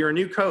enough? If you're a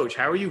new coach,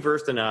 how are you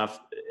versed enough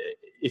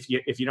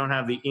if you don't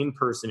have the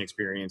in-person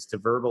experience to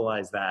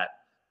verbalize that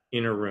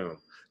in a room?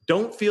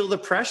 Don't feel the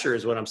pressure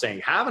is what I'm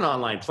saying. Have an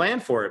online plan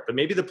for it, but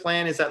maybe the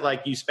plan is that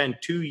like you spend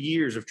 2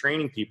 years of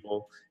training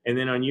people, and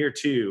then on year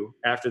 2,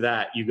 after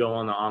that, you go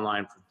on the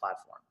online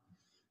platform.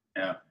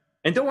 Yeah.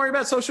 And don't worry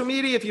about social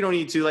media if you don't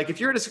need to. Like, if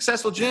you're at a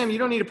successful gym, you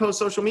don't need to post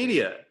social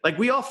media. Like,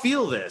 we all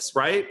feel this,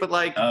 right? But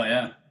like, oh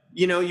yeah,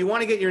 you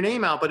want to get your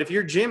name out, but if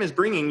your gym is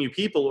bringing you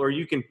people, or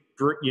you can,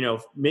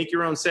 make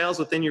your own sales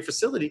within your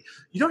facility,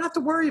 you don't have to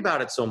worry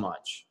about it so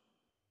much.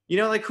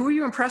 Like, who are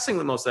you impressing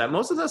with most of that?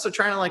 Most of us are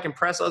trying to like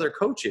impress other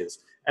coaches.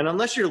 And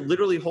unless you're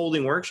literally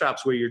holding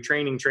workshops where you're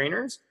training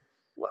trainers,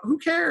 who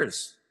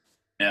cares?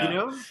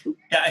 Yeah.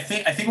 Yeah. I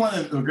think one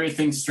of the great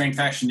things Strength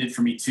Faction did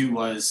for me too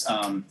was,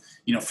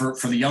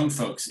 for the young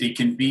folks, it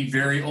can be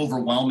very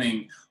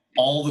overwhelming,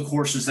 all the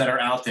courses that are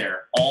out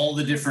there, all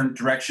the different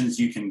directions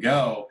you can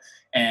go.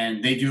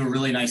 And they do a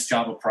really nice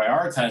job of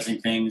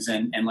prioritizing things.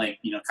 And like,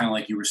 kind of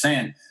like you were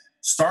saying,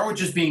 start with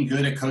just being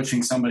good at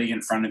coaching somebody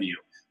in front of you.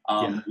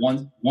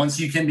 Once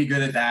you can be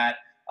good at that,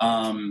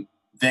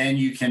 then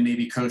you can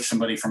maybe coach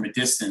somebody from a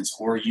distance,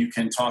 or you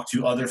can talk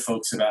to other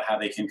folks about how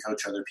they can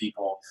coach other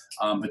people.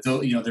 But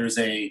there's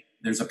a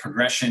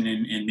progression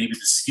in maybe the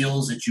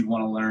skills that you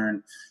want to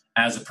learn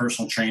as a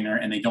personal trainer,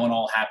 and they don't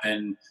all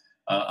happen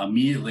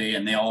immediately,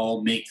 and they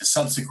all make the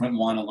subsequent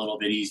one a little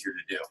bit easier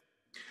to do.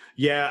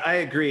 Yeah, I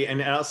agree.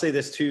 And I'll say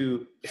this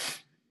too.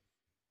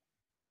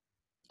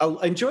 I'll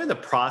enjoy the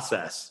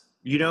process,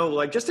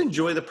 just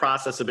enjoy the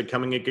process of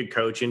becoming a good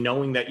coach and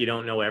knowing that you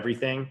don't know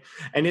everything.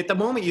 And at the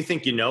moment you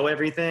think you know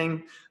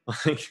everything,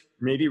 like,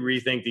 maybe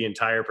rethink the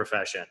entire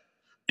profession.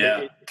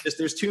 Yeah.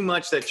 There's too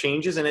much that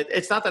changes. And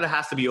it's not that it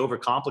has to be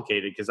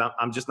overcomplicated, because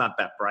I'm just not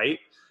that bright.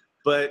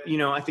 But,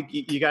 I think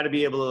you got to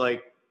be able to,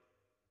 like,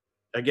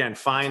 again,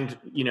 find,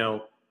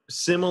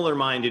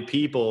 similar-minded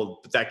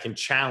people that can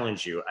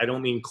challenge you. I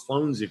don't mean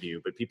clones of you,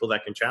 but people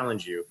that can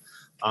challenge you,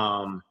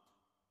 and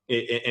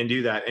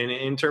do that. And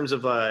in terms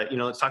of,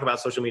 let's talk about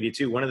social media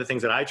too. One of the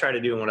things that I try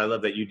to do, and what I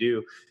love that you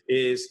do,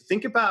 is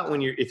think about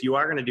if you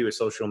are going to do a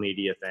social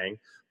media thing,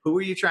 who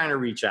are you trying to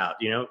reach out?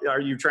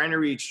 Are you trying to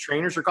reach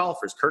trainers or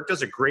golfers? Kirk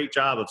does a great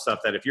job of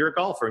stuff that if you're a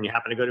golfer and you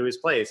happen to go to his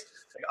place,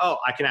 it's like, oh,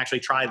 I can actually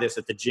try this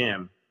at the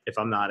gym if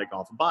I'm not at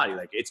Golf and Body.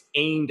 Like, it's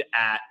aimed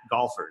at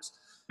golfers.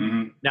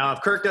 Mm-hmm. Now,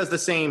 if Kirk does the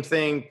same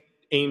thing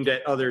aimed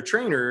at other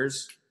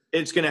trainers,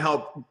 it's going to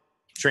help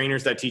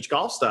trainers that teach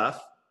golf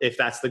stuff if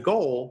that's the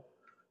goal.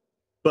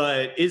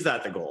 But is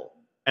that the goal?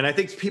 And I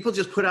think people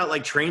just put out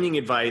like training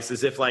advice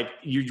as if like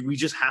we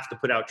just have to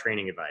put out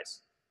training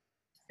advice,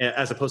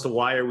 as opposed to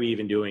why are we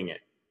even doing it?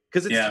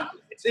 Because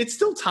it's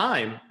still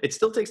time. It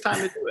still takes time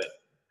to do it.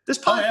 This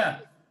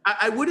podcast,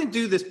 I wouldn't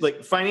do this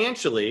like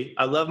financially.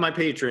 I love my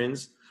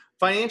patrons.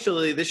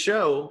 Financially, this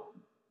show,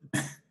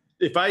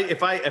 if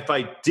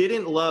I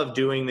didn't love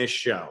doing this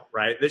show,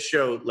 right? This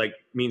show like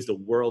means the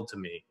world to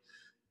me.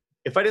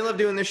 If I didn't love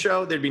doing this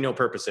show, there'd be no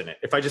purpose in it.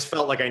 If I just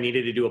felt like I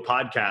needed to do a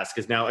podcast,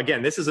 because now,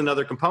 again, this is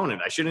another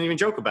component. I shouldn't even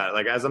joke about it.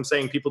 Like, as I'm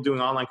saying, people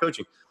doing online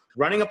coaching,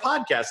 running a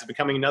podcast is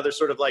becoming another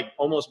sort of like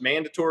almost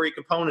mandatory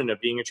component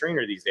of being a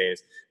trainer these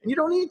days. And you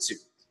don't need to.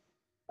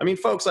 I mean,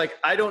 folks, like,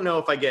 I don't know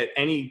if I get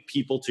any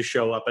people to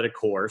show up at a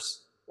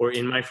course or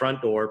in my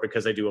front door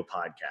because I do a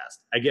podcast.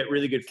 I get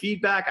really good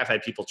feedback. I've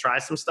had people try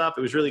some stuff.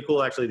 It was really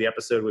cool, actually, the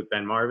episode with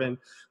Ben Marvin,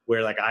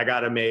 where like I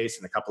got a mace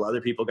and a couple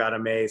other people got a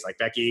mace, like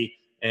Becky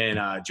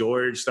and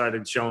George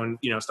started showing,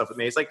 stuff with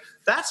mace. Like,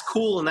 that's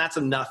cool, and that's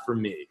enough for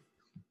me.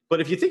 But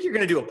if you think you're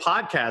going to do a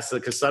podcast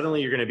because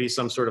suddenly you're going to be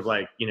some sort of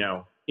like,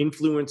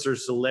 influencer,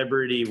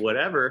 celebrity,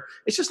 whatever,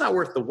 it's just not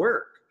worth the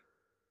work,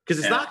 because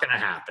it's not going to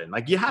happen.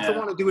 Like, you have to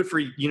want to do it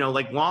for,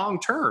 like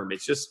long term.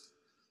 It's just,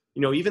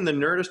 even the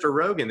Nerdist or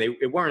Rogan, they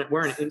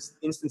weren't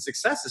instant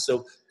successes.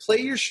 So play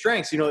your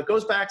strengths. It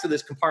goes back to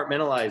this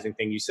compartmentalizing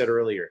thing you said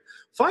earlier.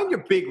 Find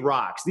your big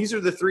rocks. These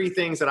are the 3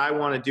 things that I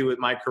want to do with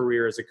my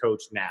career as a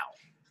coach now.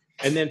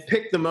 And then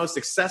pick the most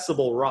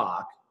accessible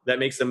rock that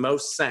makes the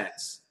most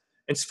sense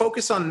and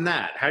focus on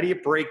that. How do you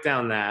break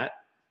down that?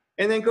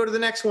 And then go to the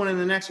next one and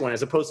the next one,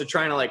 as opposed to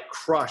trying to like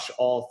crush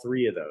all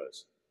 3 of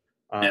those.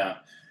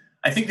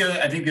 I think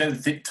the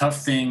other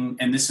tough thing,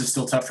 and this is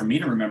still tough for me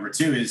to remember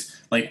too,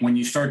 is like when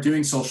you start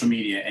doing social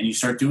media and you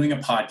start doing a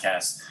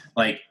podcast,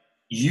 like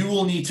you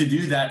will need to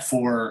do that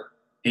for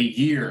a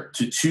year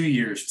to 2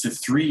 years to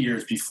 3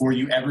 years before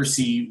you ever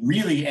see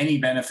really any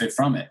benefit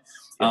from it.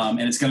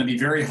 And it's going to be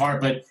very hard,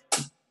 but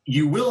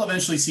you will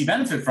eventually see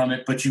benefit from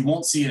it, but you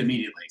won't see it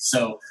immediately.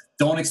 So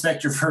don't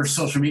expect your first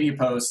social media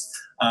post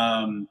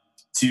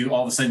to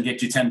all of a sudden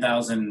get you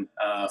 10,000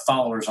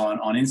 followers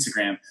on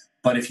Instagram.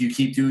 But if you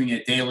keep doing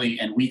it daily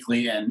and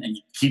weekly and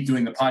you keep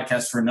doing the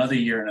podcast for another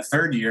year and a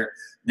third year,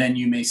 then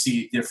you may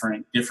see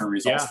different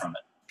results from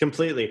it.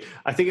 Completely.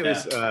 I think it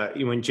was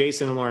when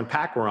Jason and Lauren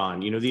Pack were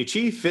on, the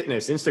Achieve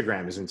Fitness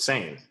Instagram is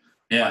insane.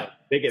 Yeah.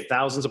 They get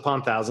thousands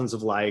upon thousands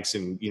of likes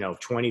and,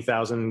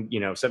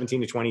 20,000,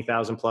 17 to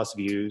 20,000 plus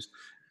views.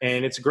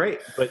 And it's great.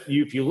 But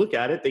if you look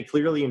at it, they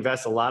clearly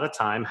invest a lot of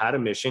time, had a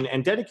mission,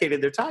 and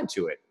dedicated their time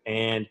to it.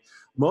 And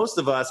most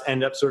of us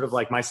end up sort of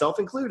like, myself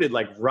included,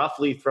 like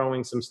roughly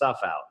throwing some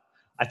stuff out.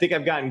 I think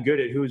I've gotten good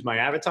at who's my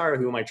avatar,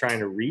 who am I trying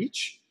to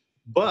reach.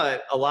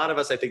 But a lot of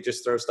us, I think,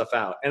 just throw stuff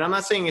out. And I'm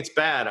not saying it's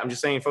bad. I'm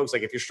just saying, folks,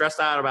 like if you're stressed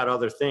out about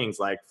other things,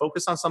 like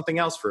focus on something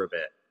else for a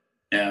bit.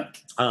 Yeah.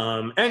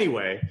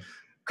 Anyway,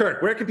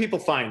 Kirk, where can people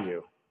find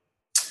you?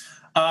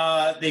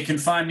 They can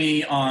find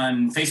me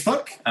on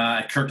Facebook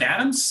at Kirk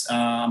Adams.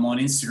 I'm on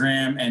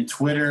Instagram and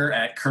Twitter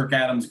at Kirk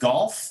Adams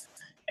Golf.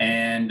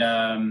 And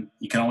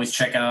you can always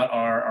check out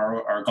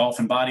our Golf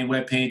and Body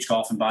webpage,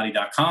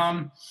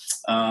 golfandbody.com.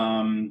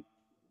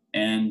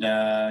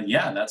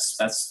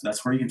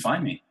 That's where you can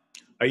find me.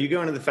 Are you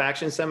going to the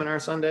Faction Seminar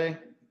Sunday?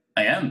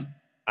 I am.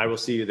 I will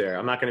see you there.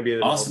 I'm not going to be there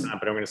the whole time,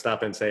 but I'm going to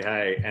stop and say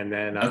hi. And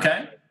then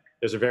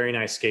there's a very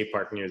nice skate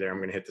park near there. I'm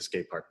going to hit the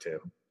skate park too.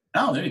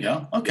 Oh, there you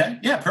go. Okay.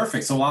 Yeah,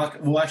 perfect. So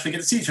we'll actually get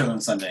to see each other on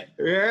Sunday.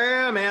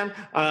 Yeah, man.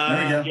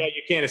 There you go. Yeah,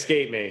 you can't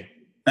escape me.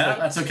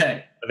 That's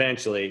okay.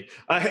 Eventually.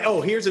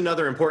 Here's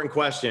another important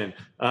question.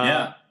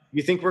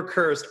 You think we're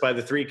cursed by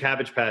the 3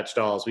 Cabbage Patch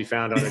dolls we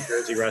found on a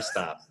Jersey rest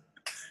stop?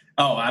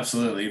 Oh,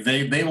 absolutely.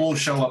 They will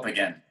show up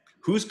again.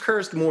 Who's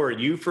cursed more,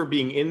 you for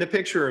being in the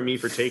picture or me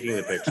for taking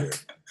the picture?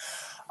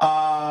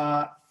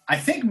 I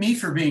think me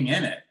for being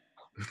in it.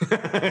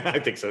 I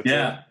think so too.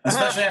 Yeah,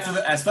 especially after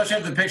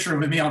the picture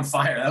with me on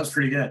fire. That was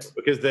pretty good.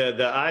 Because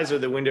the eyes are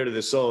the window to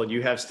the soul.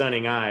 You have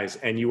stunning eyes,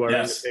 and you are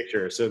in the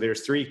picture. So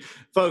there's 3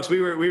 folks.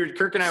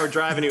 Kirk and I were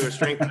driving to a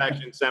strength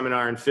action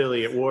seminar in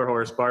Philly at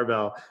Warhorse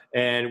Barbell,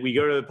 and we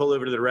pull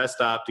over to the rest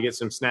stop to get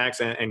some snacks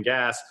and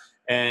gas.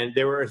 And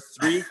there were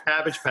 3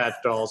 Cabbage Patch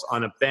dolls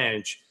on a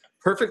bench,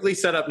 perfectly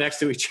set up next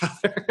to each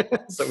other.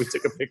 So we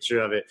took a picture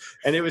of it,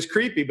 and it was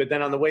creepy. But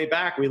then on the way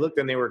back, we looked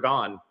and they were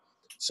gone.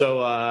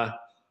 So.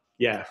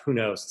 Yeah, who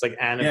knows? It's like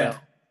Annabelle.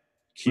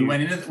 Yeah.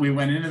 We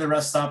went into the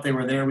rest stop. They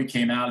were there. We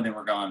came out and they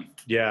were gone.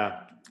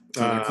 Yeah.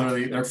 So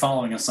they're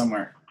following us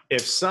somewhere. If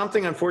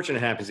something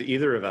unfortunate happens to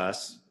either of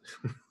us,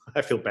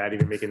 I feel bad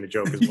even making the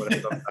joke as what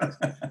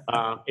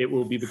it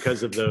will be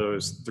because of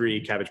those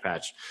 3 Cabbage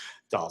Patch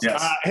dolls.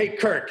 Yes. Hey,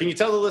 Kirk, can you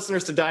tell the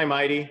listeners to die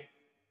mighty?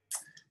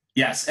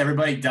 Yes,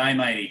 everybody die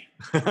mighty.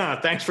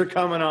 Thanks for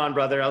coming on,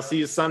 brother. I'll see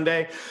you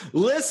Sunday.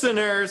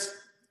 Listeners,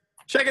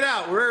 check it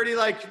out. We're already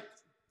like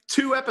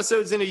 2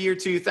 episodes into year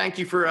 2. Thank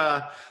you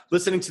for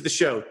listening to the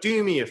show.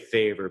 Do me a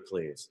favor,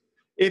 please.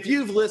 If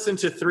you've listened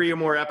to 3 or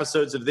more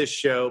episodes of this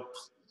show,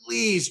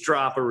 please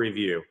drop a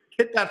review.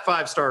 hit that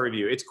 5-star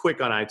review. It's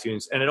quick on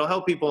iTunes, and it'll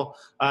help people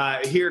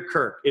hear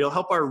Kirk. It'll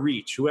help our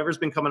reach. Whoever's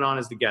been coming on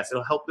as the guest,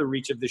 it'll help the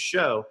reach of the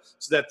show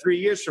so that 3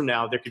 years from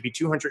now, there could be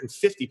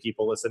 250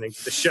 people listening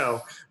to the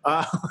show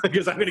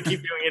because I'm going to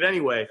keep doing it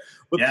anyway.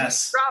 But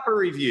please drop a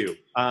review.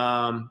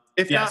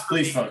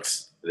 Please,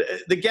 folks.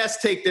 The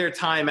guests take their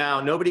time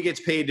out. Nobody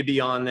gets paid to be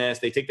on this.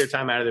 They take their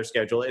time out of their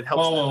schedule. It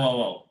helps.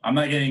 Whoa. I'm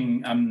not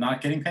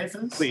getting paid for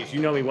this? Please,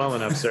 you know me well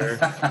enough, sir.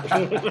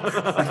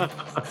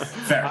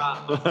 Fair.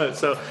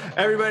 So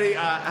everybody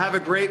have a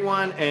great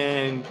one,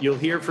 and you'll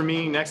hear from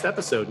me next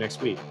episode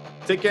next week.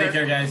 Take care. Take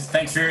care, guys.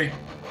 Thanks, Fury.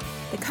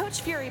 The Coach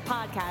Fury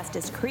podcast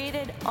is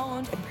created,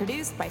 owned, and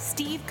produced by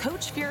Steve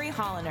Coach Fury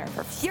Hollander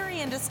for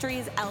Fury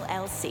Industries,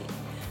 LLC.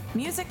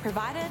 Music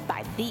provided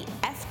by the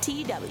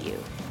FTW.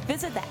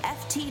 Visit the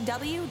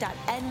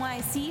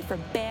FTW.NYC for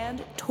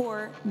band,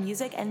 tour,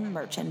 music, and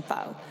merch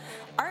info.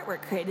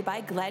 Artwork created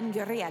by Glenn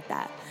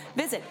Gurrieta.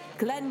 Visit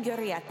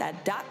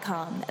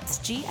glenngurrieta.com. That's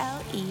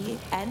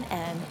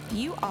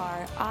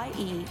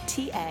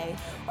GLENNURIETA.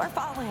 Or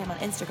follow him on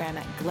Instagram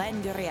at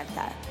Glenn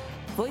Gurrieta.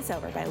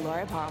 Voiceover by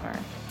Laura Palmer.